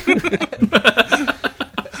movie.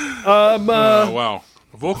 Oh, wow.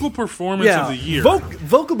 Vocal performance of the year.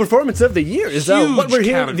 Vocal performance of the year is what we're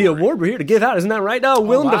here. Huge The award we're here to give out, isn't that right?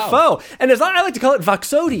 Willem wow. Dafoe, and as I like to call it,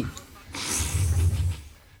 Voxody.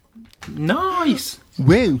 Nice.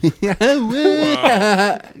 Well, yes.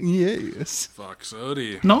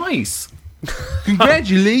 Voxody. Nice.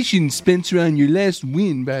 Congratulations, Spencer, on your last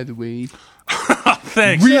win, by the way.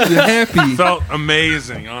 Thanks. Really happy. Felt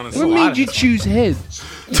amazing, honestly. What made you choose heads?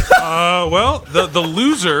 Well, the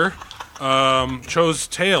loser chose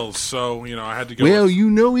tails, so I had to go. Well, with, you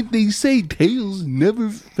know what they say, tails never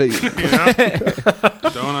fail.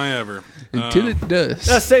 don't I ever? Until it does.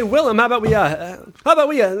 Say, Willem, how about we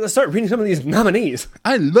start reading some of these nominees?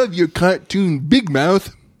 I love your cartoon, Big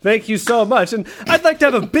Mouth. Thank you so much, and I'd like to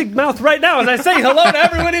have a big mouth right now as I say hello to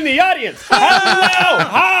everyone in the audience. Hello,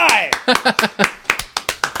 hi.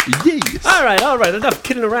 Yes. All right. Enough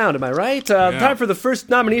kidding around, am I right? Time for the first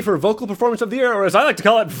nominee for vocal performance of the year, or as I like to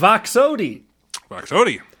call it, Voxody.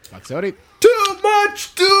 Voxody. Too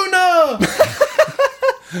much tuna.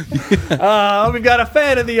 We've got a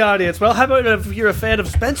fan in the audience. Well, how about if you're a fan of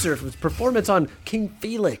Spencer for his performance on King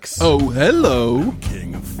Felix? Oh, hello.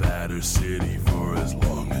 King of Fatter City for as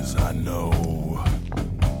long as I know.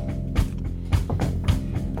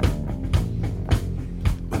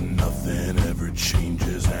 But nothing ever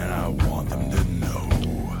changes, and I want them to know.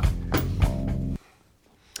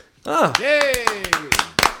 Yay!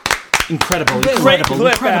 Incredible. Great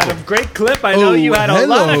clip, Adam. Great clip. I know you had a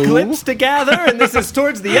lot of clips to gather, and this is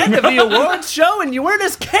towards the end of the awards show, and you weren't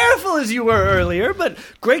as careful as you were earlier, but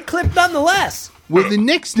great clip nonetheless. Well, the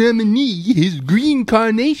next nominee is Green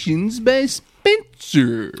Carnations by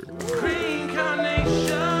Spencer. Green carnations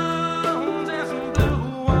and some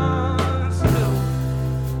blue ones too.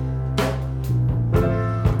 I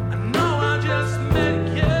know I just met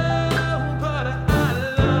you, but I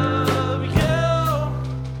love you.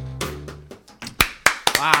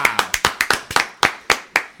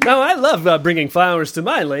 Now, I love bringing flowers to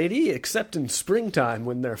my lady, except in springtime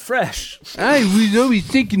when they're fresh. I was always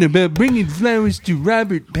thinking about bringing flowers to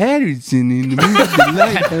Robert Pattinson in the movie The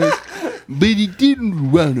Lighthouse, but he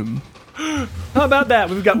didn't want them. How about that?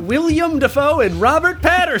 We've got William Dafoe and Robert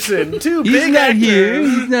Patterson, two He's big not actors. here.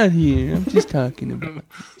 He's not here. I'm just talking about.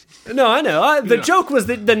 No, I know. The joke was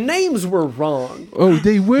that the names were wrong. Oh,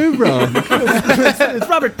 they were wrong. It's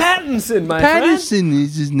Robert Pattinson, my friend. Patterson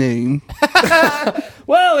is his name.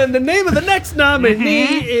 Well, and the name of the next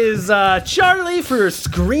nominee is Charlie for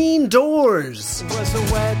Screen Doors. It was a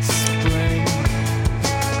wet spring,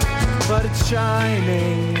 but but it's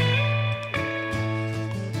shining.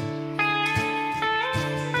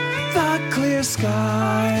 The clear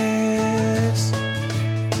skies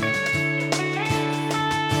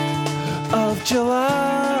of July.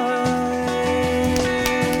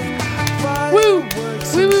 Woo!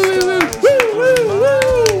 Woo, woo, woo, woo,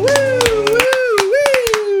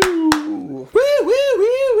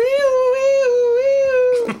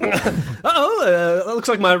 Uh-oh, looks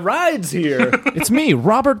like my ride's here. It's me,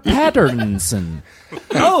 Robert Pattinson.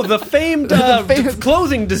 Oh, the famed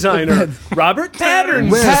clothing designer, Robert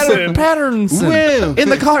Pattinson. Pattinson. In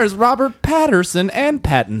the cars, Robert Patterson and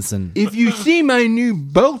Pattinson. If you see my new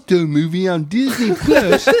Balto movie on Disney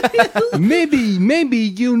Plus, maybe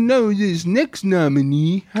you'll know this next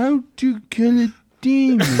nominee, How to Kill a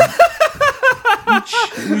Demon.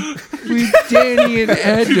 with Danny and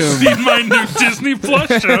Adam. You've seen my new Disney Plus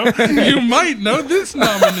show. You might know this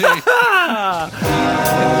nominee. Make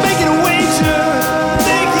it a wager,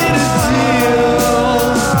 make it a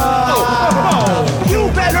deal.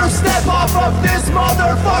 You better step off of this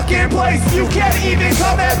motherfucking place. You can't even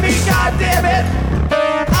come at me, goddammit.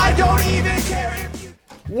 I don't even care if you...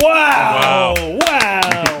 Wow!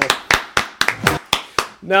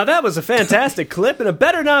 Now that was a fantastic clip and a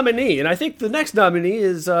better nominee, and I think the next nominee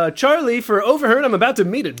is Charlie for Overheard. I'm about to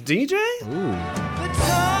meet a DJ? Ooh.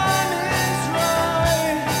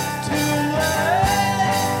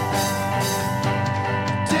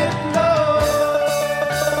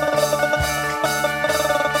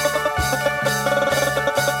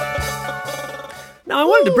 Now I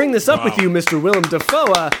wanted to bring this up with you, Mr. Willem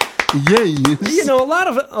Dafoe. Yes. You know, a lot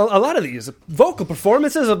of these vocal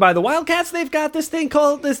performances by the Wildcats, they've got this thing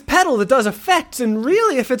called this pedal that does effects, and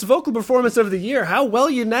really, if it's vocal performance of the year, how well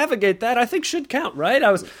you navigate that, I think should count, right? I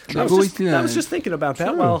was just thinking about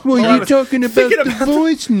that. Well, you're talking about the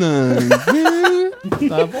voice line.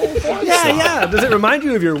 Yeah. Does it remind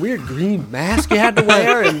you of your weird green mask you had to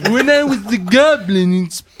wear? And when I was the Goblin in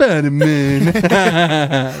Spider-Man.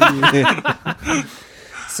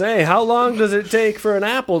 Say, how long does it take for an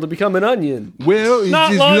apple to become an onion? Well, it's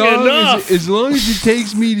not long enough. As long as it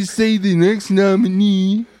takes me to say the next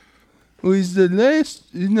nominee. Or is the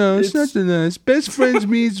last? No, it's not the last. Best Friends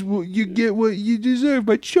means you get what you deserve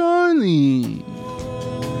by Charlie. I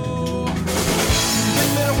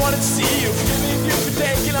want to see you, giving you for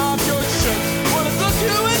taking off your shirt. Want to look you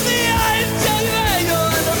in the eye and tell you that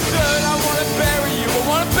you're an absurd. I want to bury you,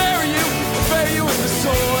 bury you in the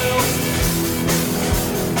soil.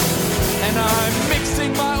 And I'm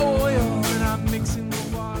mixing my oil, and I'm mixing the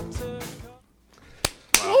water.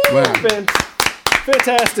 Wow.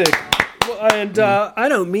 Fantastic. And I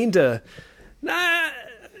don't mean to...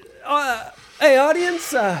 hey,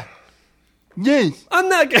 audience. Yes. I'm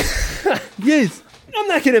not... Yes. I'm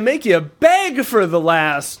not going to make you beg for the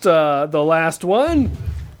last one.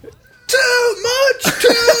 Too much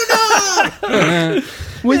tuna!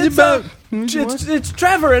 It's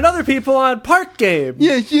Trevor and other people on Park Game.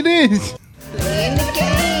 Yes, it is. Playing the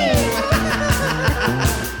game.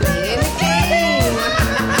 Playing the game.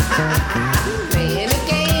 Playing the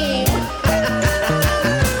game.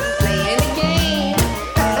 Playing the game.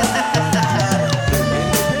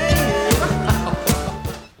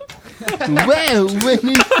 Wow, what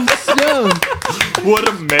is the song? What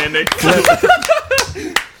a manic clip.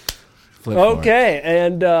 Okay,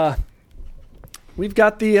 and we've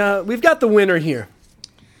got the winner here.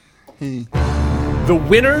 The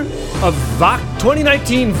winner of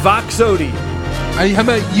 2019 Voxody. How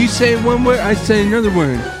about you say one word, I say another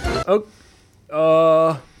word.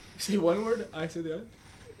 Say one word, I say the other.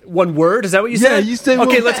 One word? Is that what you said? Yeah, you said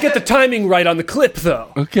Okay, one. let's get the timing right on the clip,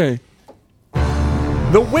 though. Okay.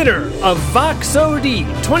 The winner of Voxody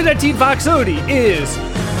 2019 Voxody is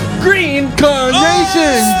Green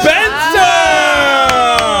Carnation Spencer.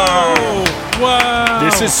 Wow.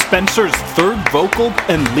 This is Spencer's third vocal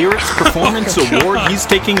and lyrics performance award he's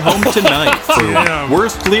taking home tonight for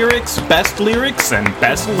worst lyrics, best lyrics, and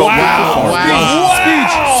best vocal performance.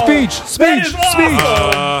 Wow. Speech.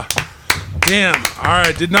 Damn. All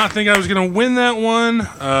right. Did not think I was going to win that one.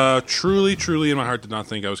 Truly in my heart did not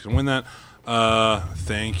think I was going to win that.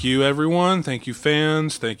 Thank you, everyone. Thank you,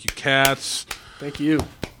 fans. Thank you, cats. Thank you.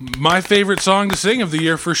 My favorite song to sing of the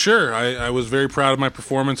year for sure. I was very proud of my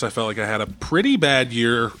performance. I felt like I had a pretty bad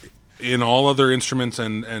year in all other instruments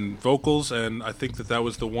and vocals, and I think that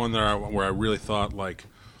was the one where I really thought, like,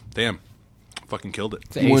 damn, fucking killed it.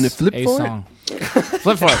 You want to flip for song.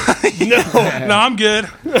 Flip for it. No, I'm good.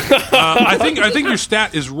 I think your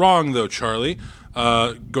stat is wrong, though, Charlie.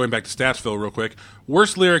 Going back to Statsville real quick.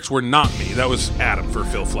 Worst lyrics were not me. That was Adam for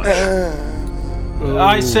Phil Flesh.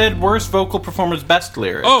 I said worst vocal performance, best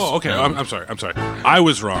lyrics. Oh, okay. I'm sorry. I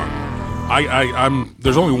was wrong. I'm.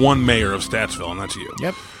 There's only one mayor of Statsville, and that's you.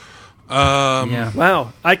 Yep. Yeah.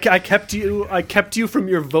 Wow. I kept you from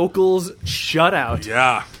your vocals shut out.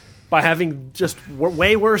 Yeah. By having just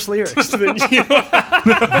way worse lyrics than you.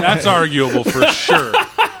 That's arguable for sure.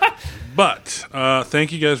 But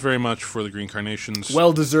thank you guys very much for the Green Carnations.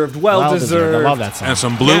 Well deserved. Well deserved. I love that song. And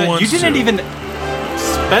some blue ones. You didn't too. even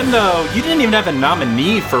You didn't even have a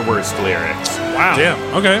nominee for worst lyrics. Wow. Damn.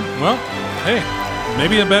 Okay. Well, hey,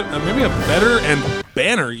 maybe a better and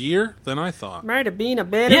banner year than I thought. Might have been a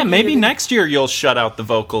better. Yeah, maybe next year you'll shut out the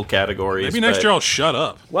vocal categories. Maybe next year I'll shut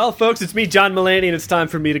up. Well, folks, it's me, John Mulaney, and it's time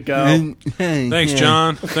for me to go. Thanks,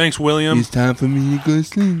 John. Thanks, William. It's time for me to go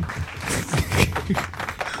sleep.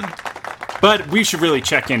 But we should really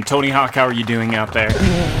check in. Tony Hawk, how are you doing out there?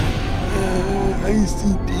 I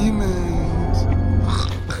see demons.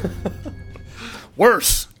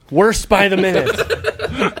 Worse by the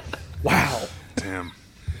minute. Wow. Damn.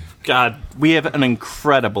 God, we have an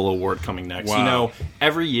incredible award coming next. Wow. You know,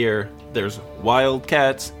 every year there's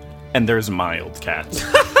Wildcats and there's Mildcats.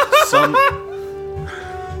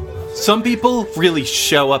 Some people really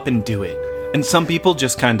show up and do it, and some people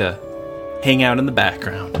just kind of hang out in the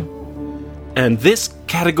background. And this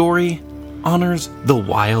category honors the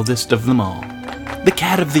wildest of them all, the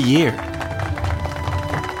Cat of the Year.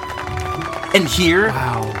 And here,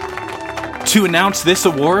 to announce this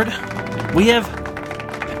award, we have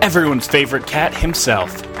everyone's favorite cat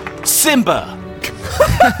himself, Simba.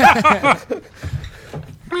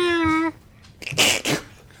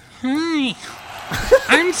 Hi,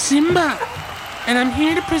 I'm Simba, and I'm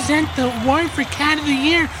here to present the award for Cat of the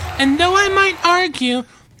Year. And though I might argue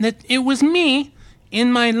that it was me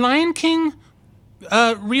in my Lion King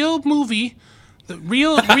real movie, the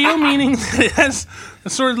real meaning that it has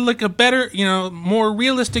sort of like a better, more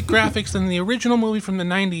realistic graphics than the original movie from the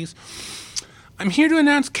 90s, I'm here to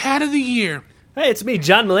announce Cat of the Year. Hey, it's me,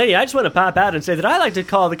 John Mulaney. I just want to pop out and say that I like to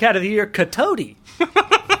call the Cat of the Year Coyote.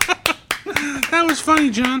 That was funny,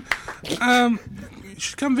 John. You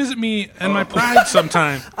should come visit me and my pride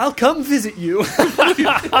sometime. I'll come visit you. Please,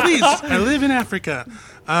 I live in Africa,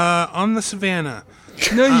 on the savannah.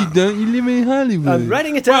 No, you don't. You live in Hollywood. I'm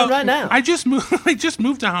writing it down right now. I just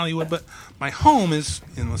moved to Hollywood, but my home is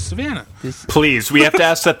in the savannah. Please, we have to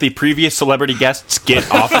ask that the previous celebrity guests get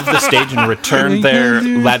off of the stage and return their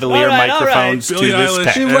lavalier microphones to Billie this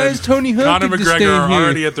Eilish cat. Why is Tony Hawk Conor to stay McGregor are here?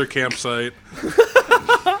 already at their campsite.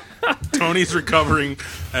 Tony's recovering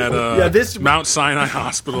at Mount Sinai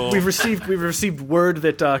Hospital. We've received word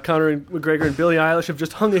that Conor McGregor and Billie Eilish have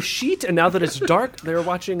just hung a sheet, and now that it's dark, they're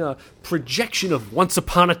watching a projection of Once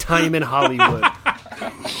Upon a Time in Hollywood.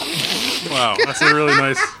 Wow, that's a really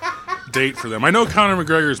nice date for them. I know Conor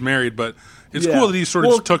McGregor is married, but it's cool that he sort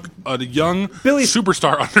of took a young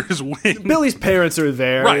superstar under his wing. Billy's parents are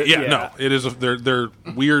there. Right, no. It is they're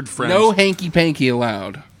weird friends. No hanky-panky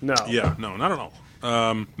allowed. No. Yeah, no, not at all.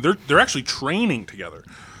 They're actually training together.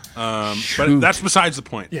 But that's besides the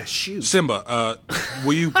point. Yeah, shoot. Simba,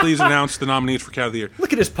 will you please announce the nominees for Cat of the Year?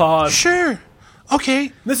 Look at his paws. Sure.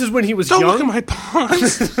 Okay. This is when he was Don't young. look at my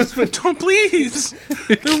paws. Don't, please.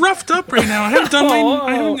 They're roughed up right now. I haven't done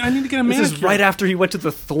I need to get a manicure. This is right after he went to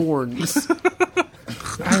the Thorns.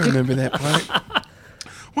 I remember that part.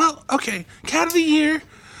 Well, okay. Cat of the Year.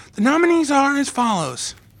 The nominees are as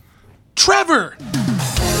follows. Trevor.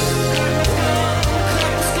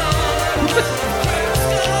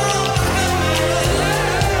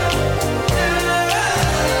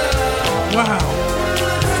 Wow.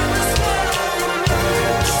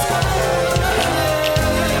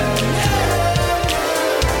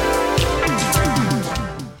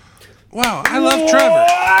 Wow, I love Trevor.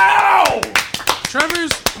 Wow!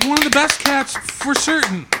 Trevor's one of the best cats for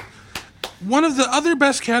certain. One of the other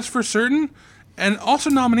best cats for certain, and also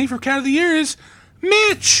nominee for Cat of the Year is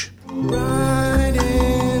Mitch.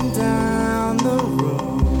 Riding down the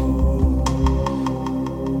road,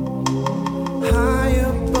 high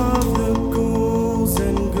above the ghouls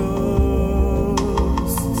and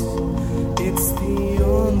ghosts. It's the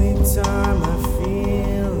only time I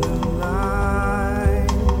feel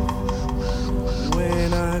alive,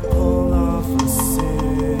 when I pull off a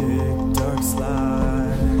sick dark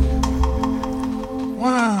slide.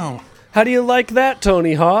 Wow. How do you like that,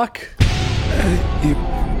 Tony Hawk?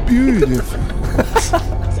 Beautiful.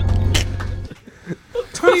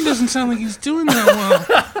 Tony doesn't sound like he's doing that well.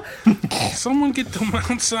 Someone get to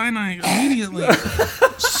Mount Sinai immediately.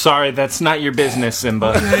 Sorry, that's not your business, Simba.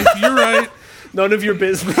 Okay, you're right. None of your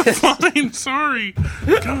business. Fine, sorry.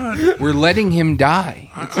 God. We're letting him die.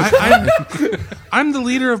 I'm the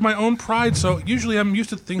leader of my own pride, so usually I'm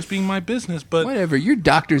used to things being my business, but... Whatever, your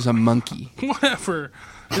doctor's a monkey. Whatever.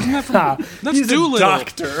 Isn't that from... That's He's Doolittle. a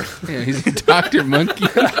doctor. Yeah, he's a doctor monkey.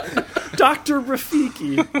 Dr.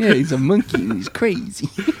 Rafiki. Yeah, he's a monkey and he's crazy.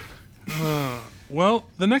 Well,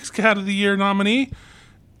 the next Cat of the Year nominee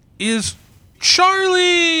is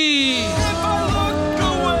Charlie!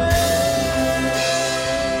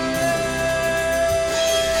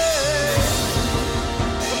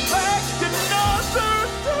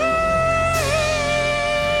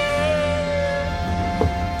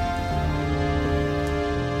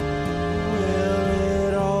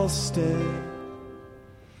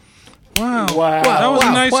 Wow. That was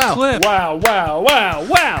a nice clip. Wow.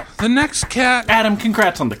 The next cat... Adam,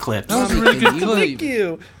 congrats on the clip. That was a really good clip. Thank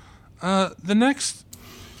you. The next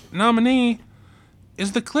nominee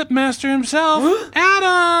is the clip master himself,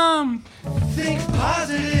 Adam! Think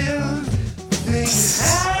positive. Think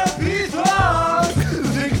happy thoughts.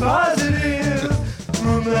 Think positive.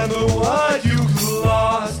 Remember what you've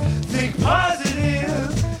lost. Think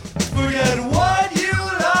positive. Forget what you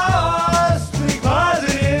lost. Think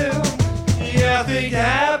positive. Yeah, think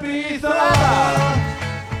happy thoughts.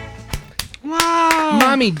 Wow!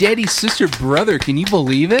 Mommy, daddy, sister, brother, can you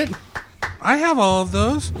believe it? I have all of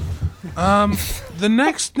those. The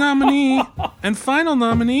next nominee and final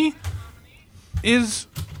nominee is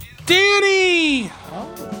Danny!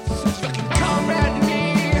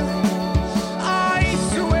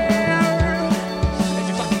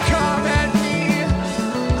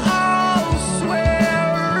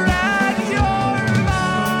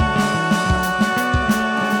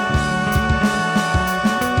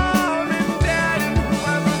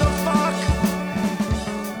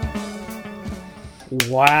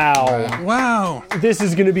 Wow. This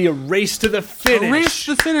is going to be a race to the finish. A race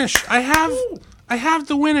to the finish. I have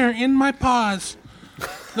the winner in my paws.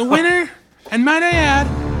 The winner, and might I add,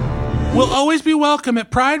 will always be welcome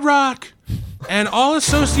at Pride Rock and all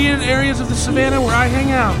associated areas of the Savannah where I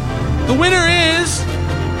hang out. The winner is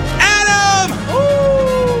Adam!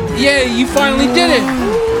 Ooh. Yeah, you finally did it.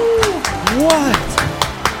 What?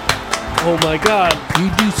 Oh my God.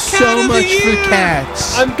 You do so much for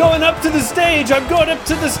cats. I'm going up to the stage.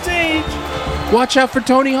 Watch out for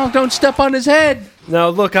Tony Hawk. Don't step on his head. Now,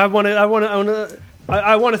 look, I want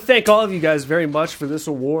to thank all of you guys very much for this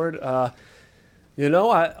award. I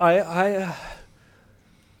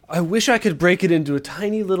wish I could break it into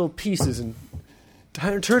tiny little pieces and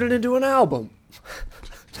turn it into an album.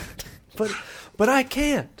 But I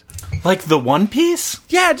can't. Like the One Piece?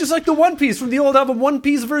 Yeah, just like the One Piece from the old album One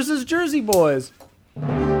Piece versus Jersey Boys.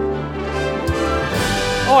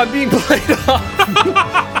 Oh, I'm being played off.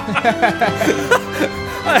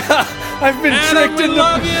 I've been tricked into...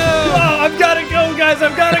 love you! Oh, I've got to go, guys.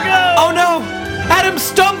 I've got to go. Oh, no! Adam's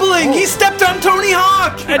stumbling! He stepped on Tony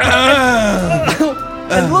Hawk!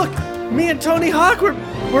 And look, me and Tony Hawk,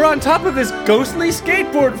 we're on top of this ghostly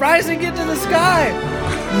skateboard rising into the sky.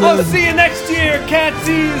 I'll see you next year,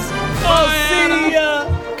 catsies. I'll see ya.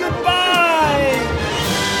 Goodbye.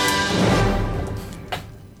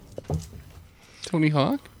 Tony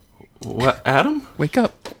Hawk? What, Adam? Wake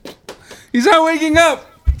up. He's not waking up.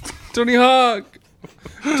 Tony Hawk.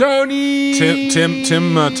 Tony.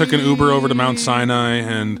 Tim took an Uber over to Mount Sinai,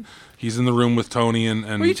 and he's in the room with Tony and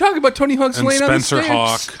What are you talking about? Tony Hawk's and laying Spencer on the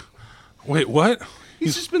stairs. Hawk. Wait, what?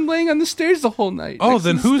 He's just been laying on the stairs the whole night. Oh, next to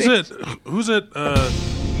then the who's stairs. it? Who's at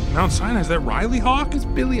Mount Sinai? Is that Riley Hawk? It's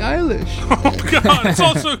Billie Eilish. Oh God, it's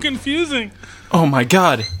all so confusing. Oh my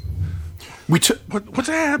God. What's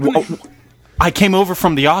happening? I came over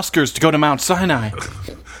from the Oscars to go to Mount Sinai,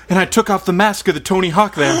 and I took off the mask of the Tony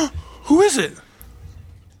Hawk there. Who is it?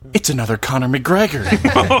 It's another Conor McGregor.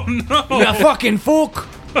 Oh no! You fucking fuck!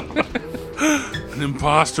 An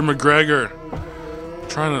imposter McGregor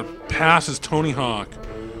trying to pass as Tony Hawk.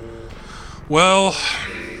 Well,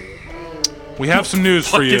 we have some news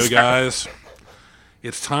for you guys.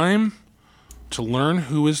 It's time to learn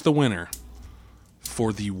who is the winner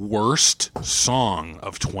for the worst song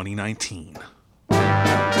of 2019.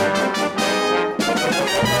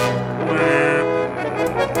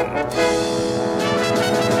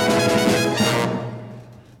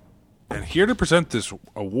 And here to present this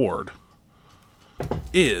award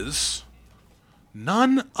is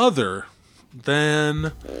none other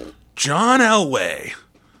than John Elway.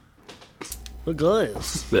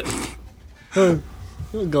 Guys.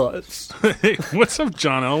 Guys. Hey, what's up,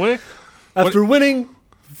 John Elway? After winning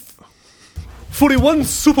 41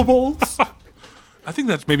 Super Bowls. I think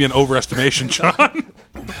that's maybe an overestimation, John.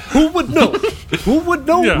 Who would know? Who would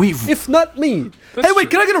know if not me? Hey, wait,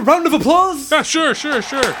 can I get a round of applause? Yeah, sure.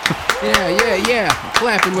 Yeah.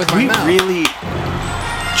 Clapping with my mouth. Really...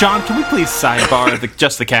 John, can we please sidebar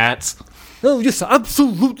just the cats? Oh, yes,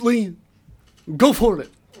 absolutely. Go for it.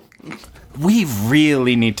 We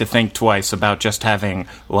really need to think twice about just having,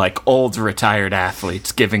 like, old retired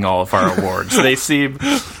athletes giving all of our awards. They seem...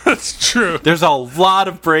 That's true. There's a lot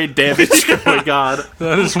of brain damage going on.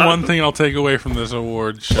 That is one thing I'll take away from this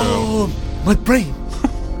award show. Oh, my brain.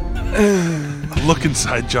 Look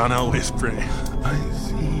inside John Elway's brain. I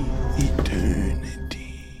see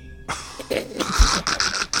eternity.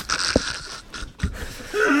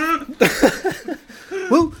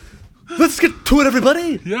 Well, let's get to it,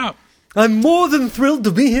 everybody. Yeah. I'm more than thrilled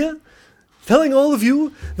to be here, telling all of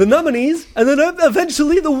you the nominees, and then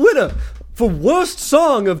eventually the winner for Worst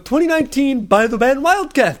Song of 2019 by the band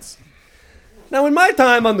Wildcats. Now, in my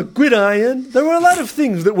time on the gridiron, there were a lot of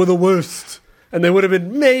things that were the worst, and they would have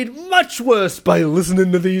been made much worse by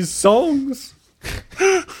listening to these songs.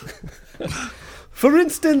 For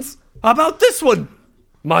instance, how about this one?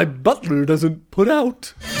 My butler doesn't put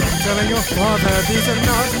out. Telling your father these are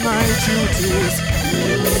not my duties.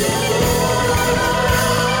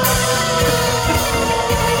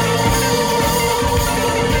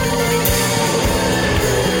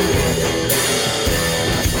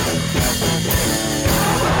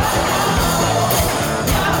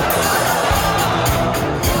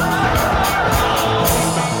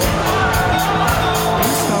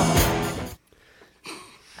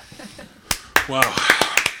 Wow.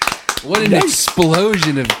 What an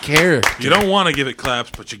explosion of character. You don't want to give it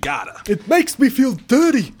claps, but you gotta. It makes me feel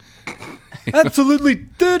dirty. Absolutely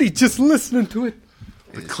dirty just listening to it.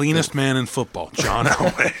 The cleanest man in football, John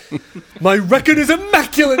Elway. My record is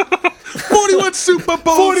immaculate. 41 Super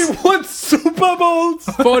Bowls. 41 Super Bowls.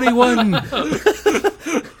 41.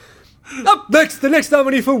 Up next, the next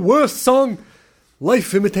nominee for Worst Song,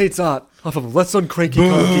 Life Imitates Art, off of Let's Uncranky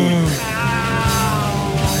Conky.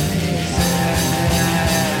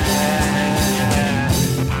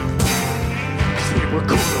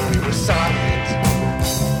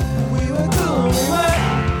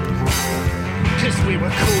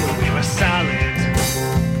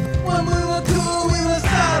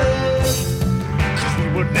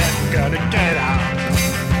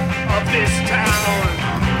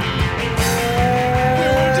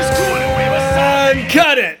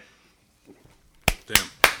 Cut it! Damn.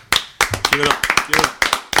 Give it up.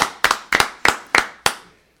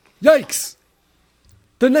 Yikes!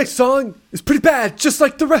 The next song is pretty bad, just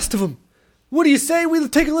like the rest of them. What do you say we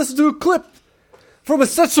take a listen to a clip from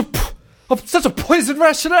such a poison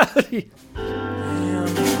rationality?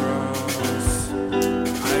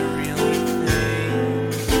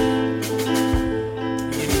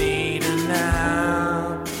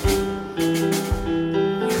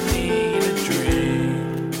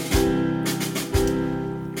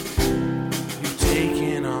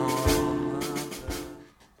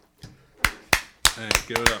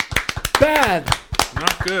 Give it up. Bad.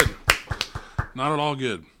 Not good. Not at all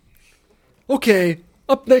good. Okay,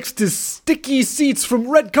 up next is Sticky Seats from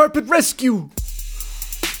Red Carpet Rescue.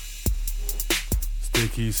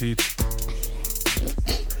 Sticky Seats.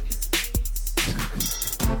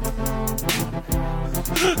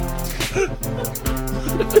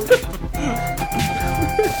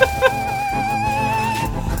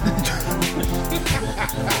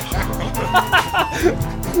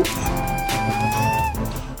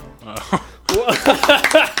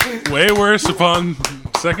 Way worse upon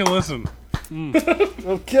second listen.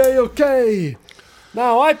 Okay.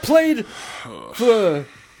 Now, I played for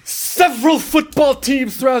several football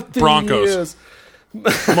teams throughout the Broncos. years.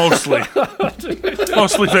 Mostly.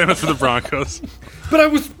 Mostly famous for the Broncos. But I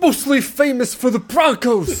was mostly famous for the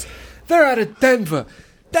Broncos. They're out of Denver.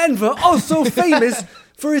 Denver, also famous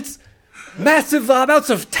for its massive amounts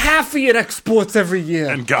of taffy it exports every year.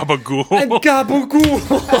 And gabagool.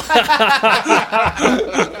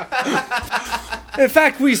 In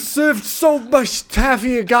fact, we served so much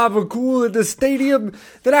taffy and gabagool at the stadium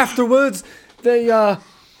that afterwards they,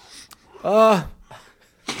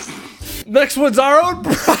 next one's our own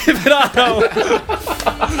private auto.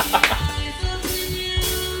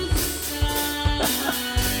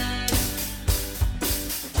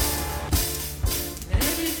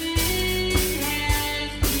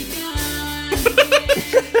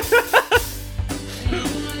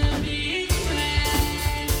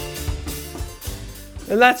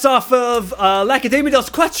 And that's off of L'Accademia del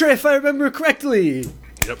Quattro, if I remember correctly.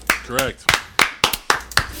 Yep, correct.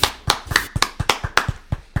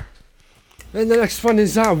 And the next one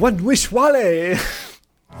is One Wish Wale.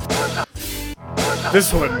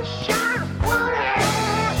 This one.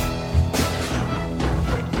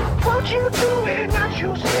 Don't you do it, not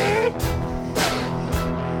you say.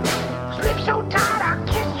 Sleep so tight, I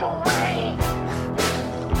kiss away.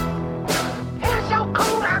 Hair so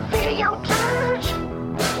cold, I feel your touch.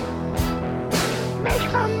 Make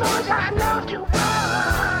some noise, I love to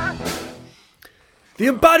run. The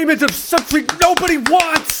embodiment of something nobody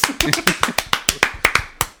wants!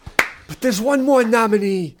 But there's one more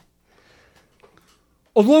nominee.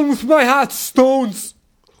 Along with my hot stones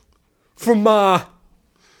from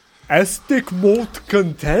Aztec Malt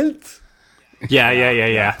Content. Yeah.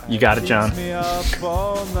 You got it, John. Keeps me up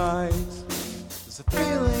all night. There's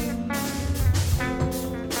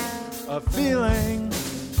a feeling,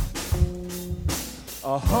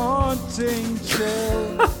 a haunting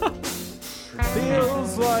chill.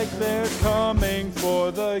 Feels like they're coming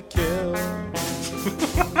for the kill.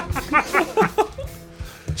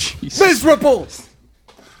 Miserable!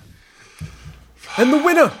 And the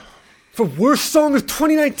winner for Worst Song of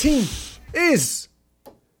 2019 is...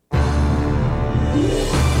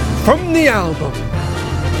 from the album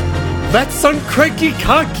That's on Cranky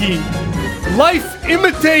Conky, Life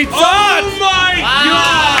Imitates Art! Oh my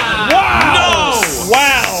God! Wow! No!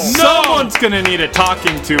 Wow! Someone's gonna need a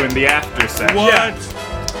talking to in the after set. What? Yeah.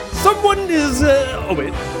 Someone is, oh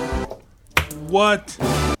wait. What?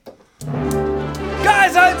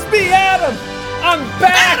 Guys, it's me, Adam! I'm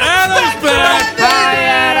back! Adam's back! Hi,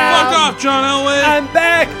 Adam! Fuck off, John Elway! I'm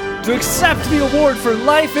back to accept the award for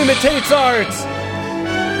Life Imitates Art!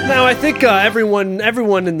 Now, I think everyone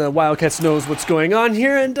in the Wildcats knows what's going on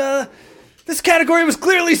here, and this category was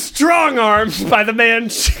clearly strong-armed by the man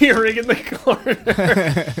cheering in the corner.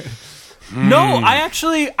 No, I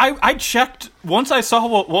checked. Once I saw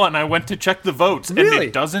what won, I went to check the votes, and Really?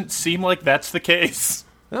 it doesn't seem like that's the case.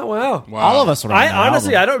 Oh, wow. All of us were on that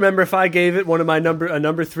honestly, album. I don't remember if I gave it one of my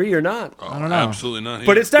number 3 or not. I don't know. Absolutely not.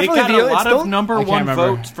 But it's It definitely got a lot of number I can't one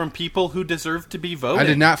remember. votes from people who deserve to be voted. I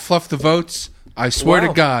did not fluff the votes. I swear Wow.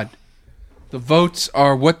 to God. The votes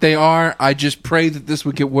are what they are. I just pray that this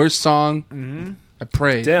would get worst song. Mm-hmm. I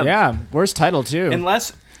pray. Damn. Yeah, worst title too.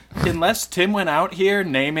 Unless Tim went out here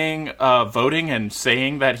naming, voting and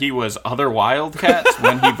saying that he was other Wildcats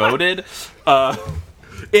when he voted,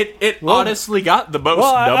 it honestly got the most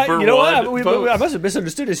number you know one what? votes. I must have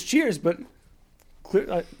misunderstood his cheers, but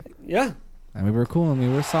clear, yeah, and we were cool and we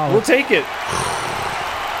were solid. we'll take it.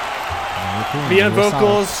 Me on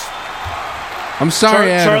vocals, I'm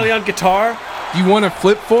sorry, Adam. Charlie on guitar. You want to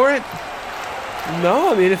flip for it?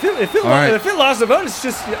 No, I mean if it right. lost a vote, it's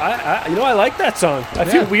just I like that song. I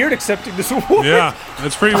feel weird accepting this award. Yeah,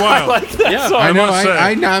 that's pretty I wild. like that song. I know. must say.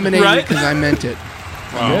 I nominated Right? it because I meant it.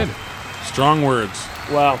 Wow. Strong words.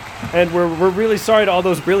 Wow, and we're really sorry to all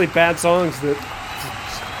those really bad songs that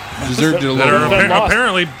Deserved it a That little are more. lost.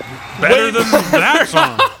 apparently better than that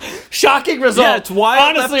song. shocking result. Yeah, it's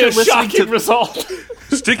wild Honestly, a after listening shocking to- result.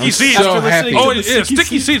 Sticky I'm Seeds. so happy. Oh, to yeah, the Sticky Sticky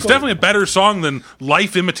Seeds Seeds definitely a better song than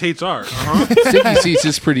Life Imitates Art. Sticky Seats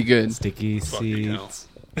is pretty good. Sticky Fucking hell. seeds.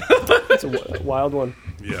 It's a wild one.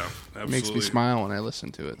 Yeah, absolutely. Makes me smile when I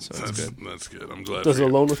listen to it, so it's good. That's good. I'm glad. Does for it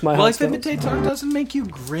you. alone with my Life hot stones? Imitates Art doesn't make you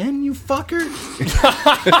grin, you fucker.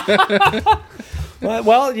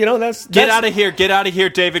 Well, you know that's Get out of here,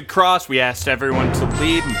 David Cross. We asked everyone to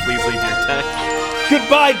leave, and please leave your text.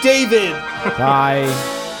 Goodbye, David. Bye,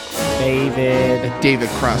 David. David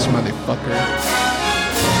Cross, motherfucker.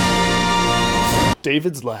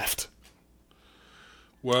 David's left.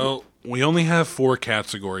 Well, we only have 4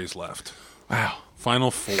 categories left. Wow.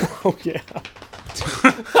 Final 4. Oh yeah,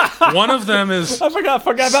 One of them is I forgot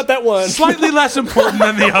about that one. slightly less important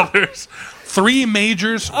than the others. 3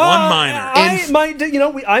 majors, 1 minor.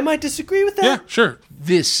 I might disagree with that. Yeah, sure.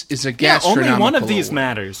 This is a Yeah, gastronomical only one of these award.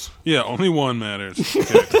 matters. Yeah, only one matters.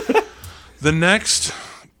 Okay. The next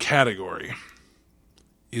category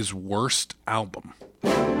is Worst Album.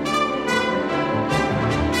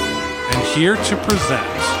 And here to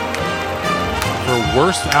present for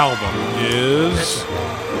Worst Album is...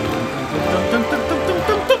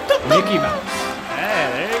 Mickey Mouse. Hey,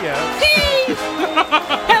 there you go.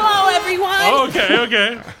 Hello, everyone.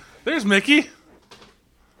 Okay. There's Mickey.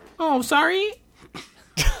 Oh, sorry.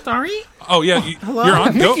 Sorry. Oh, yeah, you're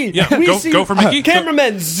on. Go, Mickey, yeah, we go, see- go for Mickey. Go.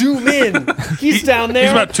 Cameraman, zoom in. He's down there.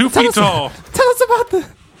 He's about 2 feet tall. Tell us about the.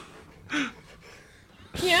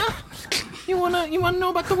 Yeah. You wanna know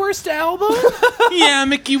about the worst album? Yeah,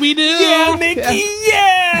 Mickey, we do. Yeah, Mickey.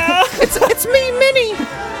 Yeah. It's me, Minnie.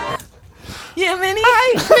 Yeah, Minnie.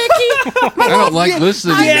 Hi, Mickey. I don't like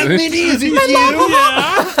listening to Yeah, this. Minnie, is it you? Hi,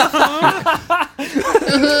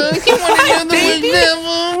 baby.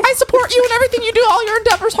 I support you in everything you do, all your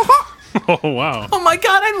endeavors. Oh, wow. Oh my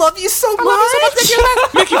god, I love you so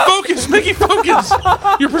much! Mickey, focus! Mickey, focus!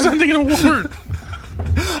 You're presenting an award.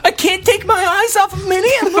 I can't take my eyes off of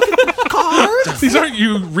Minnie and look at the cards. These aren't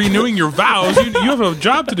you renewing your vows. You have a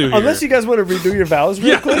job to do here. Unless you guys want to redo your vows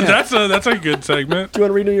real quick. that's a good segment. Do you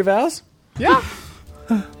want to renew your vows? Yeah.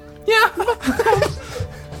 Yeah.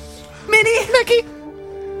 Minnie. Mickey.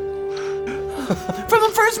 From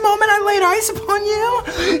the first moment I laid eyes upon you,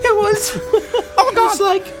 it was... Oh my god. It was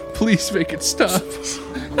like... Please make it stop.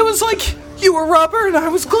 It was like you were rubber and I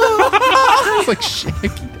was glue. It's like Shaggy.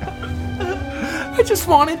 I just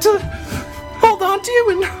wanted to hold on to you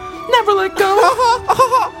and never let go.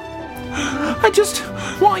 I just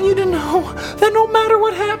want you to know that no matter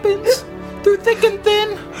what happens, through thick and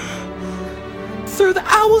thin, through the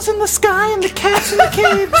owls in the sky and the cats in the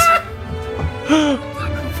caves,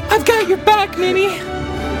 I've got your back, Minnie.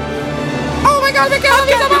 Oh my god, Mickey, I've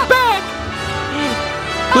got your back.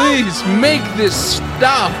 Please make this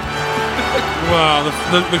stop. Wow,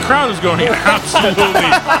 the crowd is going absolutely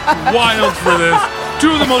wild for this.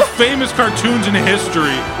 Two of the most famous cartoons in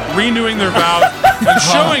history renewing their vows and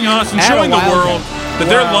showing us and showing the world that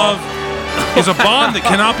their love is a bond that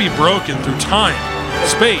cannot be broken through time,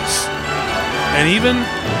 space, and even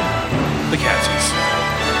the catsies.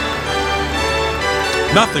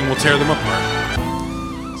 Nothing will tear them apart.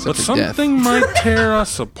 But something might tear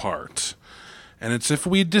us apart. And it's if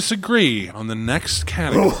we disagree on the next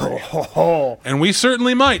category. And we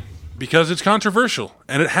certainly might, because it's controversial,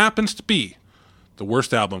 and it happens to be the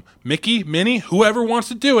worst album. Mickey, Minnie, whoever wants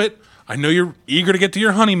to do it, I know you're eager to get to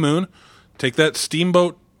your honeymoon. Take that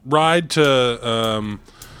steamboat ride to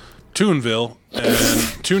Toonville and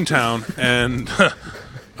Toontown, and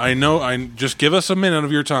just give us a minute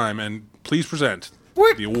of your time, and please present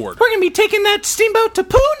the award. We're going to be taking that steamboat to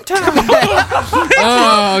Poontown.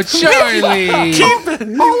 Oh, Charlie.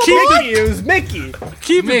 Mickey.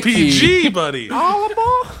 Keep it PG, buddy.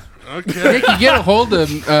 Okay. Mickey, get a hold of...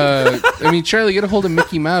 Charlie, get a hold of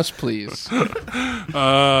Mickey Mouse, please.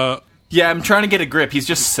 Yeah, I'm trying to get a grip. He's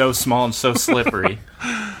just so small and so slippery.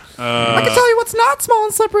 I can tell you what's not small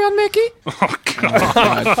and slippery on Mickey. Oh,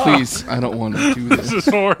 God. Please, I don't want to do this. This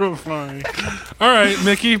is horrifying. All right,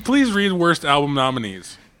 Mickey, please read worst album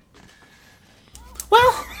nominees.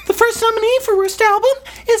 Well, the first nominee for worst album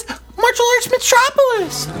is Martial Arts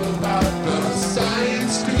Metropolis.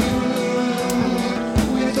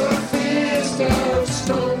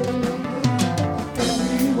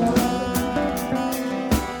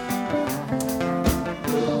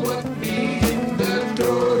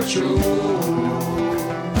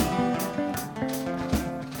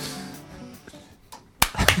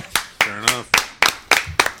 Fair enough.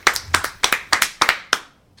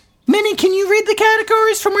 Minnie, can you read the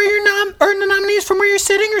categories from where you're or the nominees from where you're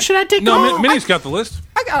sitting, or should I take them? No, Minnie's got the list.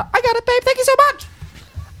 I got it, babe. Thank you so much.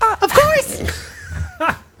 Of course.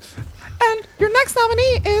 And your next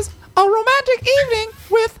nominee is A Romantic Evening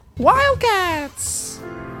with Wildcats.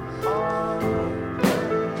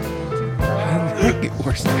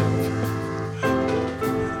 Worst.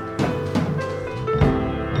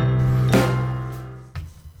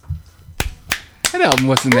 That album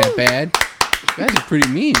wasn't that bad. You guys are pretty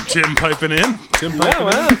mean. Tim piping in. Tim.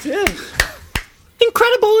 Incredible,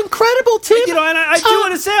 Tim. And I do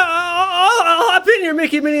want to say, I'll hop in here,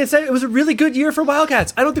 Mickey, Minnie, and say it was a really good year for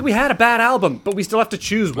Wildcats. I don't think we had a bad album, but we still have to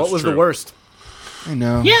choose what was the worst. I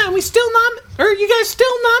know. Yeah, and we still you guys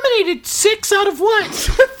still nominated 6 out of what?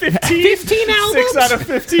 15 albums? 6 out of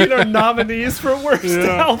 15 are nominees for worst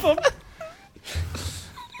album.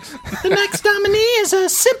 The next nominee is A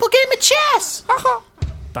Simple Game of Chess.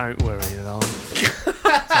 Don't worry at all.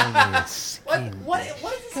 What is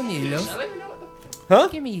this? Come here, love. Huh?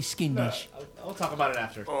 Give me your skin dish. We'll talk about it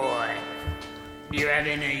after. Boy, you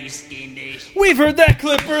having a skin dish? We've heard that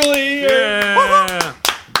clip earlier. Yeah.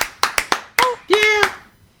 Yeah.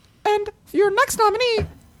 And your next nominee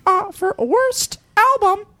for worst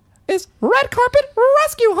album is Red Carpet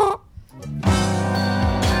Rescue Hop.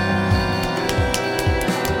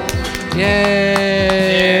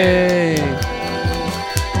 Yay!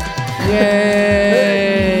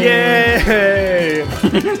 Yay! Yay!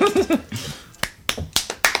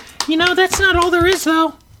 You know, that's not all there is,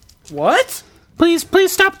 though. What? Please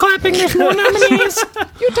stop clapping. There's more nominees.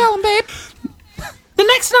 You tell him, babe. The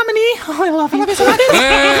next nominee. Oh, I love you.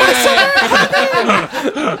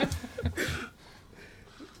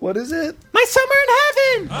 What is it? My Summer in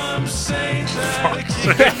Heaven. I'm saying that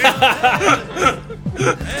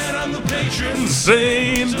and I'm the patron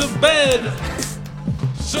Zane's the bed.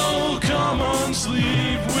 So come on,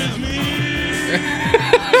 sleep with me.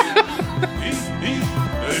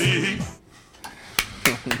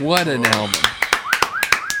 What an album.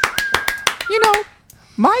 You know,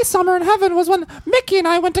 my summer in heaven was when Mickey and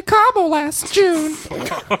I went to Cabo last June.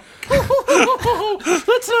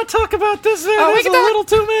 Let's not talk about this. There's we a can little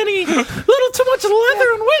too many, little too much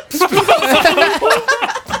leather and whips.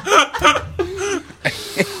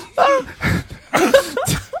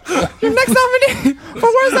 Your next nominee for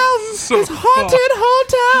worst album is Haunted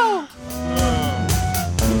Hotel.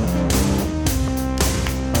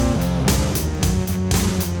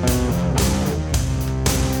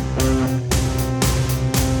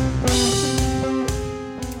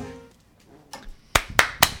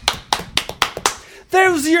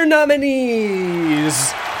 There's your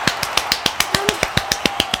nominees.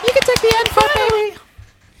 You can take the end for baby.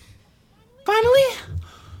 Finally,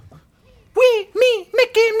 me,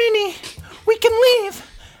 Mickey, and Minnie, we can leave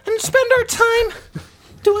and spend our time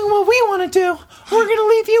doing what we want to do. We're going to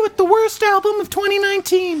leave you with the worst album of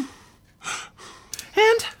 2019.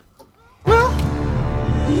 And, well,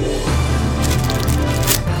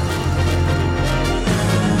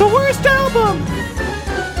 the worst album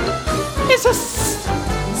is a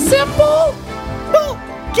simple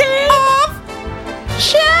game of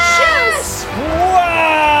chess.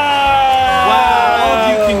 Wow,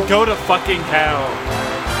 you can go to fucking hell.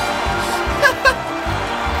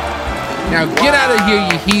 Now get out of here,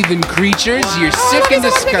 you heathen creatures. You're sick and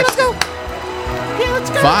disgusting. Yeah, let's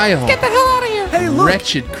go. Vile. Get the hell out of here. Hey, look.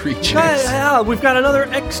 Wretched creatures. We've got another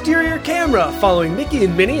exterior camera following Mickey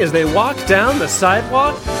and Minnie as they walk down the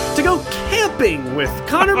sidewalk to go camping with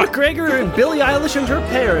Conor McGregor and Billie Eilish and her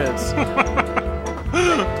parents.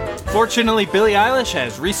 Fortunately, Billie Eilish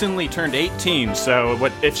has recently turned 18, so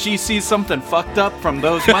if she sees something fucked up from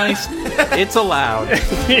those mice, it's allowed.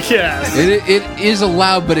 Yes. It is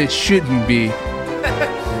allowed, but it shouldn't be.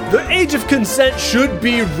 The age of consent should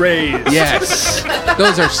be raised. Yes.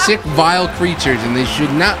 Those are sick, vile creatures, and they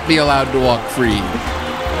should not be allowed to walk free.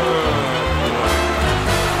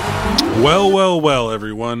 Well,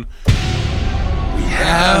 everyone. We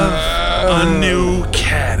have a new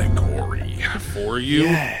category for you.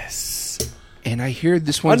 Yes. And I hear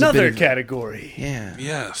this one's another a bit of, category. Yeah.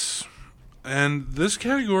 Yes. And this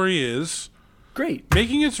category is great.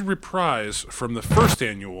 Making its reprise from the first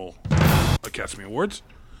annual Academy Awards.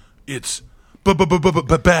 It's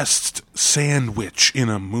best sandwich in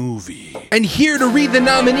a movie. And here to read the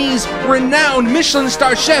nominees, renowned Michelin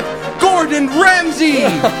star chef Gordon Ramsay.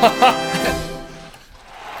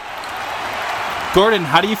 Gordon,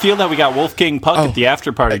 how do you feel that we got Wolfgang Puck at the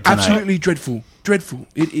after party tonight? Absolutely dreadful. Dreadful.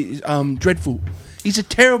 It is dreadful. He's a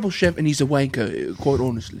terrible chef and he's a wanker, quite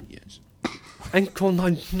honestly, yes. Uncle,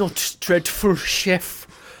 I'm not dreadful chef.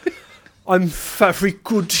 I'm very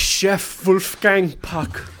good chef, Wolfgang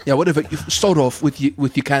Puck. Yeah, whatever. You start off with your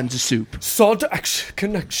cans of soup. Sod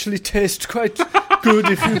can actually taste quite good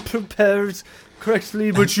if you prepare it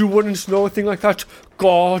correctly, but you wouldn't know a thing like that,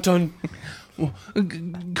 Gordon. Well,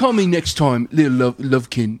 call me next time, little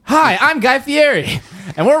lovekin. Hi, I'm Guy Fieri,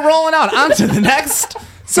 and we're rolling out onto the next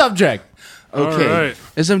subject. Okay. All right.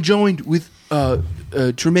 As I'm joined with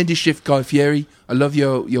tremendous chef Guy Fieri. I love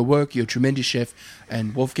your work. You're a tremendous chef.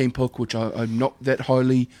 And Wolfgang Puck, which I'm not that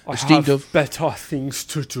highly esteemed I have of. better things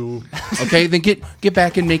to do. Okay, then get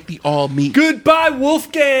back and make the all meat. Goodbye,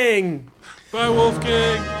 Wolfgang! Bye,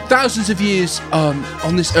 Wolfgang. Thousands of years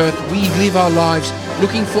on this earth, we live our lives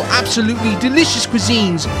looking for absolutely delicious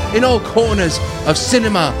cuisines in all corners of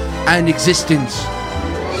cinema and existence.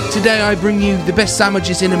 Today I bring you the best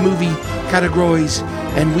sandwiches in a movie categories,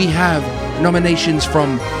 and we have nominations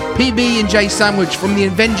from PB&J Sandwich from the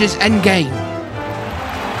Avengers Endgame.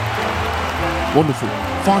 Wonderful.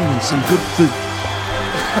 Finally, some good food.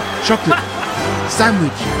 Chocolate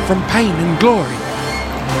sandwich from Pain and Glory.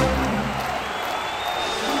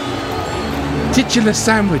 Titular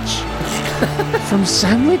sandwich from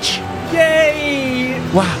Sandwich. Yay!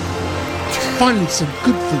 Wow. Finally, some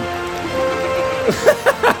good food.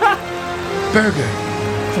 Burger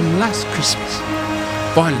from Last Christmas.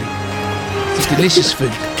 Finally, some delicious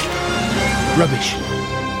food. Rubbish.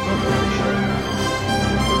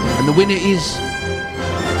 And the winner is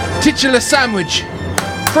Titular Sandwich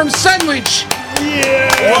from Sandwich.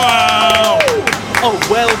 Yeah! Wow! Oh,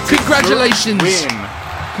 well, Congratulations. Win.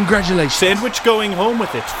 Congratulations. Sandwich going home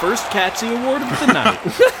with its first Catsy Award of the night.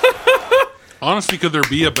 Honestly, could there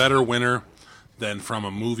be a better winner than from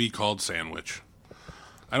a movie called Sandwich?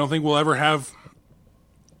 I don't think we'll ever have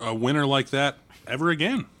a winner like that ever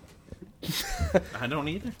again. I don't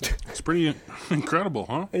either. It's pretty incredible,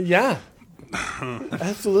 huh? Yeah.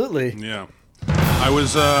 Absolutely. Yeah. I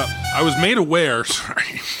was made aware,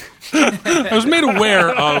 sorry, I was made aware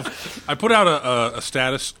of. I put out a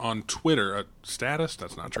status on Twitter. A status?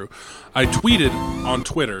 That's not true. I tweeted on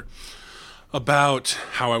Twitter about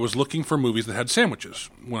how I was looking for movies that had sandwiches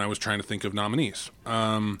when I was trying to think of nominees.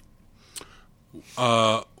 A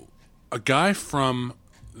guy from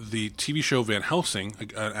the TV show Van Helsing,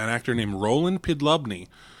 an actor named Roland Pidlubny,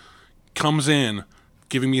 comes in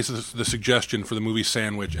giving me the suggestion for the movie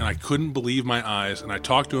Sandwich, and I couldn't believe my eyes. And I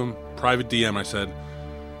talked to him, private DM. I said,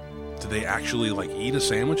 "Did they actually eat a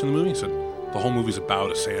sandwich in the movie?" He said, "The whole movie's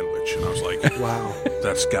about a sandwich." And I was like, "Wow,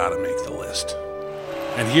 that's got to make the list."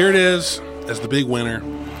 And here it is as the big winner.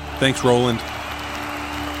 Thanks, Roland.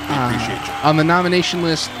 We appreciate you. On the nomination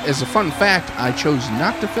list, as a fun fact, I chose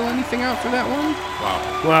not to fill anything out for that one.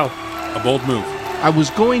 Wow, a bold move. I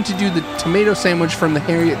was going to do the tomato sandwich from the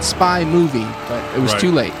Harriet Spy movie, but it was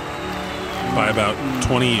too late. By about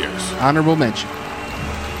 20 years. Honorable mention.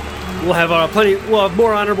 We'll have We'll have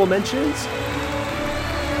more honorable mentions.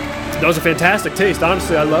 That was a fantastic taste.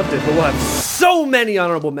 Honestly, I loved it. But we'll have so many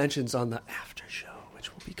honorable mentions on the after show,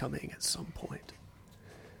 which will be coming at some point.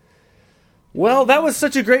 Well, that was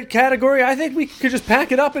such a great category. I think we could just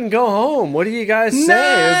pack it up and go home. What do you guys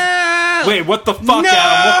say? Wait, what the fuck,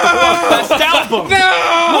 Adam? What the fuck? Best album?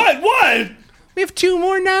 No! What? We have 2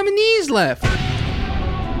 more nominees left.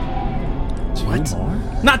 What?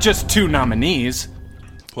 Not just 2 nominees.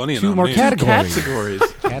 Plenty of 2 more nominees. categories.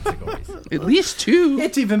 Categories. At least 2.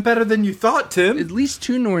 It's even better than you thought, Tim. At least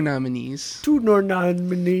 2 more nominees. 2 more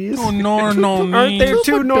nominees. Oh, no nominees. Aren't there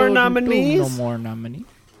 2 more nominees? No more nominees.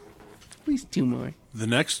 At least 2 more. The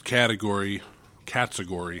next category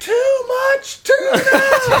Too much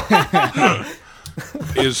tuna!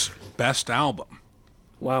 is Best Album.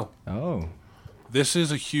 Wow. Oh. This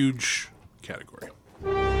is a huge category.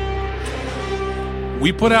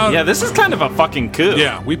 We put out... Yeah, this is kind of a fucking coup.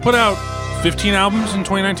 Yeah, we put out 15 albums in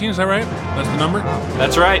 2019, is that right? That's the number?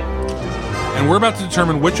 That's right. And we're about to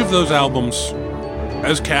determine which of those albums,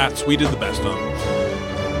 as Cats, we did the best on.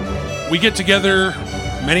 We get together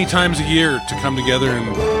many times a year to come together and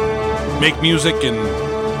make music and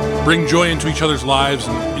bring joy into each other's lives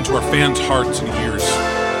and into our fans' hearts and ears.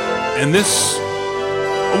 And this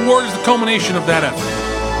award is the culmination of that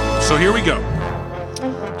effort. So here we go.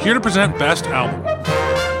 Here to present Best Album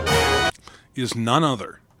is none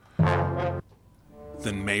other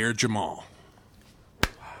than Mayor Jamal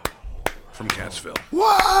from Catsville.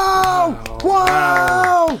 Wow!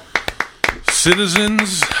 Wow!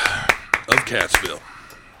 Citizens of Catsville.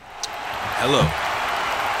 Hello.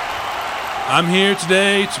 I'm here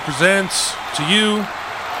today to present to you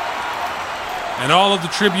and all of the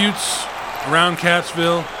tributes around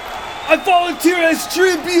Catsville. I volunteer as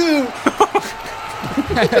tribute!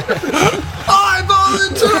 I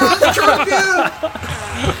volunteer as tribute!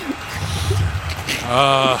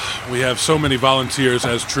 We have so many volunteers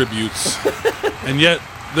as tributes, and yet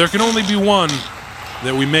there can only be one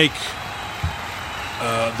that we make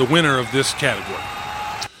the winner of this category.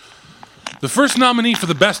 The first nominee for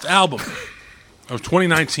the Best Album of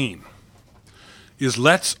 2019 is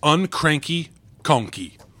Let's Uncranky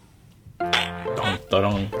Conky. Dun, dun,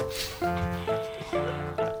 dun.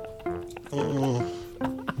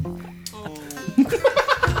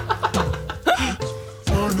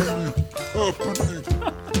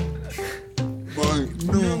 My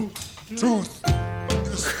new tooth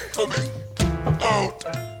is coming out.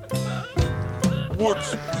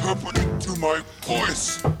 What's happening to my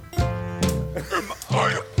voice? Am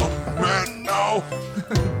I a man now?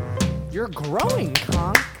 You're growing,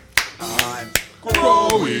 Conk. I'm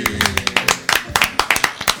growing.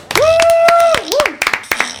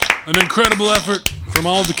 An incredible effort from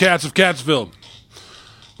all of the cats of Catsville.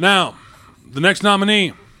 Now, the next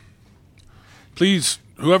nominee. Please,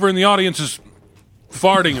 whoever in the audience is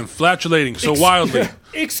farting and flatulating so wildly,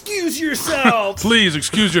 Excuse yourself! please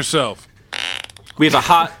excuse yourself. We have a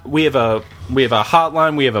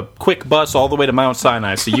hotline. We have a quick bus all the way to Mount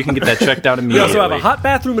Sinai, so you can get that checked out We immediately. also have a hot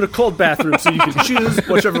bathroom and a cold bathroom, so you can choose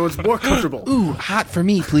whichever one's more comfortable. Ooh, hot for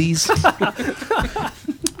me, please.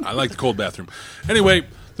 I like the cold bathroom. Anyway,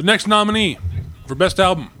 the next nominee for Best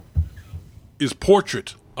Album is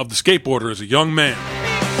Portrait of the Skateboarder as a Young Man.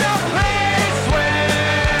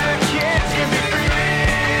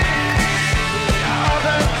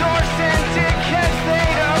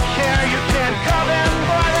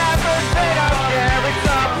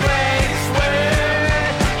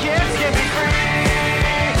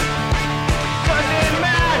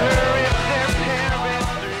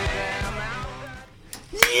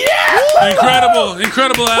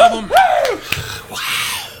 Incredible album.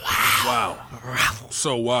 Wow.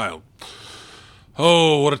 So wild.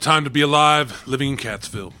 Oh, what a time to be alive living in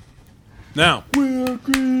Catsville. Now,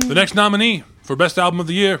 the next nominee for Best Album of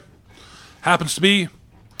the Year happens to be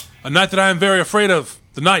A Night That I Am Very Afraid Of,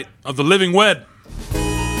 The Night of the Living Wed.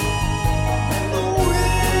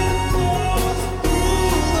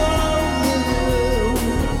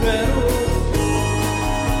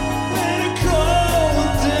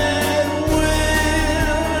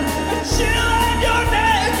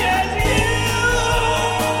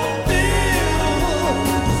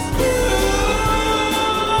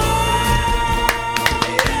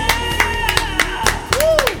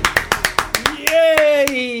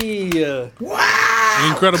 An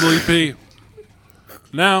incredible EP.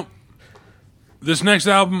 Now, this next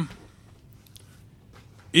album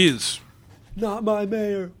is... Not my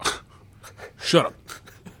mayor. Shut up.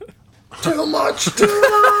 Too much. Too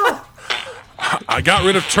long. I got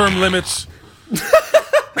rid of term limits,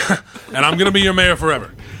 and I'm going to be your mayor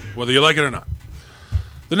forever, whether you like it or not.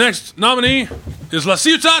 The next nominee is La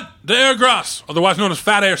Ciutat de Air Gras, otherwise known as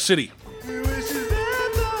Fat Air City.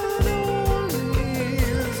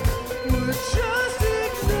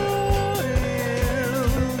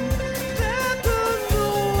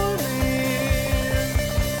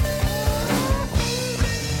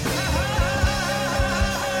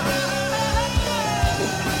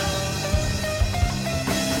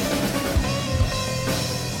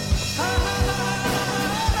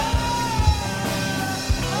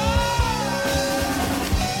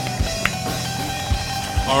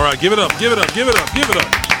 All right, give it up, give it up, give it up, give it up.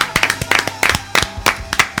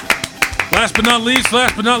 Last but not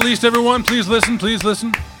least, everyone, please listen, please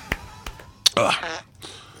listen.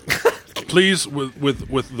 Please, with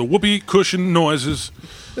the whoopee cushion noises.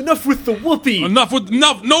 Enough with the whoopee. Enough,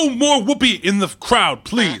 no more whoopee in the crowd,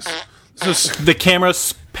 please. The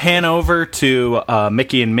cameras pan over to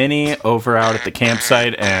Mickey and Minnie over out at the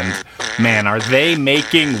campsite, and man, are they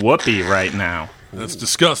making whoopee right now. That's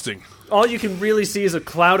disgusting. All you can really see is a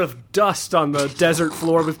cloud of dust on the desert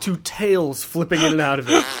floor with two tails flipping in and out of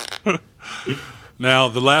it. Now,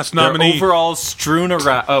 the last nominee... Their overalls strewn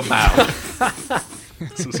about.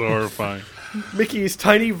 This is horrifying. Mickey's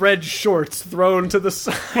tiny red shorts thrown to the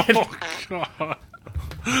side. Oh, God.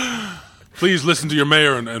 Please listen to your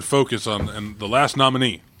mayor and focus on and the last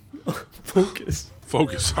nominee. Focus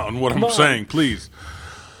on what I'm saying, please.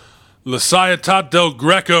 La Ciutat del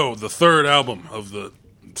Greco, the third album of the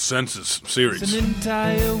Census series. It's an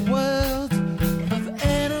entire world of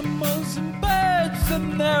animals and birds,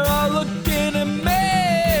 and they're all looking at me.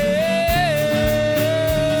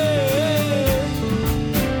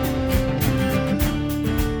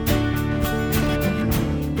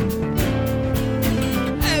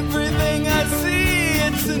 Everything I see,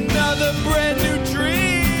 it's another brand new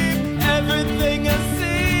dream. Everything I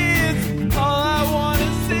see is all I want to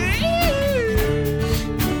see.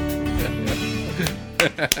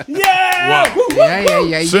 Yeah!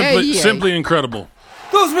 Wow. Simply incredible.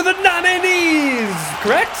 Those were the nominees,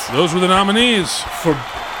 correct? Those were the nominees for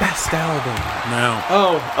Best Album. Now,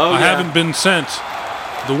 I haven't been sent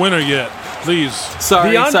the winner yet. Please.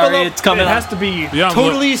 Sorry, it's coming. It has to be The envelope.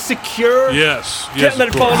 totally secure. Yes. Can't let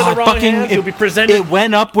it fall into the wrong hands. It'll be presented. It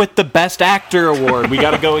went up with the Best Actor award. We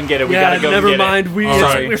gotta go and get it. We gotta go never and get mind. it.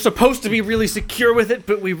 We're supposed to be really secure with it,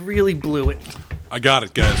 but we really blew it. I got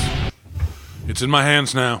it, guys. It's in my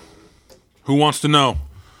hands now. Who wants to know?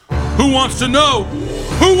 Who wants to know?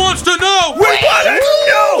 Who wants to know? We want to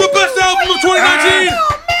know! The best album of 2019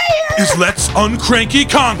 is Let's Uncranky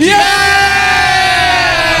Conky.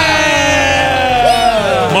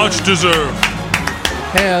 Much deserved.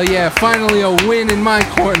 Hell yeah, finally a win in my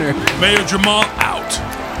corner. Mayor Jamal out.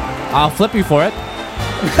 I'll flip you for it.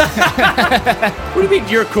 What do you mean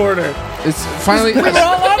your corner? It's finally. We were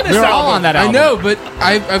all on this We're album. all on that album. I know, but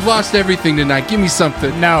I've lost everything tonight. Give me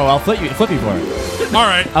something. No, I'll flip you for it. All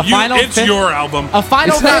right, it's your album. A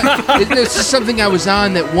final It's not. It's just something I was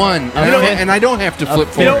on that won, and I don't have to flip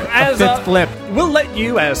for You know, it. as fifth flip. We'll let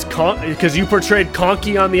you, as because you portrayed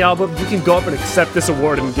Conky on the album, you can go up and accept this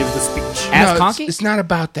award and give the speech. As No, Conky? it's not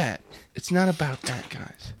about that. It's not about that,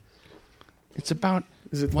 guys. It's about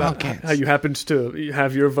Is it about Wildcats. how you happened to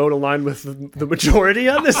have your vote aligned with the majority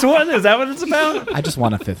on this one? Is that what it's about? I just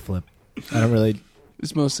want a fifth flip. I don't really.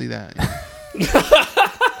 It's mostly that.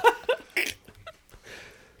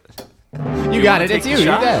 You got it. It's you.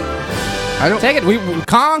 You're dead. I don't take it.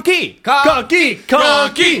 Conky.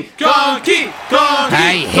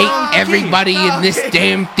 I hate everybody in this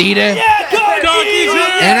damn theater. Conky's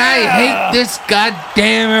here. And I hate this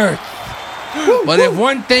goddamn earth. But if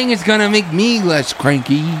one thing is gonna make me less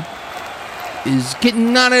cranky, is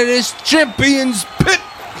getting out of this champion's pit.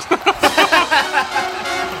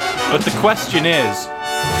 But the question is,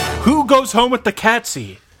 who goes home with the cat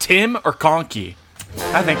seat? Tim or Conky?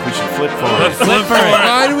 I think we should flip for it. Flip for it.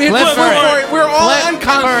 Why do we have to flip for it? We're all on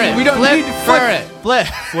Conky. We don't need to flip.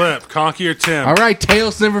 Flip. Conky or Tim? All right,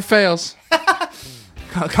 tails never fails.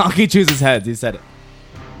 Conky chooses heads. He said it.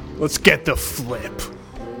 Let's get the flip.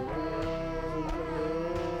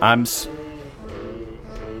 I'm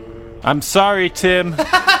sorry, Tim.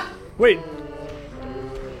 Wait.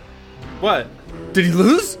 What? Did he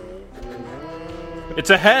lose? It's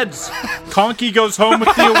a heads. Conky goes home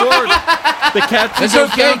with the award. The Cats It's goes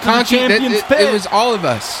okay, down to the Conky. champion's pit. It was all of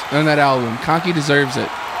us on that album. Conky deserves it.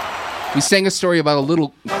 We sang a story about a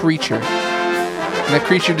little creature, and that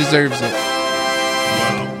creature deserves it.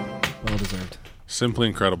 Well deserved. Simply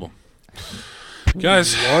incredible.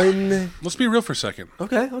 Guys, let's be real for a second.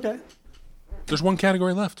 Okay. There's one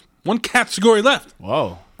category left. One category left.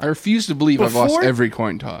 Whoa. I refuse to believe I've lost every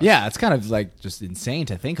coin toss. Yeah, it's kind of like just insane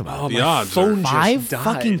to think about. The odds are... Five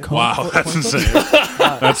fucking coins. Wow, that's insane.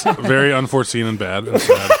 That's very unforeseen and bad and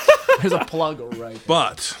sad. There's a plug right there.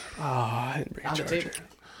 But Henry Charger.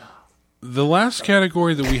 the last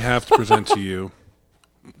category that we have to present to you,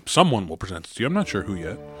 someone will present it to you, I'm not sure who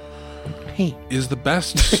yet, is the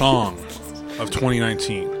best song of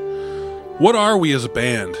 2019. What are we as a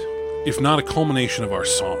band, if not a culmination of our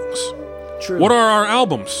songs? True. What are our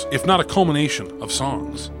albums, if not a culmination of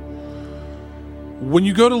songs? When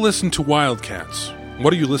you go to listen to Wildcats,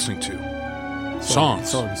 what are you listening to?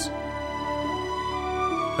 Songs.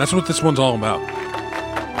 That's what this one's all about.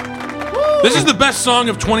 Woo! This is the best song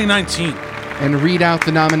of 2019. And read out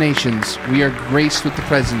the nominations. We are graced with the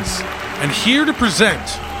presence. And here to present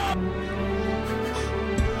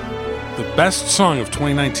the best song of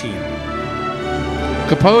 2019.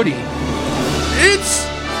 Capote. It's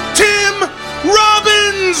Tim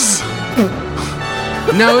Robbins!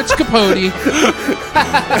 No, it's Capote.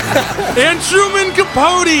 And Truman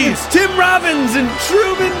Capote! It's Tim Robbins and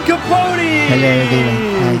Truman Capote! Hello,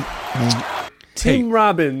 everyone. Hi. Tim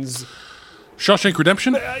Robbins. Shawshank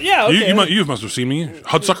Redemption? Yeah, okay. You must have seen me.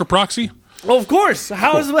 Hudsucker Proxy? Well, of course.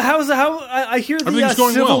 How I hear the Everything's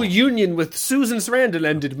going civil well. union with Susan Sarandon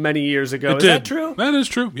ended many years ago. It Is did. that true? That is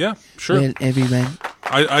true. Yeah, sure. Well, everyone.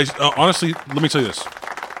 I honestly, let me tell you this.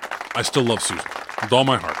 I still love Susan with all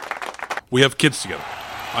my heart. We have kids together.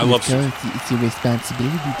 I love Susan. It's your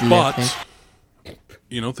responsibility to But,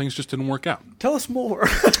 love things just didn't work out. Tell us more.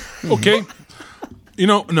 Okay.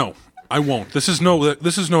 No, I won't. This is no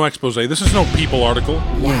expose. This is no People article.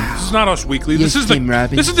 Yeah. This is not Us Weekly. Yes, This is Tim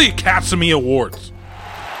Robbins. This is the Academy Awards.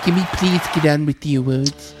 Can we please get on with the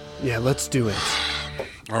awards? Yeah, let's do it.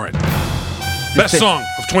 All right. Best song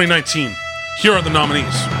of 2019. Here are the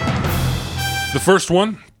nominees. The first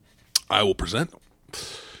one I will present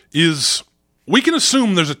is We Can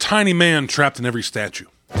Assume There's a Tiny Man Trapped in Every Statue.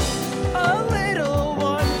 A little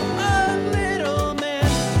one, a little man,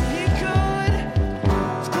 he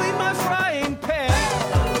could clean my frying pan.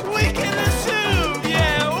 We can assume,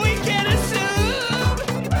 yeah, we can assume.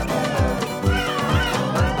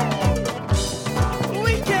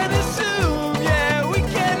 We can assume, yeah, we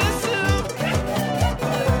can assume.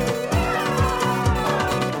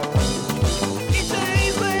 Each of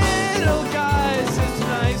these little guys is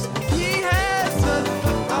nice. He has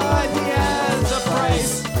a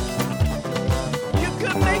price. You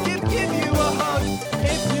could make him give you a hug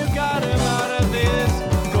if you got him out of this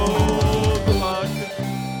gold mug.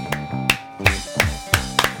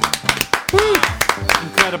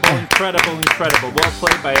 Incredible. Well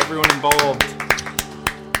played by everyone involved.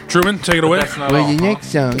 Truman, take it away. That's not Well, all. the next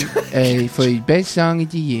song, for the best song of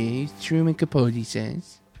the year, Truman Capote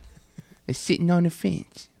says, is Sitting on a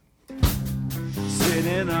Fence.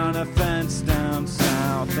 Sitting on a fence down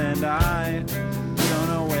south, and I don't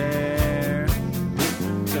know where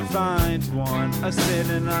to find one. A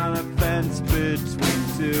sitting on a fence between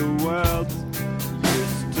two worlds.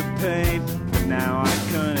 Used to paint, but now I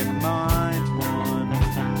couldn't mind one.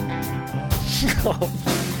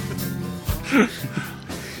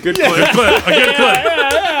 Good clip. A good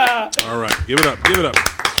clip. All right. Give it up.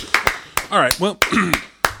 All right. Well,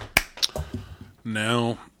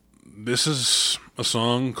 now, this is a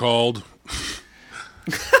song called...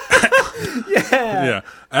 Yeah.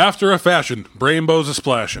 After a Fashion, Brainbows a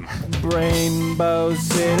Splashing. Rainbow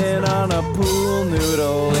sitting on a pool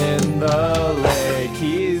noodle in the lake.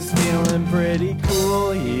 He's feeling pretty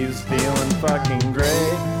cool. He's feeling fucking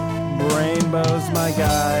great. Rainbow's my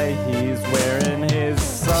guy. He's wearing his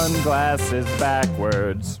sunglasses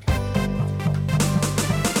backwards.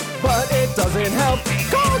 But it doesn't help.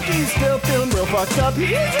 Conky's still feeling real fucked up. He's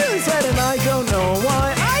really sad and I don't know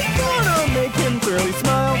why. I gonna make him thoroughly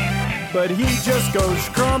smile. but he just goes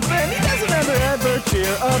crump and he doesn't ever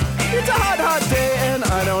cheer up. It's a hot, hot day and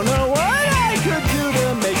I don't know what I could do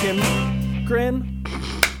to make him grin.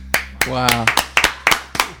 Wow.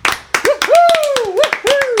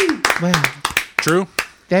 Wow. True.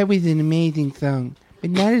 That was an amazing song, but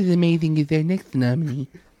not as amazing as our next nominee.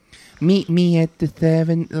 Meet me at the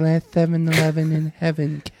last 7-Eleven in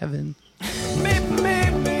heaven, Kevin. Meet me,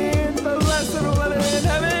 the last 7-Eleven in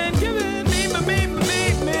heaven, Kevin. Meet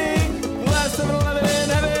me, last 7-Eleven in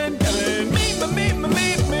heaven, Kevin. Meet me,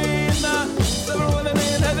 the 7-Eleven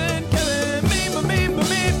in heaven, Kevin. Meet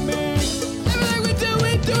me. Everything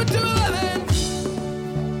we do to 11.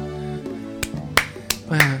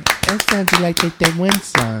 Wow, that sounded like that one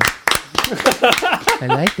song. I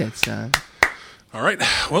like that song. All right.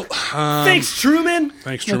 Well, Thanks, Truman.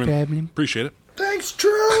 Thanks, No Truman. problem. Appreciate it. Thanks,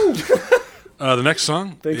 True. The next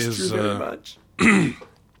song Thanks, is True, very much.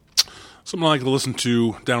 something I like to listen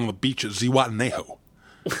to down on the beach at Zihuatanejo.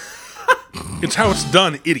 It's How It's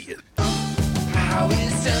Done, Idiot. How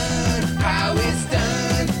it's done, how it's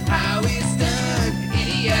done, how it's done,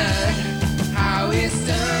 idiot. How it's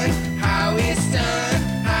done, how it's done,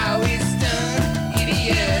 how it's done,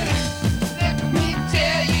 idiot. Let me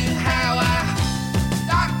tell you how I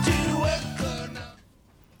start to work on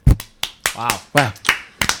Wow. Wow.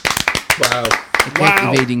 A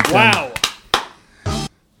captivating song. Wow.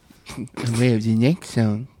 Well, the next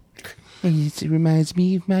song, it reminds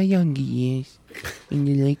me of my younger years in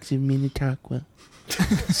the lakes of Minnetonka.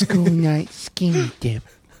 School night skinny dip.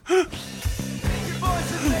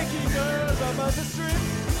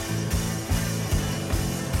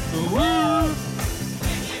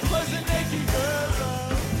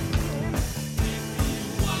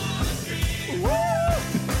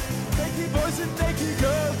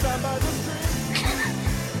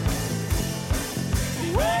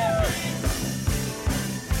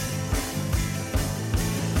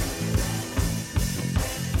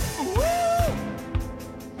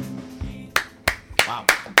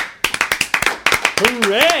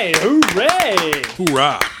 Hooray! Hooray!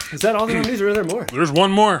 Hoorah. Is that all the nominees or are there more? There's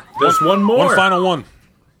one more. There's one more. One final one.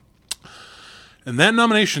 And that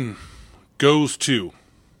nomination goes to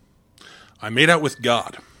I Made Out With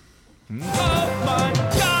God. Oh my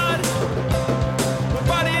God! My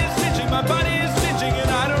body is changing,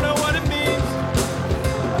 and I don't know what it means.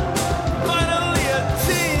 Finally a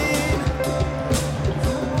teen.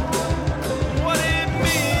 What it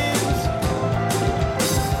means.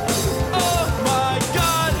 Oh my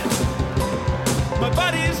God! My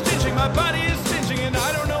body is changing, and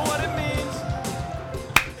I don't know what it means.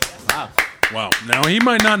 Wow. Now, he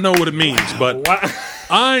might not know what it means, but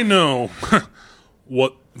I know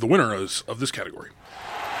what the winner is of this category.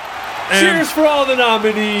 And Cheers for all the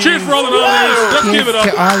nominees. cheers for all the nominees. Let's Cheers give it up.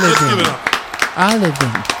 to all of Let's them. give it up. All of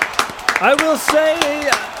them. I will say,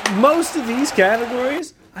 most of these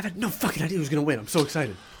categories, I've had no fucking idea who's going to win. I'm so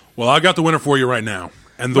excited. Well, I got the winner for you right now.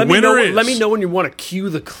 And the Let me winner know- is... Let me know when you want to cue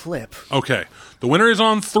the clip. Okay. The winner is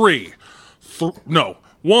on 3.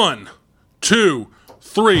 1, 2,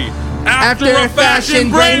 3. After a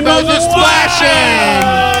fashion, rainbows are splashing!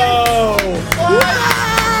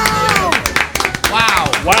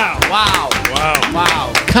 Wow. Wow. Wow. Wow.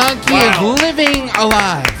 Wow. Conky Wow. is living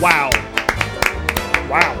alive. Wow.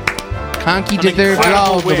 Wow. Conky deserves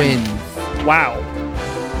all the wins. Wow.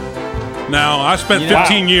 Now, I spent You know-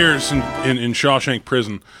 15 years in Shawshank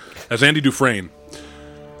Prison as Andy Dufresne,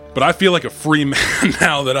 but I feel like a free man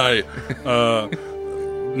now that I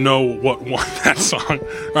know what won that song. All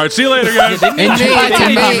right, see you later, guys. And may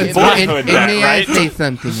Boyhood, I right? say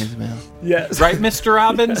something as well. Yes. Right, Mr.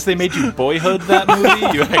 Robbins? They made you Boyhood that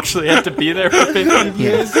movie? You actually had to be there for 15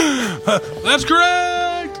 years? That's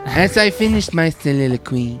correct! As I finished my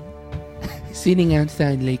soliloquy, sitting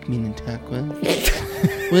outside Lake Minnetonka,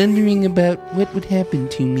 wondering about what would happen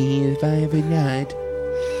to me if I ever died,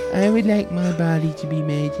 I would like my body to be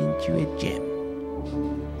made into a gem.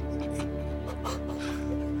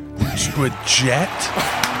 To a jet?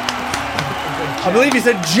 I believe he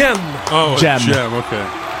said gem. Oh, Gem. a gem, okay.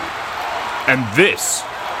 And this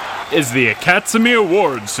is the Academy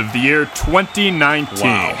Awards of the year 2019.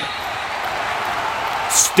 Wow.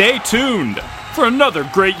 Stay tuned for another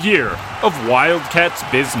great year of Wildcats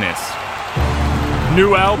business.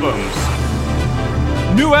 New albums,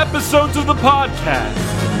 new episodes of the podcast,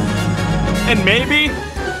 and maybe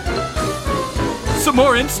some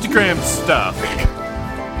more Instagram stuff.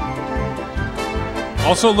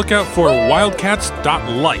 Also, look out for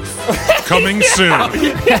wildcats.life coming soon.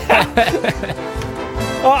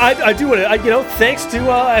 I do want to, thanks to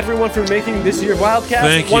everyone for making this year Wildcats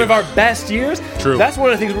Thank one you. of our best years. True. That's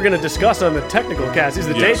one of the things we're going to discuss on the technical cast. Is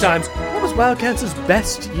the Yes. daytimes. What was Wildcats'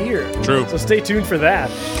 best year? True. So stay tuned for that.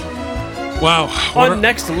 Wow. On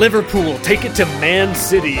next Liverpool, take it to Man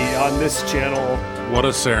City on this channel. What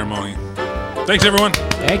a ceremony. Thanks, everyone.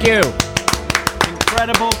 Thank you.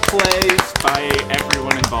 Incredible plays by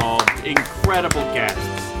everyone involved. Incredible guests.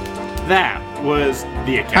 That was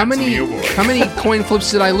the Academy Award. How many coin flips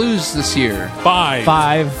did I lose this year? 5.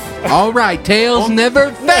 5. All right, tails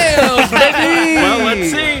never fails, baby. Well,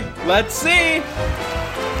 let's see.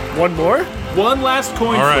 One more? One last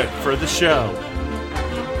coin All flip right. for the show.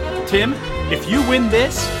 Tim, if you win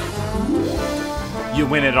this, you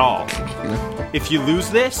win it all. If you lose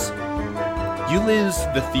this, you lose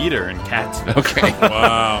the theater in Cattsville. Okay.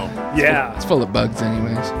 Wow. Yeah. It's full of bugs,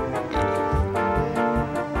 anyways.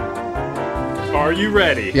 Are you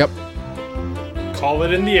ready? Yep. Call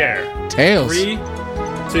it in the air. Tails. 3,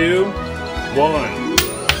 2, 1.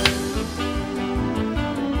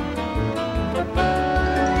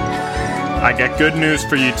 I got good news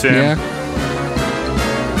for you, Tim. Yeah.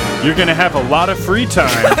 You're gonna have a lot of free time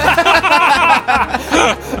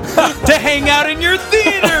to hang out in your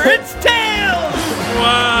theater. It's Tails.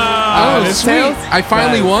 Wow. Oh, sweet. I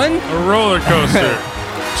finally won? A roller coaster,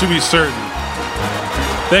 to be certain.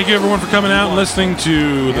 Thank you, everyone, for coming out and listening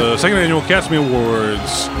to the second annual Academy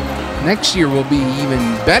Awards. Next year will be even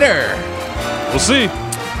better. We'll see.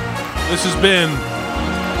 This has been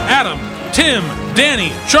Adam, Tim,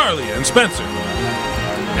 Danny, Charlie, and Spencer,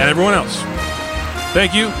 and everyone else.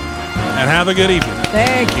 Thank you, and have a good evening.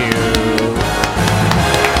 Thank you.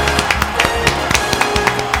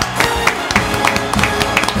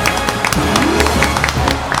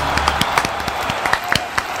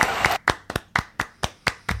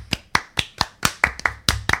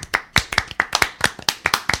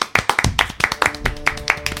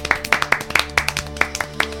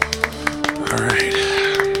 All right.